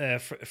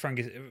Frank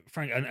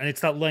and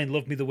it's that line,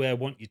 "Love me the way I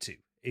want you to."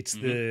 It's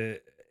the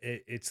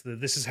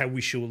this is how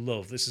we show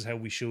love. This is how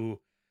we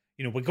show,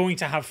 we're going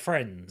to have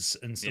friends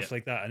and stuff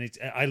like that. And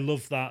I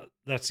love that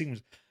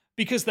scene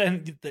because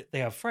then they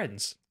have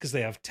friends because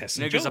they have Tess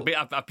and Joel.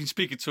 I've been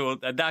speaking to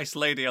a nice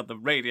lady on the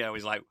radio.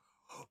 He's like,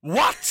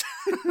 what?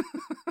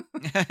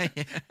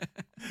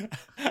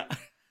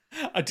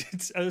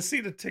 I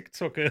seen a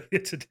TikTok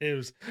earlier today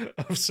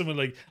of someone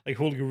like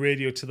holding a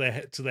radio to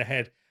their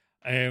head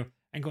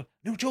and going,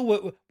 "No,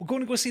 Joel, we're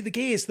going to go see the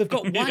gays. They've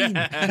got wine."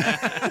 Of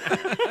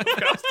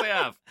course they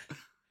have.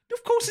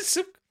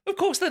 Of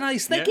course they're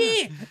nice. They're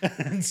gay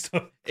and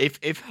stuff.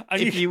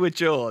 If you were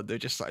Joel, they're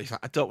just like,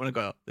 "I don't want to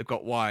go. They've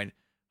got wine."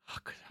 Oh,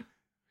 God.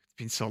 It's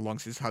been so long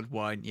since I had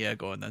wine. Yeah,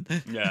 go on then.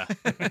 Yeah.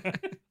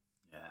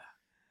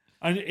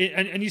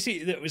 And you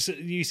see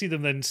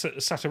them then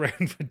sat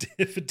around for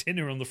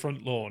dinner on the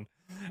front lawn.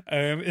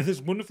 In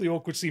this wonderfully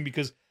awkward scene,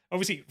 because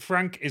obviously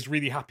Frank is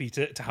really happy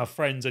to have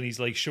friends and he's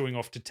like showing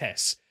off to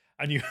Tess,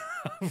 and you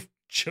have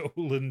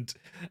Joel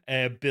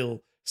and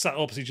Bill sat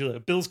opposite each other.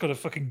 Bill's got a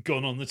fucking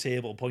gun on the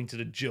table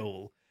pointed at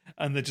Joel,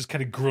 and they're just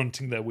kind of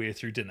grunting their way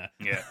through dinner.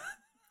 Yeah,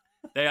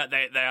 they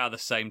are the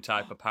same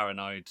type of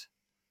paranoid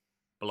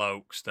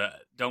blokes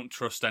that don't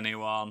trust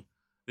anyone.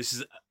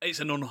 It's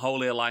an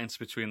unholy alliance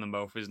between them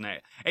both, isn't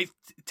it?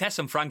 Tess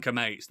and Frank are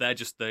mates. They're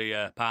just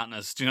the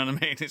partners. Do you know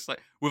what I mean? It's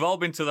like we've all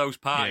been to those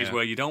parties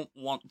where you don't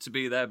want to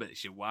be there, but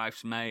it's your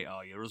wife's mate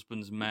or your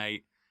husband's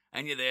mate,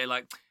 and you're there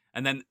like.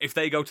 And then if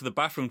they go to the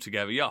bathroom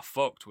together, you're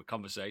fucked with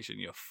conversation.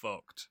 You're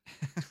fucked.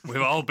 We've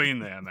all been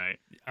there, mate.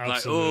 Absolutely.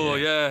 Like, oh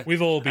yeah,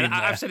 we've all been. And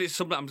there. I've said it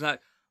sometimes. Like,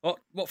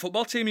 what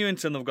football team are you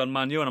into? And they've gone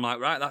Man U, and I'm like,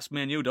 right, that's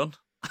me and you done.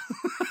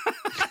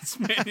 That's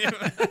me and you.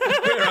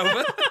 We're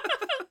over.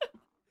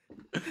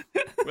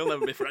 We'll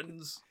never be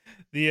friends.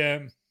 We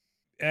then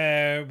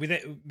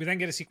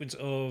get a sequence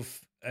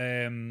of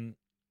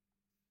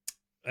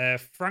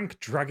Frank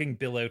dragging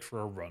Bill out for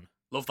a run.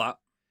 Love that.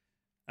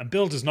 And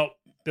Bill does not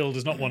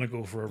want to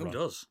go for a run. Who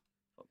does?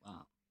 Fuck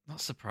that.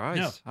 Not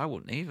surprised. No. I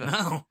wouldn't either.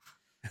 No.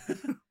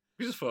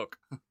 Who's as fuck?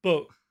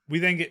 But we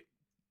then get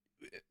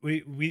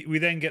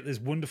this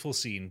wonderful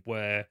scene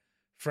where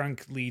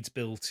Frank leads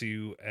Bill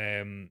to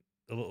a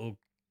little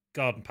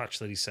garden patch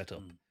that he's set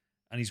up,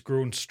 and he's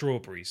grown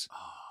strawberries.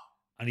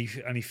 And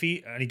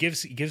he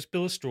gives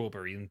Bill a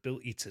strawberry, and Bill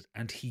eats it,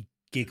 and he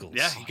giggles.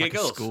 Yeah, he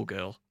giggles. Like a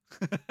schoolgirl.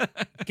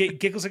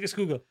 Giggles like a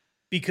schoolgirl.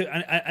 Because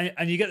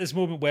and you get this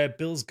moment where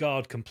Bill's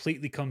guard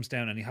completely comes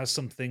down, and he has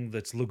something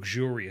that's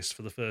luxurious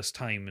for the first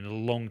time in a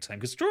long time.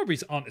 Because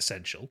strawberries aren't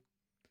essential.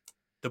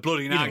 They're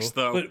bloody nice,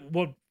 though.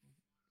 But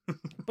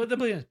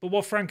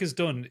what Frank has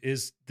done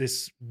is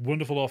this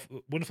wonderful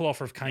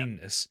offer of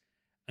kindness.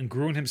 And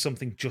grown him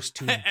something just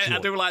to enjoy. I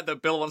do like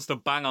that Bill wants to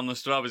bang on the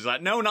strawberries.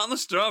 Like, no, not on the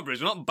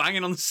strawberries. We're not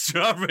banging on the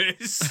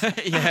strawberries.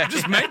 Yeah,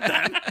 just made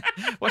them.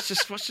 What's the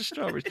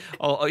strawberries?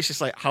 Oh, it's just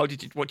like, what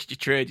did you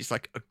trade? It's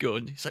like a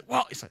gun. It's like,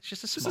 what? It's like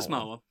just a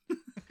small one.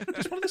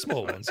 Just one of the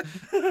small ones.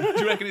 Do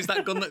you reckon it's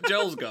that gun that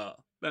Joel's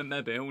got? Then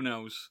maybe, who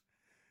knows?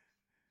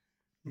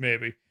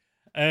 Maybe.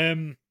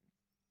 But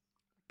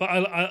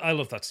I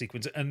love that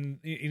sequence, and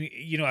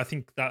I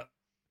think that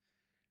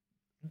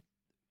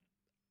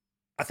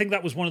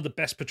was one of the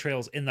best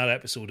portrayals in that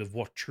episode of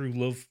what true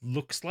love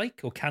looks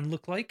like or can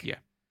look like. Yeah.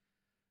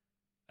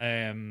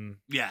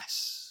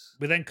 Yes.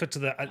 We then cut to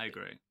the. I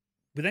agree.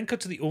 We then cut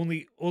to the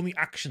only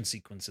action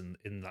sequence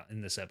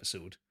in this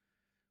episode,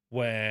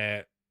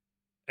 where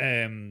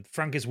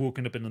Frank is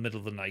woken up in the middle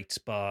of the night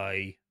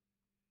by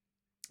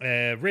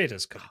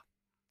raiders coming,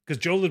 because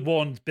Joel had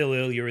warned Bill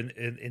earlier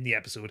in the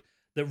episode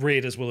that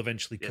raiders will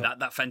eventually come. Yeah,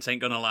 that fence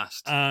ain't gonna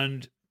last.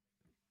 And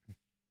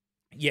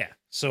yeah,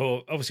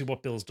 so obviously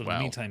what Bill's done in the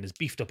meantime is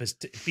beefed up his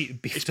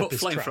He's put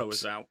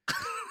flamethrowers out.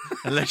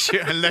 unless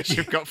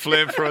you've got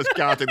flamethrowers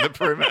guarding the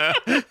perimeter.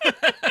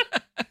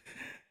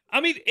 I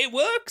mean, it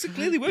works. It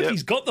clearly works. Yep.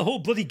 He's got the whole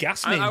bloody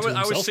gas main to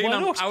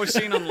himself. I was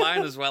seeing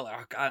online as well.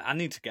 I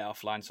need to get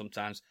offline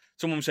sometimes.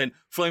 Someone was saying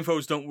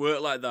flamethrowers don't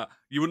work like that.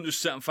 You wouldn't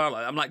just set on fire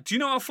like that. I'm like, do you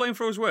know how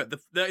flamethrowers work?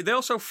 They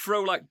also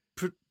throw like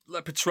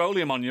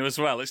petroleum on you as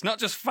well. It's not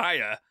just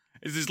fire.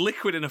 There's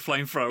liquid in a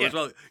flamethrower as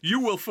well. You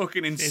will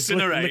fucking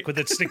incinerate. It's liquid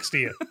that sticks to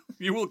you.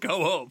 You will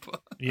go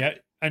up. Yeah,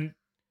 and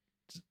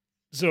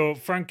so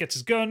Frank gets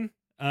his gun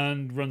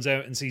and runs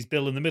out and sees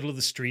Bill in the middle of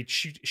the street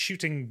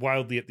shooting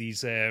wildly at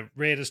these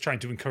raiders, trying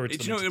to encourage them.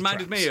 Do you know what it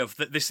reminded me of?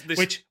 This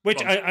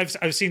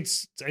I've seen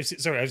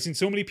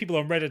so many people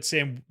on Reddit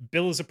saying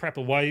Bill is a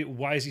prepper.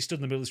 Why is he stood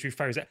in the middle of the street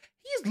fires?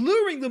 He is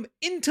luring them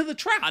into the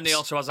traps. And he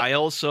also has. He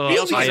also been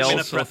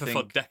a prepper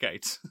for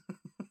decades.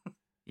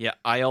 Yeah,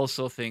 I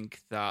also think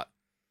that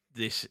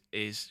this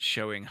is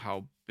showing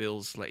how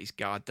Bill's let his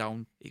guard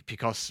down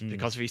because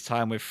of his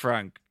time with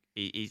Frank.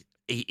 He's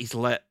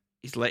let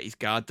his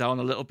guard down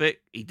a little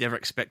bit. He never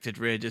expected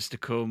raiders to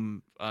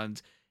come,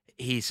 and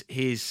his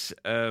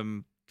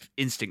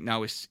instinct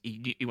now is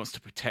he wants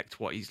to protect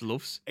what he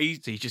loves. So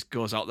he just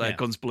goes out there,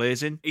 guns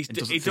blazing, and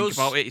doesn't think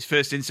about it. His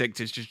first instinct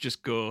is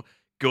just go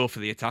for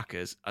the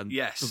attackers, and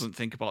doesn't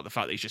think about the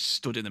fact that he's just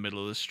stood in the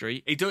middle of the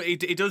street. He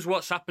does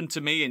what's happened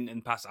to me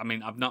in past. I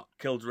mean, I've not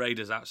killed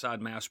raiders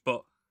outside my house,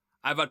 but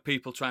I've had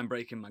people try and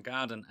break in my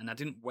garden, and I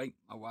didn't wake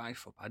my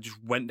wife up. I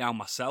just went down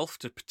myself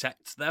to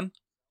protect them.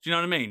 Do you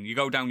know what I mean? You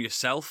go down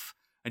yourself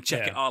and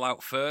check it all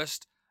out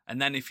first,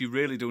 and then if you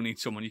really do need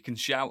someone, you can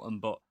shout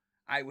them. But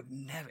I would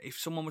never, if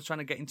someone was trying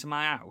to get into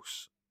my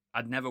house,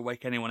 I'd never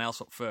wake anyone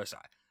else up first.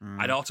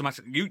 I'd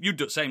automatically, you'd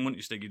do the same, wouldn't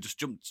you, Stig? You'd just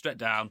jump straight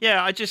down.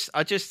 Yeah, I just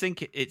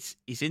think it's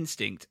his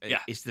instinct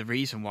is the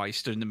reason why he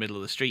stood in the middle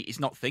of the street. He's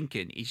not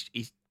thinking.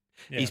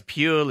 He's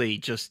purely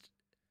just,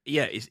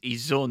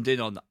 he's zoned in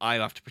on, I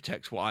have to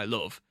protect what I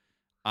love.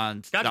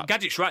 And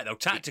Gadget's right, though,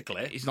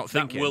 tactically. He's not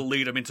thinking. That will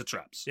lead him into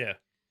traps. Yeah.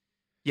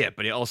 Yeah,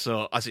 but it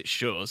also, as it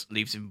shows,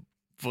 leaves him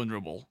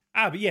vulnerable.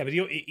 But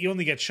he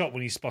only gets shot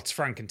when he spots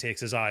Frank and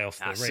takes his eye off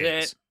the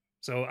raiders.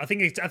 So I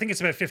think it's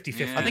about 50-50.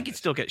 Yeah. I think he'd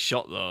still get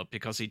shot though,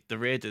 because the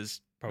raiders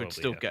would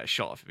still get a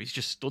shot if he's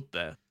just stood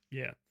there.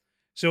 Yeah.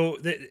 So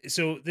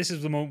this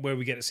is the moment where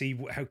we get to see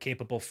how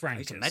capable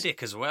Frank is. He's a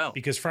medic as well,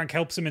 because Frank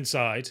helps him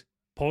inside,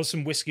 pours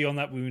some whiskey on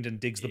that wound, and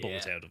digs the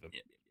bullet out of him.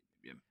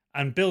 Yeah.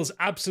 And Bill's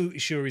absolutely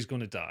sure he's going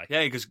to die.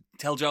 Yeah, he goes,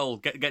 tell Joel,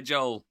 get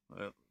Joel.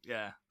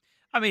 Yeah.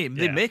 I mean,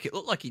 they make it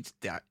look like he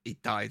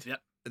died at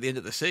the end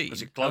of the scene.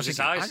 Because he closed his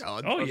eyes.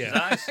 Oh,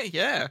 yeah.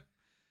 Yeah.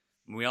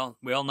 We all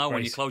know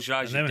when you close your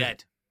eyes, you're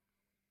dead.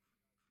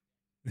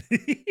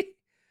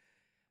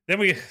 Then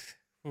we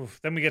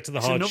get to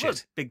the hard another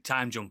shit. Big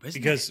time jump, isn't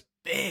it? Because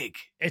big.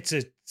 It's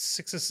a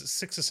 6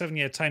 or 7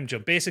 year time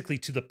jump, basically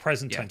to the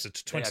present time, so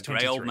to 2023.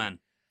 Grey old man.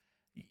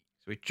 So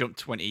we jumped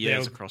 20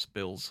 years across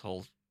Bill's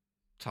whole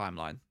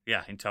timeline.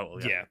 Yeah, in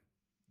total. Yeah.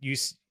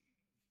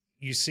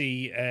 You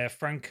see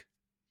Frank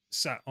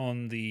sat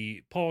on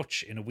the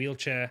porch in a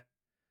wheelchair.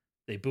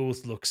 They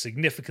both look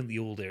significantly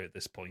older at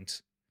this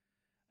point.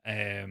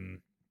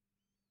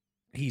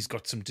 He's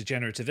got some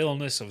degenerative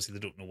illness. Obviously, they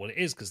don't know what it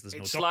is because there's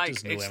no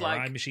doctors, no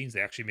MRI machines.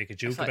 They actually make a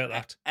joke about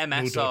that.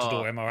 MS no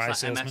door-to-door MRI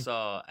salesman. MS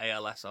or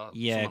ALS or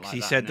because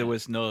he said there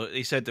was no.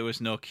 He said there was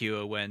no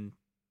cure when,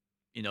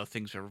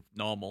 things were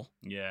normal.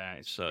 Yeah,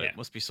 so it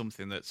must be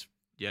something that's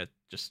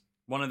just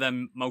one of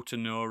them motor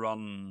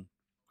neuron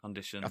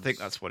conditions. I think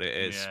that's what it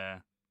is.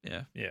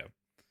 Yeah.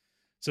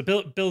 So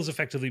Bill's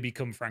effectively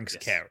become Frank's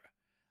carer,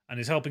 and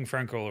is helping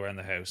Frank all around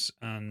the house.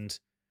 And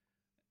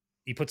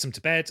he puts him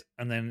to bed,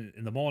 and then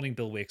in the morning,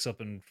 Bill wakes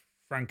up, and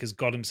Frank has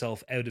got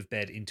himself out of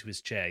bed into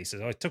his chair. He says,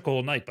 "I took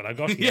all night, but I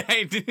got here." Yeah,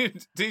 he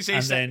did. Did he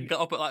say he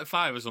got up at like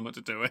 5 or something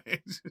to do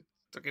it?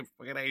 Took him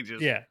fucking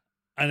ages. Yeah,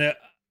 and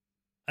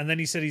then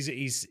he said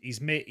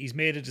he's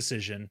made a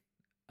decision,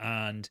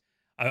 and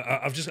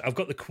I've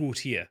got the quote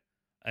here,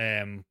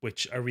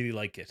 which I really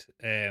like it.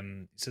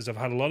 It says, "I've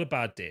had a lot of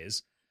bad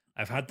days.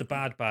 I've had the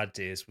bad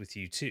days with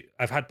you too.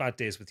 I've had bad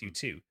days with you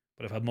too,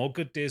 but I've had more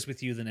good days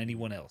with you than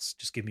anyone else.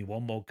 Just give me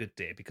one more good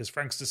day," because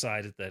Frank's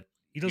decided that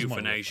he doesn't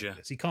want to live like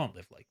this. He can't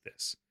live like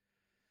this.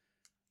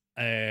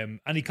 And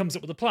he comes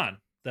up with a plan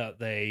that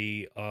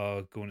they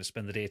are going to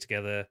spend the day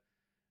together.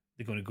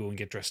 They're going to go and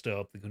get dressed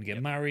up. They're going to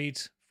get married.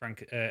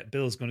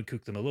 Bill's going to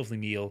cook them a lovely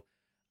meal,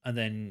 and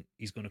then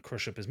he's going to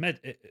crush up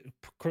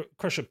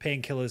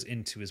painkillers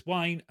into his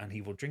wine, and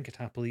he will drink it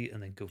happily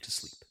and then go to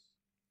sleep.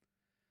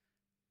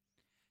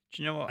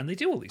 Do you know what? And they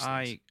do all these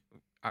things.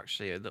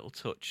 Actually, a little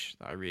touch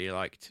that I really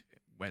liked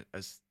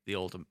as the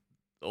old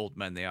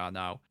men they are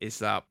now is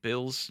that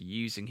Bill's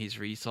using his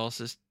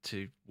resources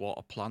to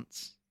water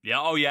plants. Yeah.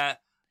 Oh yeah.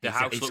 The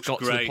house looks got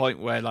great. To the point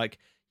where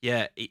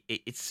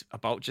it's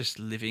about just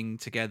living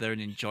together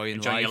and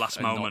enjoying life. Your last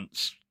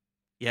moments.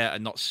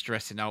 And not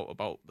stressing out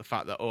about the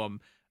fact that I'm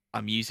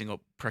using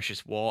up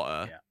precious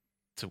water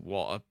to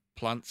water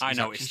plants. I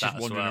noticed he's that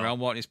just wandering around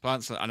watering his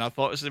plants, and I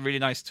thought it was a really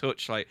nice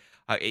touch. Like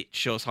it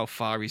shows how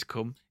far he's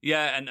come.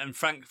 Yeah, and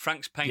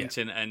Frank's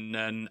painting, and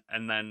then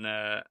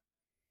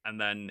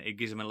it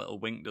gives him a little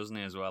wink, doesn't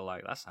he? As well,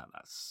 like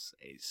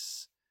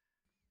it's.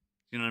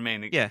 You know what I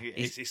mean?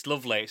 It's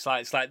lovely. It's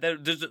like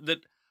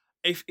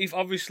if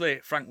obviously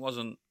Frank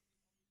wasn't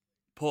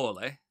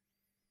poorly,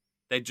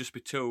 they'd just be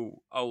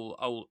two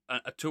old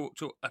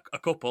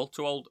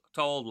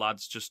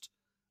lads just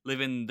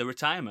living the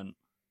retirement.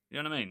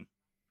 You know what I mean?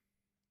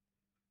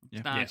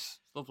 It's nice. It's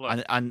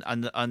lovely.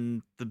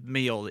 And the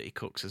meal that he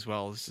cooks as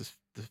well is just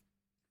the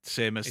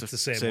same as the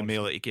same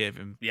meal that he gave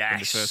him when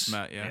they first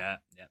met.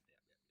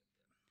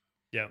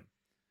 Yeah.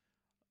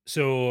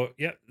 So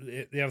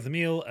they have the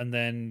meal, and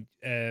then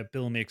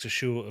Bill makes a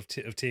show of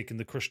taking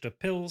the crushed up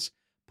pills,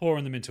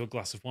 pouring them into a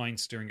glass of wine,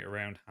 stirring it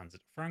around, hands it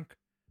to Frank.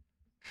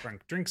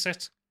 Frank drinks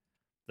it.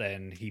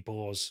 Then he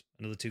pours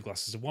another 2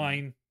 glasses of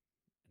wine,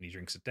 and he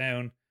drinks it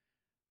down.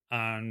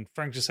 And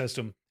Frank just says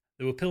to him,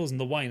 "There were pills in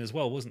the wine as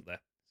well, wasn't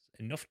there?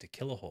 Enough to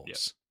kill a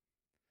horse."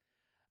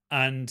 Yep.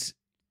 And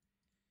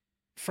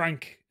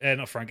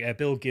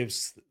Bill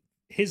gives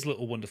his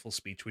little wonderful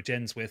speech, which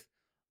ends with,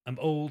 "I'm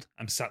old,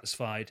 I'm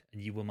satisfied,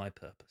 and you were my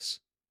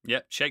purpose."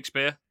 Yep,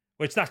 Shakespeare.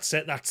 Which that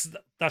sent me.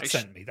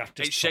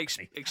 It's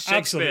Shakespeare.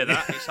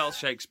 It's all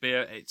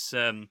Shakespeare. It's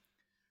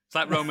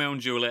like Romeo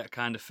and Juliet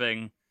kind of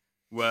thing,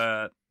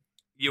 where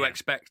you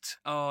expect,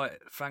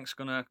 Frank's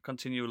gonna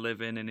continue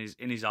living in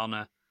his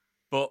honor.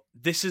 But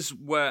this is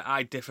where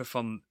I differ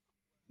from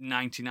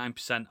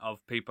 99%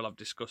 of people I've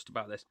discussed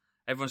about this.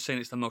 Everyone's saying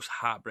it's the most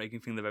heartbreaking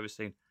thing they've ever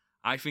seen.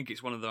 I think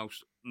it's one of the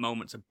most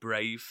moments of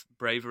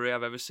bravery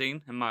I've ever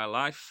seen in my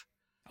life.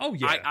 Oh,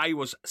 yeah. I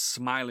was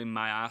smiling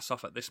my ass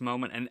off at this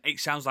moment, and it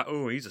sounds like,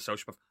 he's a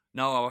sociopath.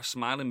 No, I was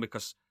smiling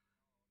because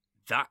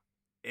that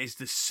is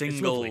the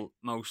single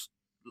most,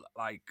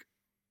 like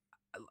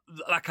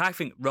I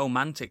think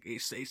romantic.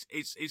 It's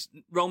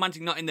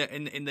romantic, not in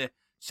the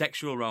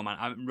sexual romance.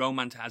 I'm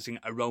romanticizing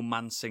a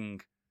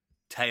romancing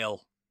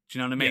tale. Do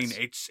you know what I mean?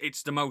 Yes.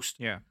 It's the most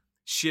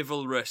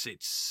chivalrous.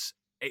 It's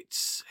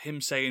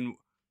him saying,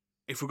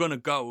 if we're going to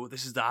go,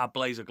 this is our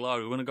blaze of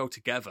glory. We're going to go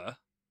together,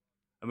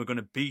 and we're going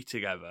to be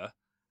together.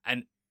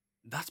 And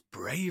that's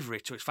bravery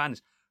to its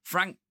fans.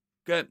 Frank,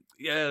 what's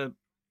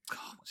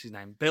his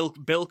name?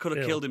 Bill could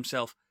have killed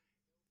himself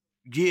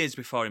years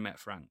before he met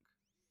Frank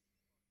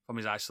from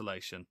his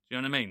isolation. Do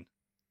you know what I mean?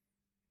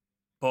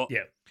 But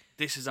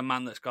this is a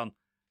man that's gone,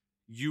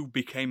 you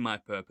became my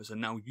purpose,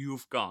 and now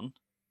you've gone.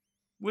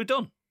 We're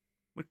done.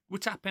 We're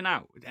tapping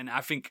out. And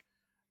I think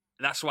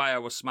that's why I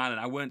was smiling.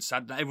 I weren't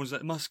sad. Everyone's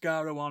like,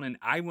 mascara on, and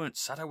I weren't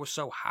sad. I was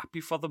so happy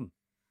for them.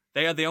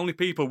 They are the only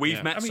people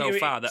we've met so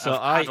far that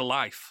have had a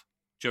life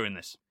during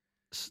this.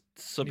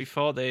 So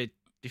before it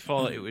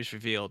was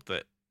revealed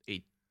that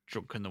he'd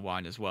drunken the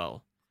wine as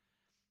well,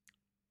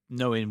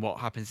 knowing what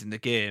happens in the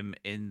game,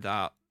 in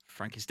that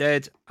Frank is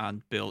dead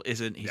and Bill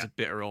isn't, he's a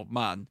bitter old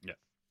man. Yeah.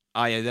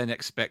 I then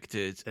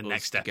expected the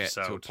next episode to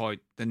get to a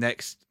point.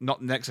 Not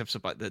the next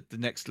episode, but the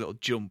next little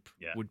jump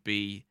would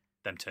be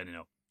them turning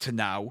up to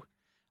now,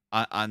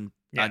 and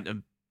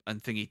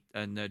Thingy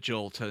and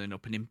Joel turning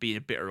up and him being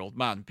a bitter old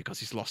man because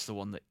he's lost the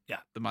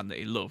man that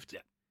he loved.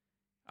 Yeah.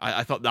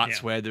 I thought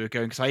that's where they were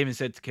going, because I even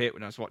said to Kate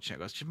when I was watching it,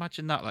 I goes, "Just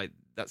imagine that, like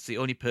that's the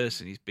only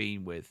person he's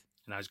been with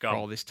for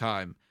all this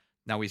time.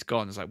 Now he's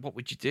gone." I was like, what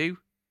would you do?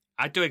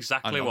 I'd do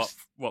exactly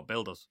what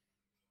Bill does.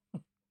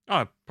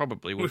 I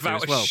probably would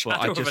without do as well.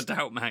 Without a shadow of a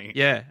doubt, mate.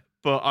 Yeah,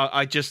 but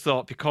I just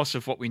thought, because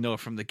of what we know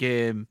from the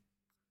game,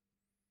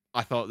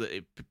 I thought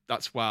that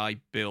that's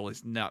why Bill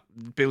is now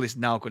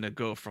going to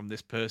go from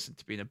this person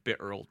to being a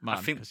bitter old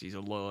man because he's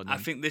alone. I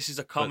think this is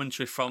a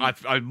commentary from.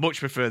 I much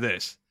prefer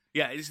this.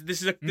 Yeah,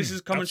 this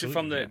is commentary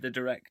from the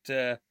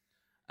director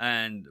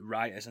and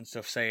writers and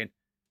stuff, saying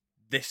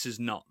this is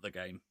not the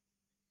game.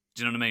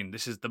 Do you know what I mean?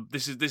 This is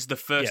the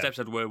first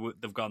episode where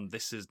they've gone,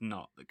 this is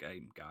not the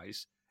game,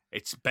 guys.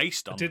 It's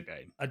based on the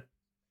game. I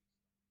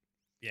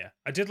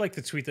did like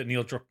the tweet that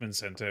Neil Druckmann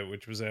sent out,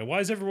 which was, "Why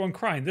is everyone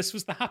crying? This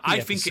was the happy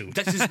episode."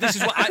 This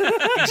is what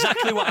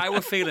exactly what I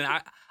was feeling.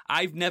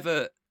 I've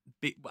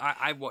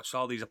watched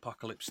all these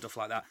apocalypse stuff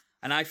like that,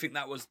 and I think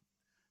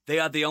they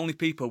are the only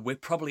people we're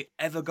probably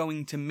ever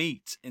going to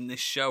meet in this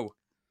show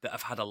that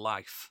have had a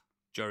life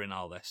during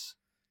all this,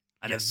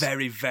 and a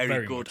very,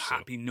 very good,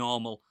 happy,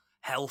 normal,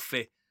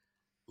 healthy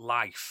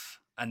life.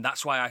 And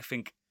that's why I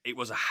think it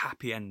was a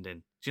happy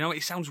ending. Do you know,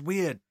 it sounds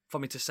weird for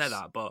me to say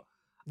that, but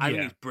I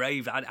think it's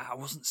brave. I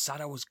wasn't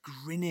sad. I was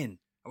grinning.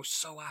 I was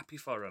so happy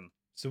for him.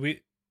 So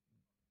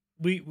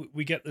we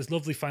get this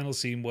lovely final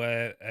scene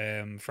where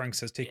Frank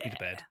says, "Take me to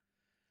bed,"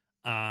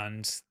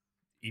 and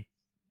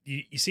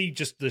you see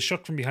just the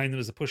shot from behind them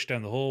as they push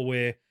down the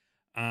hallway,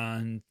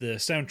 and the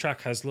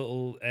soundtrack has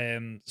little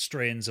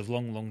strains of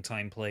Long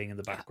Time playing in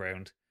the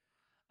background.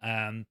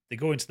 They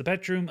go into the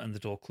bedroom and the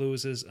door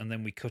closes, and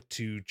then we cut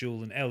to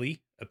Joel and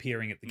Ellie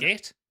appearing at the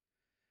gate.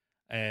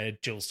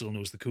 Joel still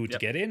knows the code to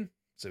get in,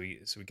 so he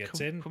gets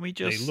in. Can we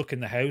just they look in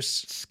the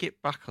house?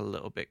 Skip back a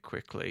little bit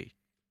quickly.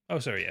 Oh,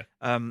 sorry, yeah.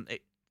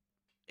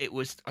 It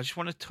was. I just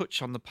want to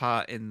touch on the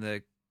part in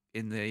the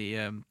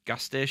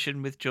gas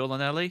station with Joel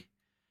and Ellie.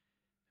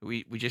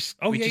 We just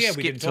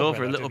skipped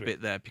over a little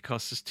bit there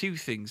because there's two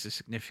things of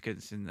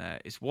significance in there.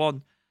 Is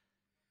one,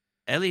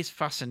 Ellie's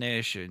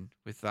fascination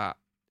with that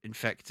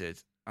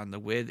infected and the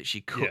way that she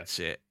cuts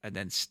it and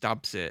then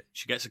stabs it.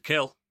 She gets a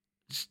kill.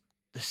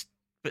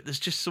 But there's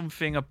just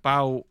something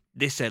about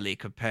this Ellie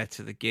compared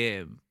to the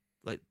game.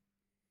 Like,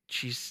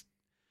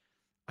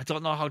 I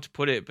don't know how to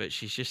put it, but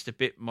she's just a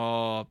bit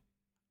more.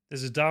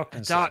 There's a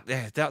darkness.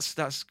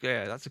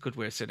 That's a good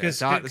way of saying it.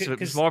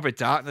 There's more of a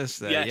darkness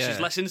there. Yeah,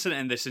 she's less innocent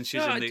in this than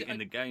she's in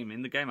the game.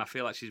 In the game, I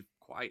feel like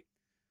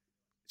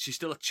she's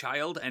still a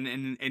child, and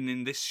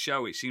in this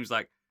show, it seems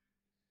like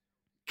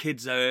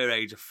kids her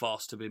age are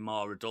forced to be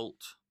more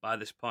adult by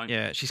this point.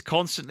 Yeah, she's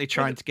constantly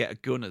trying to get a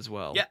gun as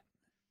well. Yeah,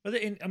 but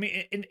in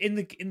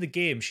the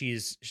game, she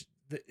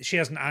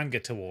has an anger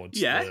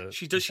towards. Yeah,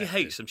 she does. She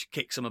hates them. She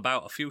kicks them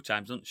about a few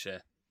times, doesn't she?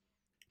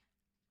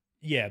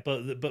 Yeah,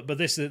 but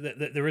this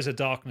there is a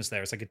darkness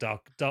there. It's like a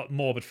dark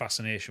morbid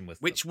fascination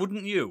with which them.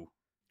 Wouldn't you?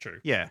 True.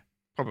 Yeah,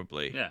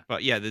 probably. Yeah,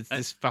 but yeah,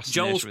 there's fascination.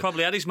 Joel's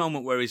probably had his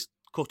moment where he's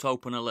cut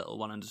open a little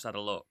one and just had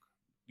a look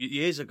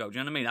years ago. Do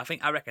you know what I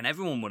mean? I reckon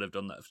everyone would have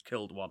done that. Have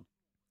killed one.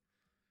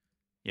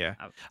 Yeah,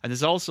 and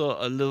there's also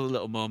a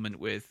little moment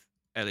with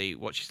Ellie.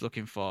 What she's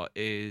looking for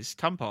is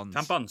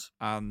tampons.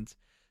 And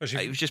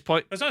it was just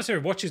point. It's not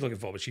necessarily what she's looking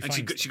for, but she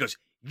goes,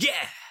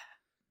 yeah.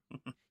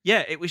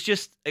 Yeah, it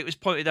was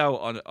pointed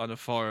out on a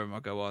forum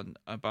I go on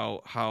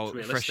about how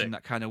refreshing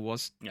that kind of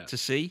was to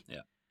see.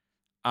 Yeah.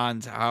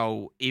 And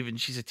how even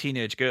she's a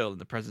teenage girl in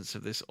the presence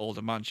of this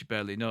older man she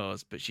barely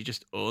knows, but she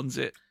just owns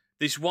it.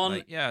 This one,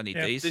 like, I need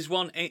these. This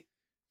one,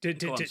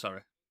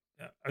 sorry.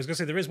 I was going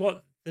to say there's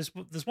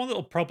one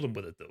little problem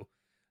with it though.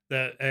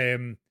 That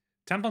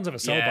tampons have a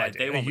sell-by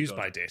date, a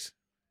use-by date.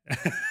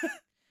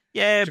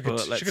 Yeah, she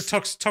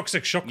got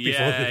toxic shock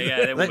before.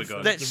 They would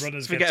go.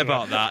 Let's forget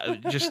about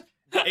that. Let's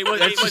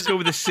just go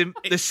with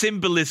the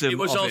symbolism. It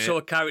was also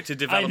it. A character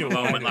development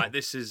moment. Like,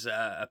 this is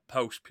a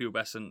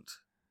post-pubescent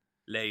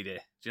lady.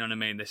 Do you know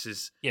what I mean? This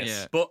is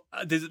But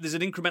there's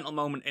an incremental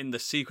moment in the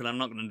sequel. I'm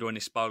not going to do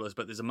any spoilers,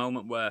 but there's a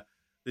moment where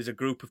there's a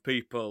group of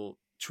people,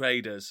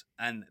 traders,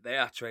 and they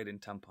are trading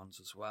tampons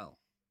as well.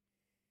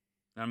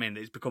 You know what I mean?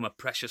 It's become a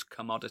precious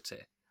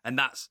commodity, and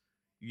that's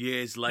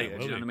years later.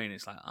 Do you know what I mean?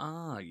 It's like,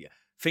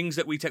 things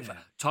that we take for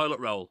toilet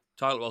roll.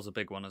 Toilet roll's a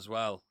big one as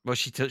well. Well,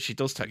 she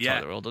does take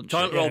toilet roll, doesn't she?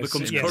 Toilet roll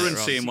becomes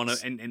currency in one.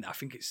 In I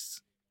think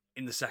it's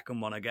in the second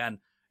one again.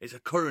 It's a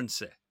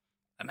currency.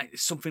 I mean,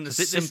 it's something as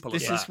simple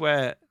as that. This is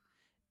where,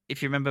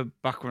 if you remember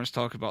back when I was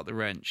talking about the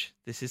wrench,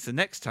 this is the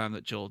next time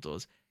that Joel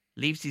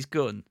leaves his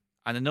gun,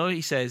 and I know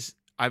he says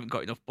I haven't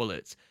got enough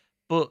bullets,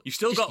 but you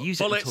still got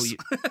bullets.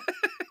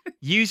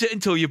 Use it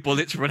until your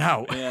bullets run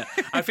out. Yeah,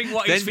 I think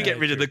what then we get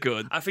rid of the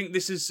gun. I think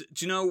this is.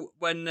 Do you know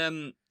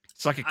when?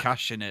 It's like a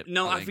cash in it.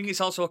 No, I think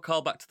it's also a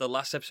callback to the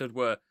last episode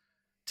where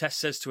Tess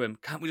says to him,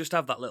 "Can't we just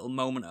have that little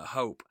moment of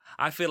hope?"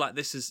 I feel like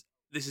this is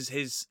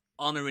his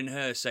honouring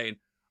her, saying,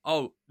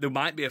 "Oh, there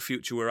might be a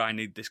future where I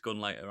need this gun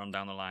later on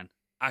down the line."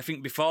 I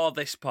think before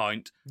this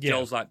point,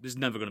 Joel's like, "There's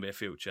never going to be a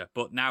future,"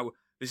 but now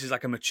this is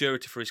like a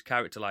maturity for his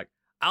character. Like,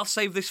 I'll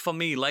save this for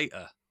me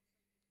later.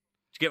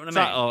 Do you get what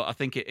I mean? I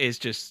think it is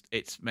just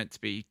it's meant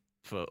to be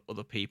for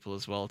other people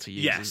as well to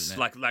use. Yes,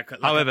 isn't it? like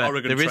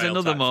however, there is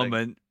another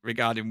moment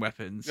regarding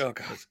weapons. Oh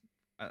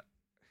god!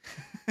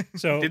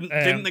 So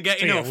didn't they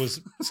get enough?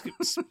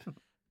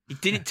 He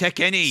didn't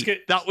take any.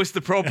 That was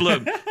the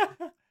problem.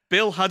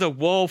 Bill had a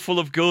wall full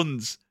of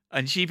guns,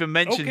 and she even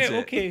mentions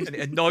it. And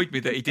it annoyed me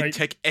that he didn't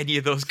take any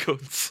of those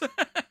guns.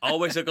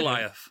 Always a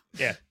Goliath.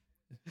 Yeah.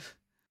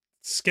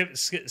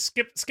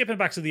 Skipping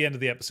back to the end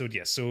of the episode.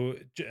 Yes. So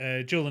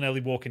Joel and Ellie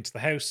walk into the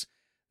house.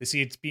 They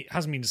see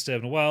hasn't been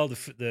disturbed in a while.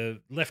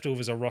 The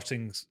leftovers are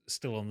rotting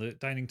still on the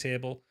dining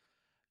table.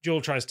 Joel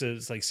tries to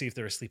see if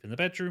they're asleep in the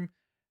bedroom,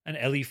 and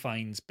Ellie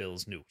finds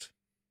Bill's note.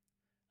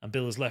 And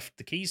Bill has left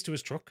the keys to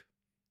his truck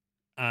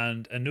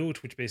and a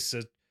note which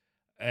basically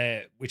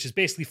says, which is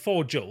basically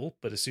for Joel,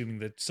 but assuming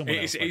that someone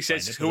else he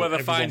says, find it, whoever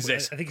finds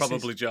this, I think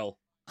probably Joel.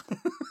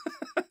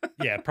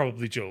 Yeah,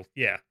 probably Joel.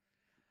 Yeah.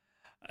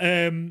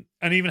 And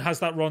even has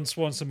that Ron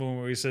Swanson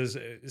moment where he says,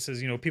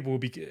 people will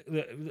be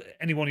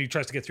anyone who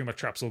tries to get through my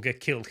traps will get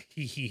killed.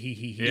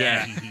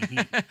 Yeah.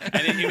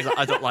 And he was like,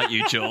 I don't like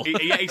you, Joel.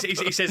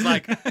 He says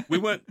like we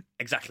weren't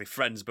exactly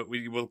friends, but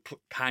we were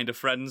kind of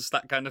friends,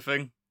 that kind of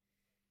thing.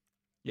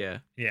 Yeah.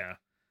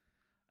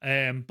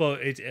 But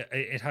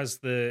it has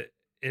the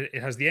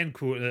end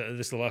quote.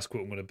 This is the last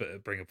quote I'm going to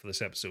bring up for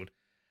this episode,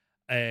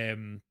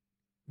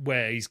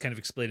 where he's kind of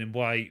explaining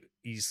why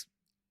he's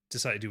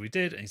decided to do what he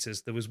did, and he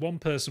says there was one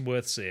person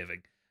worth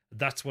saving.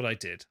 That's what I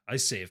did. I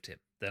saved him.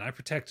 Then I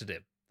protected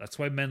him. That's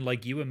why men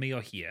like you and me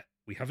are here.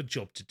 We have a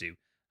job to do,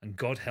 and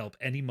God help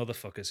any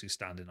motherfuckers who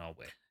stand in our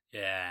way.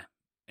 Yeah,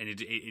 and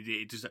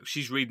it does.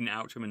 She's reading it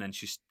out to him, and then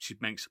she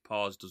makes a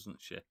pause, doesn't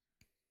she?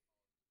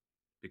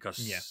 Because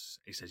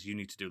he says, you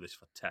need to do this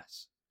for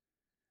Tess.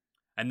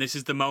 And this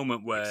is the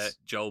moment where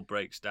Joel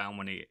breaks down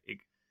when he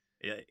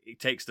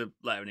takes the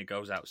letter and he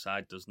goes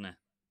outside, doesn't he?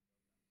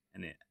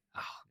 And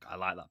I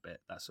like that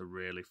bit. That's a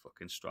really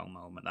fucking strong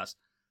moment.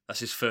 That's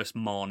his first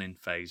mourning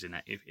phase in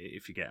it,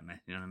 if you get me.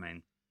 You know what I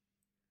mean?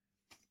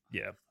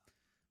 Yeah.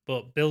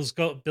 But Bill's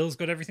got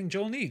everything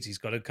Joel needs. He's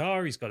got a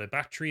car, he's got a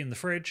battery in the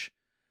fridge.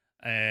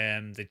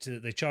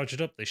 They charge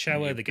it up, they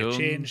shower, they get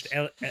changed.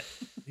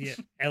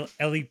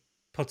 Ellie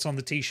puts on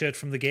the t-shirt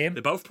from the game.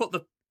 They both put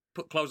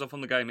clothes on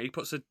from the game. He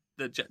puts the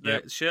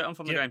shirt on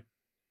from the game.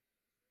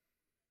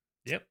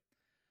 Yep.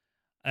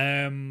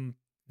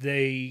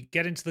 They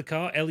get into the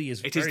car. Ellie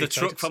is. It is the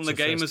truck from the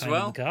game as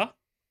well.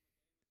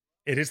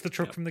 It is the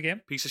truck from the game.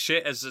 Piece of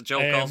shit, as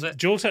Joel calls it.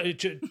 Joel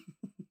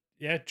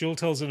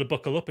tells her to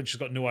buckle up, and she's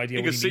got no idea.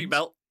 He goes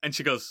seatbelt, and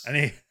she goes.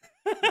 And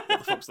what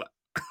the fuck's that?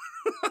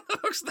 What the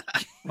fuck's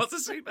that? What's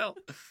a seatbelt?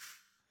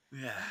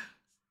 Yeah.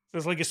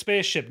 It's like a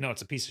spaceship. No,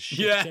 it's a piece of shit.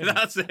 Yeah,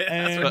 that's it.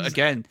 But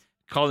again,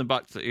 calling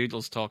back to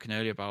Oodles talking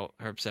earlier about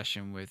her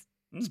obsession with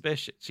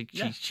spaceships.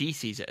 She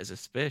sees it as a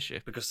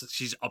spaceship. Because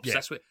she's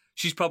obsessed with.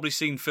 She's probably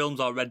seen films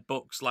or read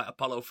books like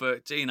Apollo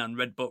 13 and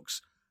read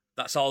books.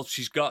 That's all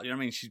she's got. You know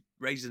what I mean? She's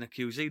raised in a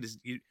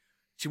QC.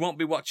 She won't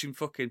be watching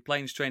fucking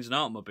Planes, Trains and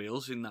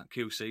Automobiles in that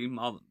QC.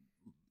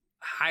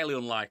 Highly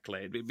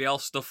unlikely. It'd be all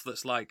stuff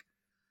that's like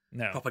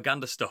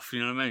propaganda stuff. You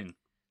know what I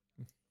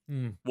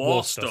mean?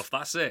 War stuff.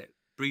 That's it.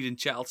 Breeding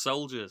child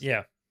soldiers.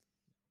 Yeah.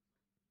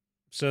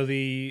 So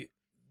they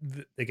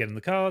get in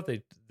the car.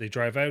 They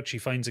drive out. She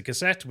finds a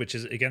cassette, which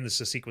is again this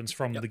is a sequence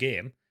from the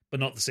game, but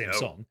not the same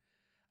song.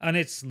 And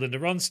it's Linda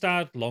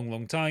Ronstadt,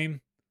 Long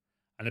Time,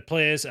 and it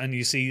plays, and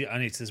you see,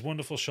 and it's this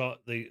wonderful shot.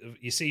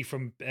 You see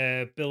from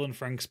Bill and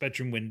Frank's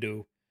bedroom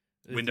window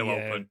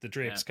open, the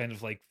drapes kind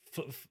of like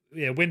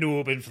window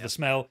open for the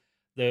smell.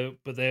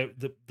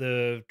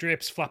 The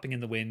drapes flapping in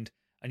the wind.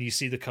 And you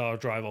see the car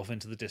drive off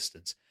into the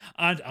distance.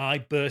 And I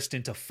burst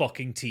into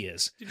fucking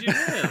tears. Did you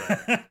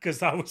really?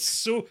 Because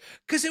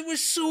it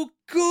was so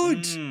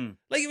good.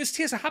 Like, it was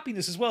tears of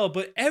happiness as well.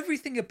 But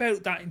everything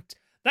about that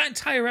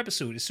entire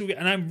episode is so good.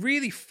 And I'm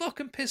really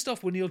fucking pissed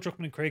off with Neil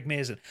Druckmann and Craig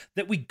Mazin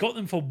that we got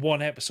them for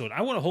one episode.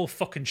 I want a whole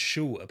fucking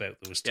show about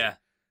those two. Yeah.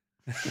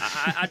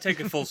 I'd take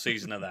a full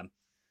season of them.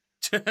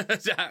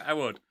 I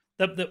would.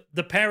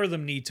 The pair of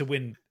them need to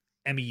win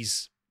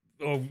Emmys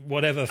or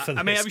whatever for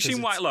I mean, have you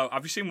seen White Lotus?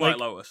 Have you seen White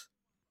Lotus?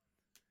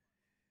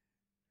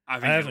 I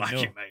think you'd like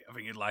it, mate. I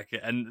think you'd like it.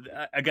 And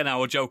again,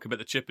 our joke about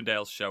the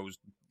Chippendales show's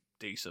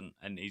decent,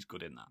 and he's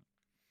good in that.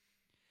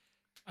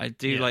 I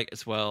do like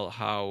as well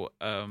how,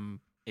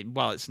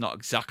 while it's not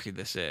exactly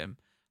the same,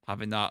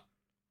 having that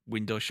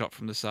window shot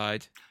from the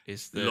side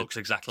is It looks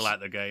exactly like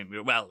the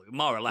game. Well,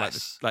 more or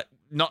less.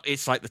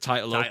 It's like the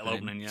title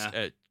opening,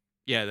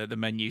 yeah. The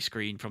menu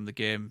screen from the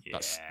game. Yeah.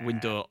 That's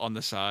window on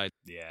the side.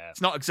 Yeah.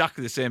 It's not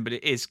exactly the same, but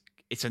it's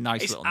a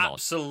nice little nod.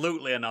 It's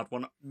absolutely a nod,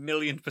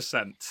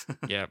 1,000,000%.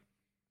 Yeah.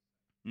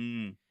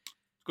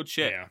 Good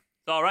shit. Yeah.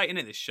 It's all right, isn't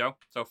it, this show,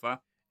 so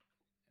far?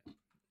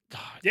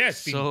 Yeah,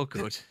 it's so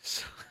good.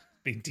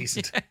 Been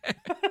decent.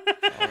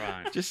 All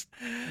right. Just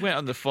went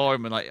on the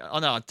forum and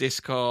on our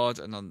Discord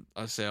and on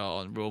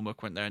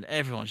Romuck went there and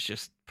everyone's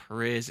just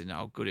praising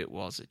how good it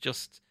was.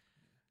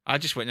 I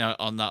just went out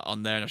on there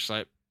and I was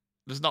like,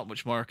 there's not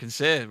much more I can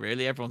say,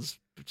 really. Everyone's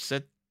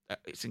said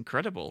it's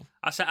incredible.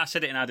 I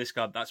said it in our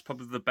Discord. That's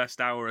probably the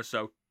best hour or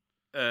so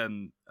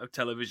of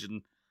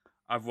television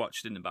I've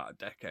watched in about a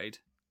decade.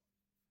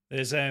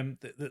 There's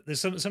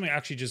something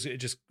actually just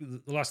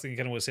the last thing I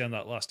kind of want to say on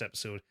that last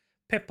episode.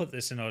 Pip put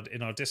this in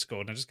our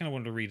Discord, and I just kind of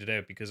wanted to read it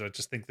out because I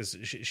just think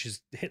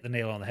she's hit the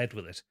nail on the head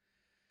with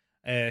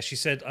it. She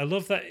said, "I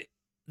love that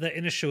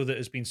in a show that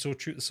has been so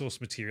true to the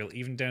source material,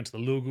 even down to the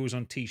logos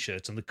on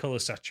T-shirts and the color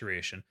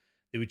saturation,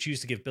 they would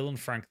choose to give Bill and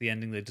Frank the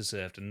ending they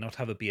deserved and not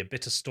have it be a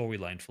bitter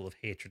storyline full of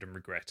hatred and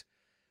regret.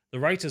 The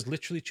writers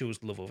literally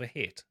chose love over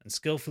hate and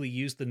skillfully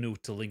used the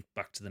note to link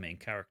back to the main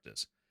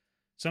characters.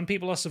 Some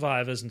people are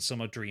survivors and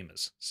some are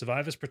dreamers.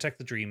 Survivors protect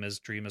the dreamers,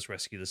 dreamers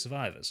rescue the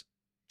survivors.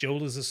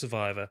 Joel is the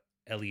survivor,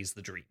 Ellie is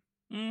the dream."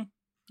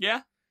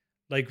 Yeah.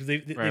 Like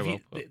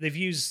they've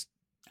used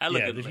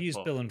Elegantly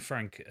Bill and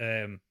Frank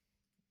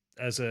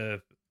as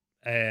a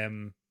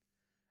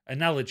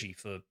analogy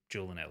for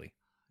Joel and Ellie.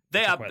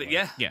 They are, like.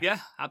 yeah,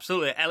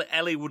 absolutely.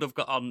 Ellie would have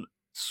got on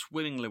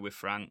swimmingly with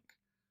Frank,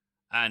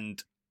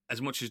 and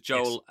as much as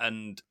Joel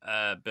and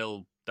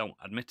Bill don't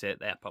admit it,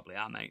 they probably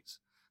are mates.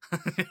 You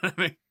know what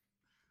I mean?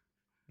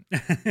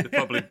 They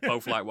probably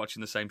both like watching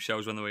the same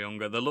shows when they were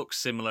younger. They look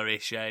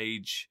similar-ish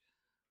age.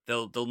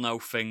 They'll know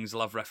things.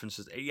 They'll have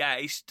references. Yeah,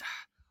 it's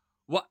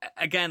what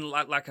again.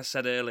 Like I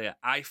said earlier,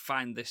 I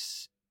find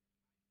this.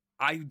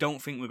 I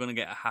don't think we're going to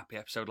get a happy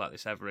episode like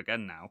this ever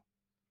again. Now,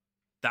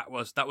 that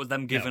was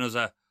them giving us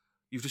a.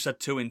 You've just had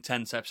 2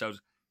 intense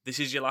episodes. This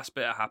is your last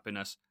bit of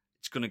happiness.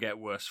 It's going to get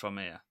worse from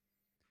here.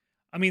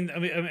 I mean,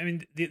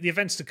 the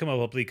events to come are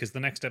probably because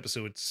the next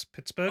episode's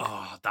Pittsburgh.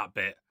 Oh, that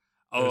bit.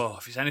 Oh,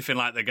 if it's anything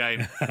like the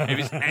game. If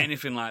it's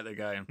anything like the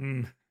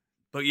game.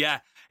 But yeah,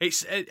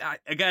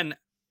 again,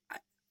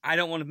 I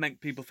don't want to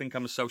make people think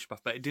I'm a sociopath,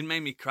 but it didn't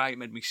make me cry. It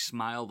made me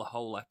smile the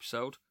whole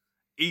episode.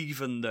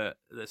 Even the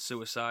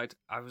suicide.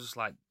 I was just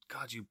like,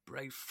 God, you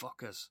brave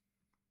fuckers.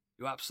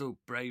 You absolute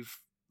brave,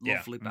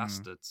 lovely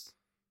bastards.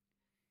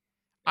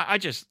 I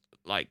just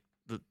like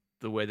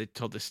the way they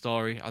told the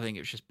story. I think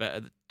it was just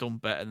done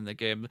better than the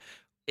game.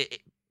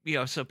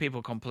 So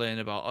people complain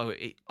about,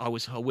 I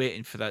was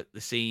waiting for the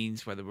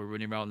scenes where they were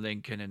running around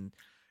Lincoln and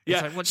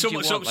someone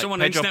on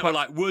the internet were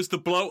like, "Where's the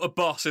bloater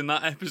boss in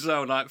that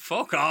episode?" Like,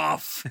 fuck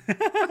off.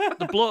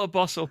 The bloater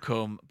boss will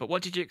come, but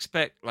what did you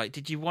expect? Like,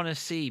 did you want to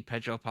see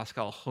Pedro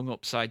Pascal hung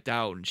upside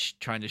down,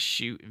 trying to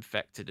shoot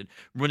infected and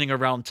running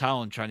around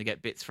town trying to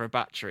get bits for a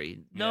battery?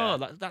 No,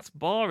 that's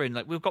boring.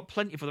 Like, we've got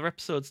plenty of other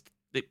episodes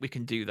that we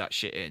can do that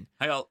shit in.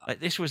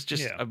 Like, this was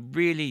just a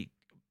really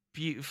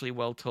beautifully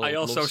well told. I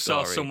also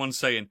saw story. someone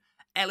saying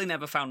Ellie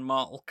never found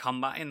Mortal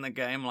Kombat in the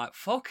game. Like,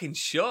 fucking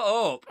shut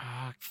up.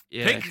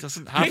 It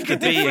doesn't have to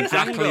be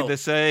exactly the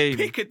same.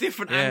 Pick a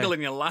different angle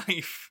in your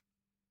life.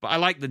 But I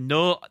like the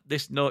note.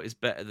 This note is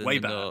better than Way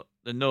the better. note.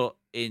 The note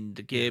in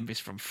the game is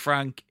from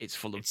Frank. It's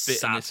full of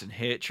bitterness sad. and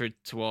hatred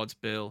towards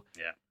Bill.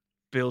 Yeah.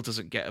 Bill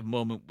doesn't get a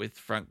moment with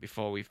Frank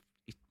before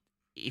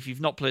if you've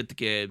not played the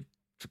game,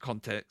 for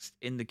context,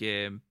 in the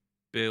game,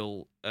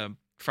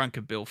 Frank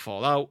and Bill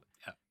fall out.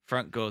 Yeah.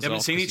 Frank goes They haven't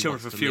off seen 'cause each he other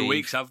wants for a to few leave.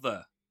 weeks, have they?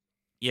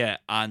 Yeah,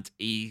 and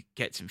he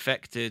gets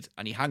infected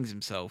and he hangs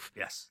himself.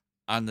 Yes.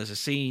 And there's a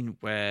scene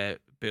where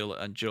Bill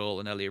and Joel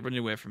and Ellie are running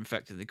away from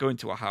infected. They go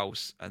into a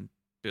house and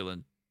Bill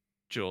and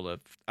Joel are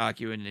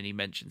arguing and he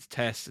mentions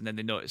Tess and then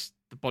they notice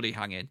the body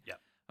hanging. Yeah.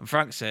 And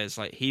Frank says,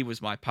 like, he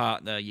was my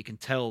partner. You can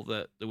tell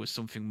that there was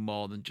something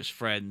more than just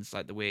friends,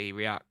 like the way he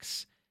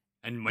reacts.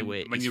 And the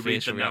way when his you read the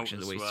facial note reaction,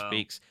 the as way he well.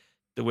 speaks,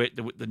 the way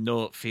the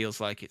note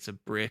feels like it's a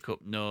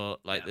breakup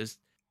note. Like there's,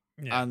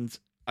 and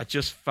I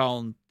just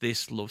found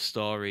this love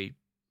story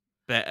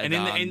better. And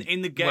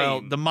in the game,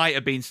 well, there might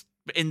have been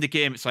in the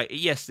game. It's like,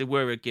 yes, they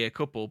were a gay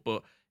couple,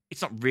 but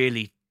it's not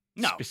really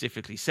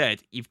specifically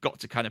said. You've got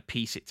to kind of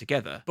piece it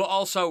together. But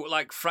also,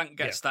 like, Frank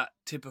gets that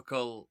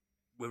typical,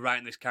 we're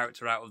writing this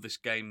character out of this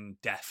game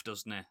death,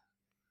 doesn't he?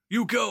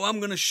 You go, I'm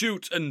going to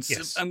shoot, and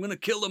I'm going to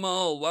kill them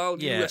all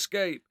while you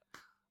escape.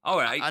 All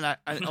right.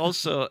 And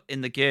also,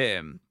 in the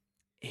game,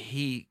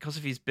 because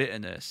of his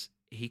bitterness,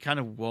 he kind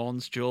of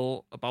warns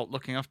Joel about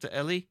looking after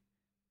Ellie.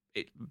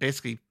 It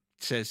basically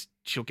says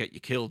she'll get you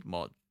killed,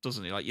 Mod,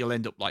 doesn't he? Like, you'll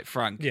end up like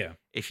Frank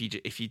if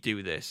you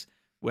do this.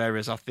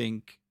 Whereas I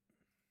think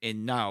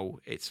in now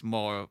it's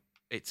more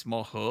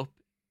hope.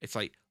 It's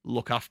like,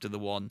 look after the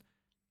one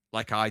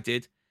like I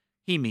did.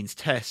 He means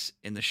Tess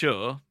in the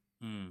show.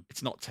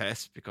 It's not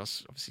Tess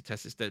because obviously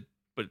Tess is dead,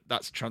 but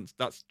that's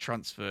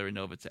transferring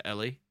over to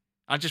Ellie.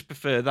 I just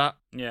prefer that.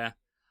 Yeah,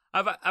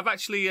 I've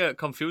actually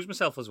confused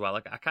myself as well.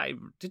 I can't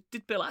even,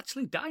 did Bill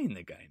actually die in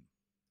the game?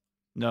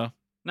 No.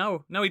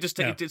 He just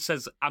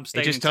says I'm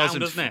staying in town,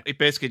 doesn't it? He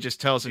basically just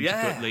tells him to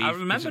put leave. I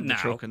remember in now.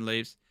 The truck and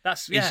leaves.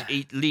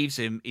 He leaves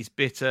him. He's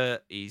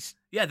bitter. He's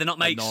they're not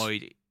mates.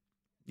 Annoyed.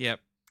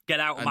 Yep. Get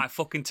out of my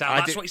fucking town.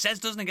 That's what he says,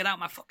 doesn't he? Get out of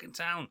my fucking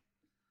town.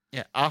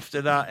 Yeah.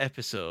 After that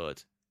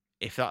episode,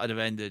 if that had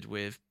ended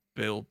with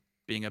Bill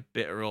being a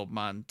bitter old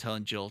man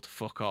telling Joel to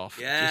fuck off,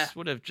 it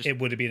would have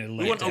been a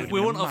we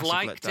wouldn't have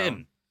liked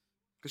him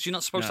because you're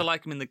not supposed to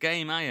like him in the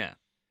game, are you?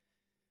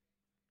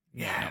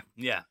 Yeah.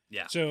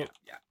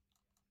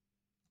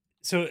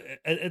 So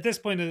at this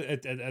point,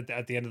 at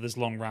the end of this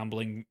long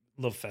rambling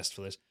love fest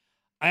for this,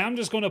 I am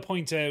just going to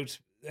point out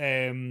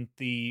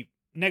the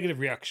negative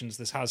reactions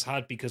this has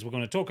had because we're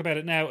going to talk about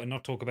it now and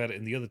not talk about it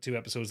in the other 2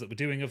 episodes that we're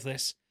doing of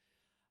this.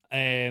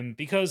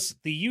 Because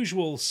the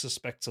usual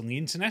suspects on the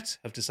internet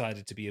have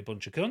decided to be a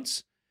bunch of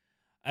cunts.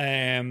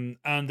 And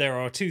there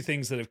are 2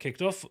 things that have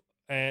kicked off.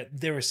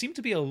 There seem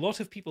to be a lot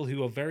of people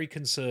who are very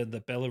concerned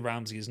that Bella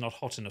Ramsey is not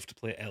hot enough to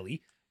play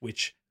Ellie,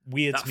 which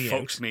weirds me out.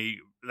 That fucks me.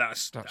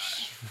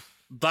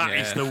 That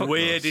is the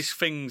weirdest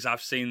things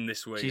I've seen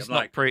this week. She's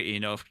not pretty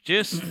enough.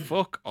 Just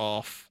fuck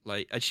off.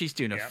 Like, and she's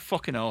doing a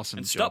fucking awesome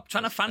and job. Stop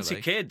trying to fancy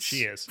kids.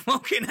 She is.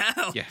 Fucking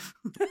hell. Yeah.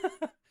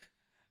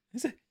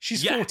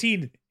 She's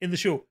 14 in the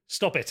show.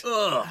 Stop it.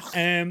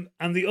 And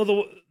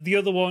the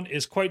other one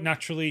is quite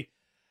naturally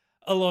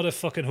a lot of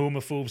fucking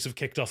homophobes have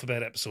kicked off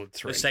about episode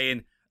 3. They're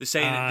saying They're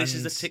saying this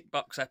is the And- tick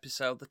box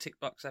episode,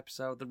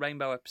 the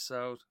rainbow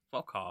episode.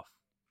 Fuck off.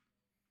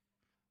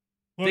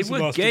 They The were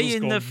Last of gay Us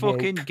in gone the woke.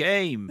 fucking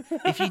game.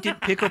 If you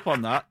didn't pick up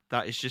on that,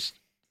 that was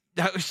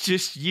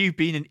just you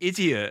being an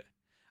idiot.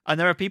 And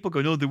there are people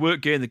going, "Oh, they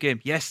weren't gay in the game."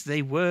 Yes,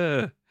 they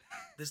were.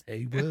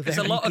 There's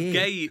a lot of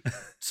gay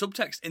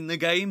subtext in the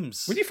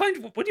games. When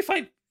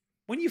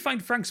you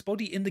find Frank's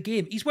body in the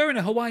game, he's wearing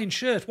a Hawaiian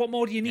shirt. What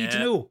more do you need to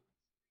know?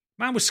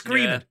 Man was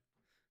screaming.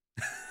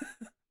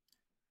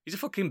 He's a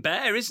fucking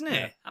bear, isn't he?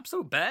 Yeah.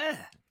 Absolute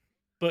bear.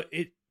 But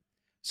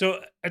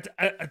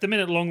at the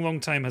minute, Long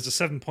Time has a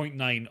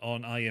 7.9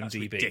 on IMDb. That's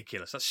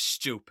ridiculous. That's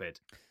stupid.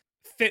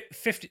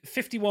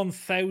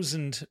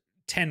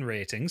 51,010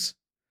 ratings,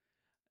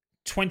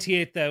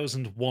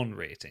 28,001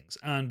 ratings.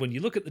 And when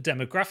you look at the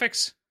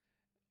demographics,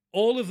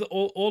 all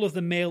of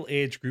the male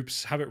age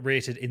groups have it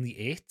rated in the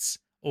 8s.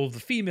 All of the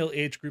female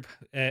age group,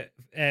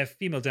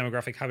 female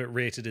demographic, have it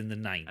rated in the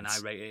 9s. And I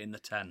rate it in the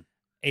 10.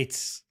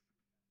 It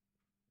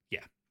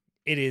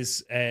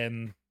is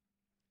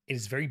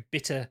very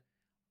bitter,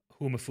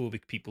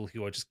 homophobic people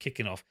who are just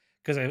kicking off.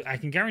 Because I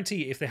can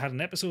guarantee if they had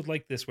an episode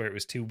like this where it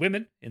was two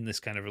women in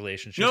this kind of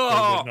relationship, they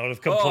would not have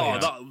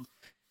complained.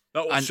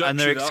 That was And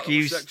their sexy,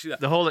 excuse,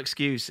 the whole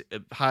excuse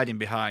hiding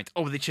behind,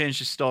 "Oh, they changed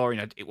the story.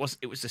 And it was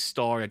the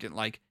story I didn't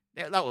like."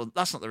 Yeah,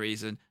 that's not the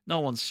reason. No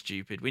one's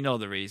stupid. We know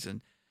the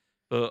reason,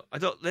 but I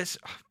don't.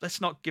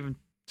 Let's not give them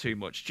too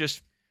much.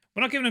 Just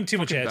We're not giving them too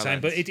much fucking airtime,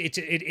 but balance. it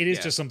is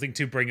Yeah. just something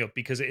to bring up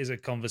because it is a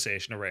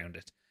conversation around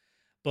it.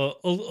 But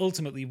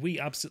ultimately, we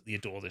absolutely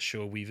adore this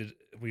show. We've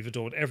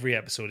adored every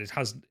episode. It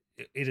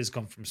has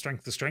gone from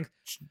strength to strength.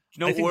 Do you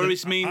know I what think that-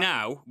 worries me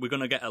now? We're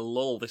going to get a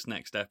lull this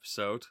next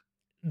episode.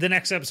 The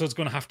next episode's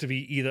going to have to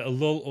be either a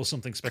lull or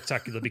something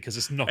spectacular because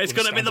it's not. It's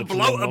going to be the stand up for a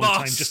long, bloater long time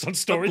boss. just on The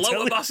storytelling.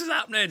 bloater boss is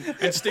happening.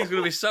 And Steve's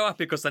going to be so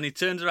happy because then he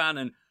turns around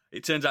and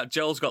it turns out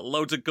Joel's got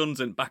loads of guns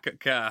in back at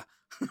car.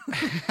 He's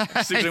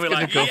gonna be gonna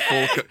like, go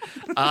 "Yeah!" full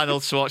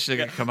Arnold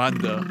Schwarzenegger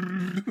Commando.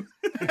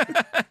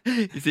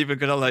 He's even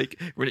gonna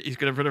he's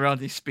gonna run around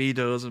these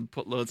speedos and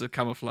put loads of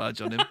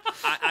camouflage on him.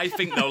 I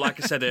think, though,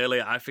 like I said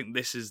earlier, I think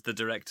this is the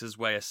director's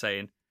way of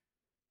saying,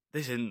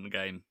 this isn't the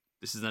game.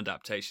 This is an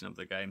adaptation of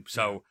the game.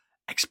 So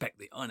expect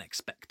the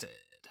unexpected.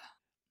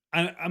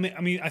 And I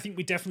mean, I think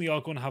we definitely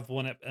are going to have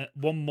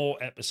one more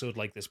episode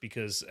like this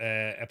because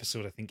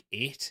episode, I think,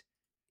 8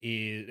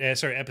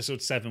 is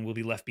episode 7 will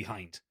be left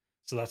behind.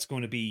 So that's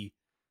going to be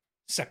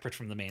separate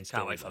from the main story.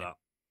 Can't wait for that.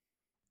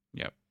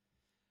 Yep.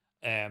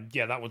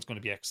 Yeah, that one's going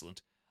to be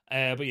excellent.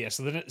 But yeah,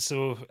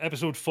 so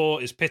episode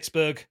 4 is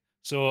Pittsburgh.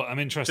 So I'm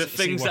interested The to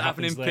see things what that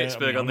happen in happens there.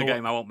 Pittsburgh I on the know-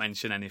 game, I won't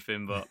mention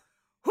anything, but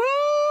whoo,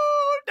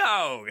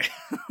 no.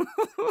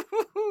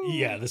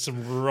 Yeah, there's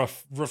some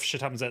rough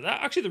shit happens there.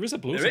 Actually, there is a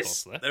bloater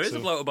boss there. There is a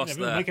bloater boss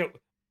we'll there. make it-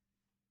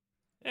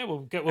 we'll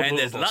get And bloater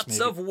there's boss, lots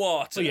maybe. of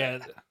water. So yeah,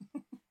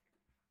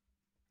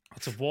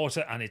 lots of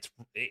water, and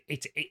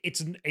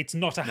it's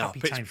not a happy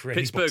time for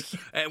anybody.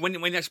 Pittsburgh. When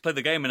you actually play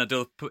the game and I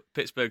do a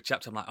Pittsburgh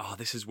chapter, I'm like, oh,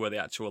 this is where the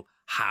actual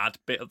hard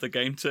bit of the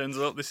game turns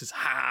up. This is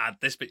hard.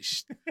 This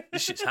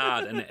shit's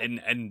hard.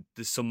 And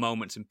there's some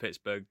moments in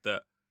Pittsburgh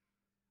that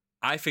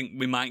I think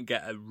we might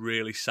get a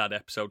really sad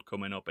episode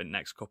coming up in the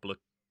next couple of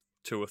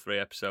 2 or 3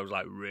 episodes,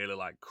 like really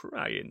like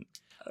crying.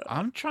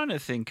 I'm trying to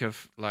think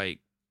of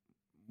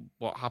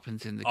what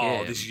happens in the Oh,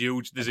 game. there's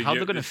huge. There's and a how huge,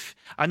 they're going to.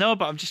 I know,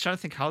 but I'm just trying to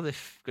think how they're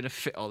going to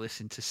fit all this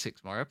into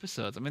 6 more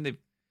episodes. I mean, they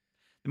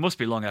must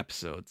be long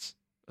episodes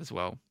as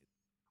well.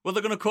 Well,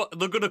 they're gonna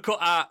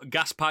cut out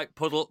gas pipe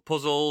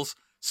puzzles,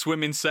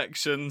 swimming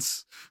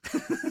sections.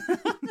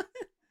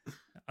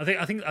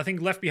 I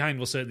think Left Behind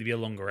will certainly be a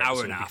longer episode.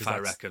 Hour and a half, because I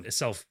that's reckon. a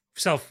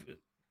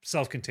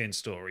self-contained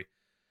story,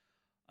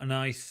 and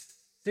I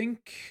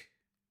think.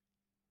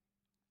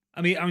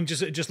 I mean, I'm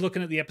just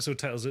looking at the episode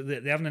titles.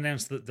 They haven't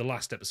announced the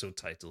last episode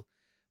title,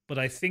 but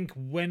I think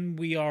When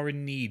We Are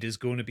in Need is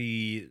going to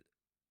be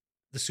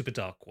the super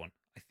dark one.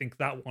 I think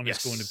that one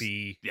is going to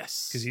be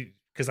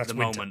because that's the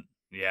winter. moment.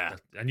 Yeah,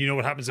 And you know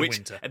what happens in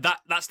winter.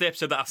 That's the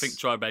episode that I think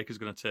Troy Baker's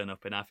going to turn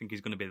up in. I think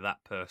he's going to be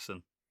that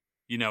person.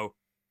 You know.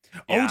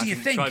 Oh, I do you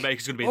think Troy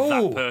Baker's going to be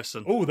that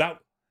person? Oh, that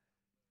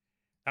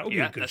would be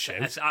a good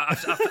that's- show. I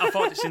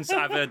thought it since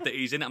I've heard that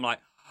he's in it. I'm like,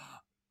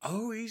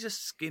 oh, he's a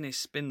skinny,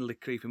 spindly,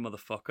 creepy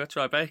motherfucker,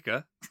 Troy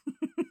Baker.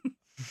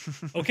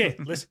 Okay,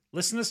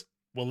 listeners,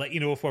 we'll let you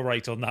know if we're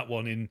right on that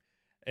one in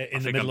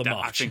the middle of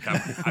March. I think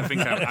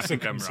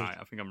I'm So- right.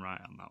 I think I'm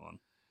right on that one.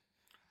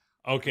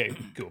 Okay,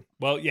 cool.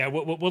 Well, yeah,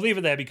 we'll leave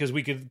it there because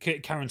we could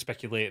Karen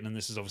speculating, and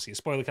this is obviously a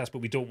spoiler cast, but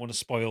we don't want to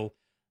spoil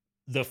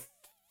the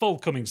full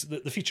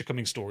the feature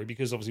coming story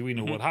because obviously we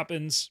know what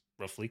happens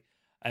roughly,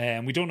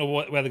 and we don't know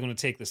where they're going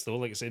to take this though.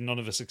 Like I said, none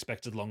of us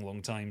expected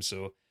long time.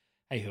 So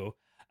hey ho.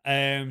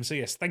 So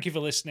yes, thank you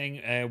for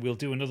listening. We'll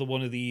do another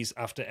one of these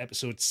after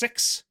episode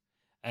 6.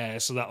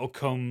 So that'll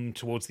come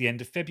towards the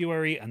end of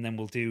February, and then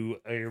we'll do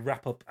a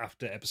wrap up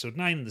after episode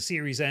 9 and the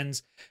series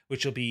ends,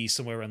 which will be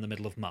somewhere around the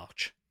middle of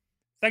March.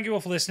 Thank you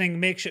all for listening.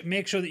 Make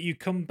sure that you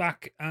come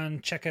back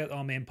and check out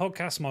our main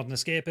podcast, Modern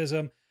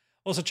Escapism,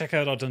 Also, check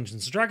out our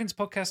Dungeons and Dragons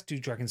podcast, Do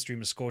Dragons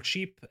Dream of Scorched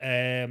Sheep,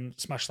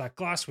 Smash That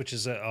Glass, which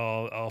is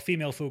our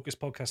female-focused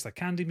podcast that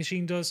Candy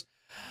Machine does,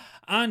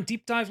 and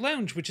Deep Dive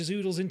Lounge, which is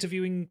Oodles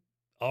interviewing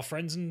our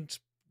friends and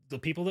the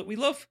people that we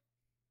love.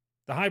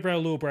 The Highbrow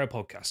Lowbrow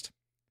podcast.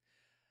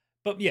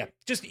 But yeah,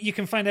 just you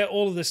can find out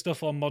all of this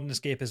stuff on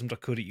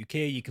modernescapism.co.uk.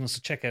 You can also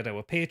check out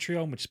our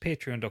Patreon, which is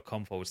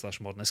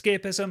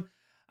patreon.com/modernescapism.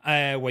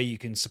 Where you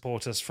can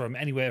support us from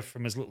anywhere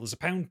from as little as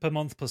 £1 per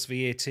month plus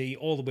VAT,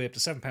 all the way up to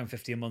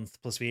 £7.50 a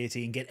month plus VAT,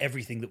 and get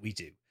everything that we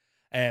do.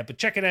 But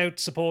check it out,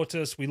 support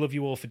us. We love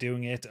you all for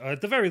doing it. Or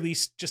at the very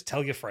least, just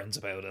tell your friends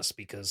about us,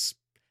 because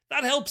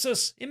that helps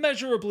us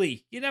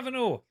immeasurably. You never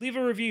know. Leave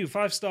a review,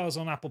 5 stars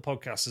on Apple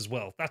Podcasts as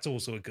well. That's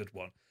also a good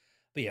one.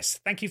 But yes,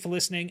 thank you for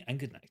listening, and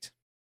good night.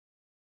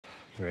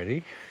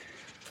 Ready?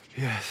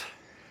 Yes.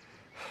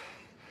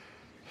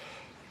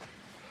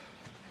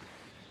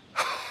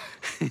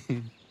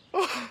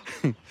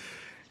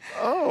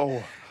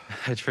 Oh.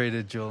 I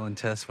traded Joel and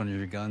Tess one of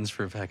your guns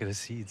for a packet of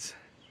seeds.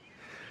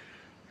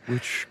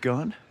 Which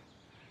gun?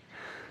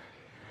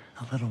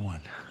 A little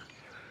one.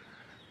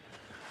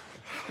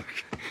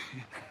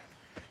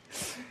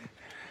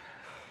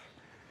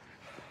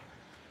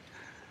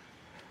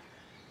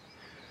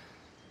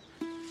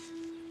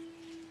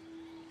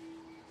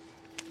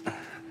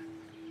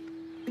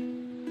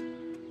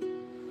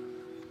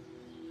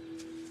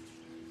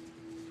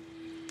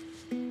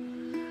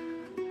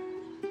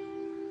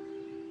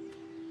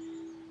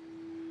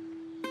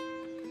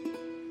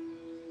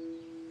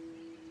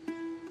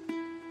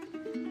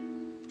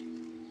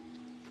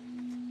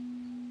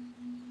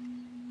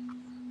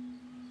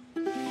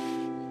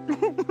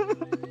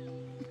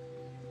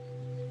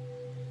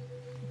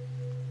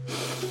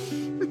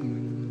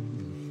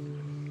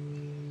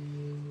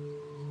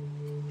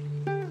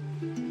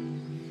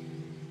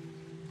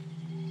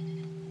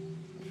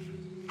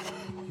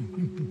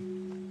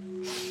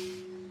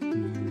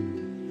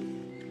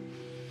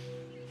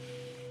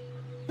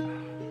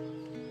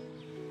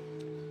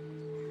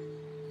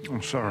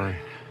 I'm sorry.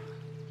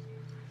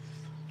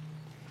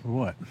 For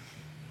what?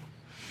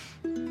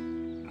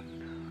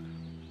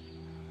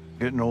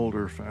 Getting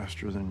older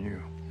faster than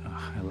you.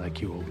 I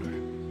like you older.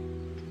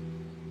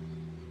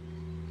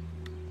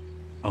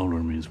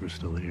 Older means we're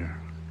still here.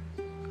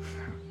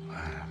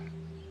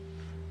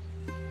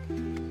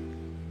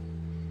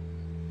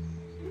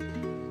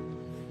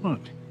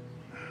 What?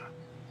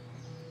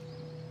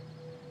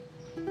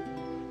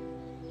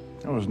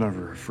 I was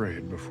never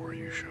afraid before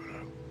you showed up.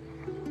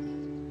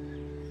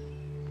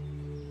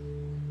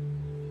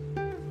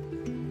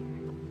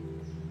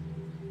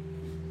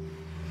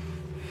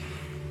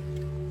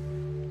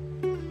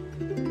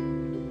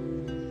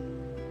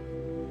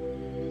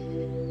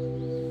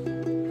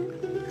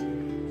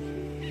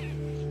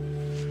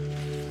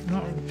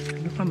 No,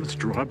 on the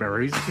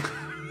strawberries.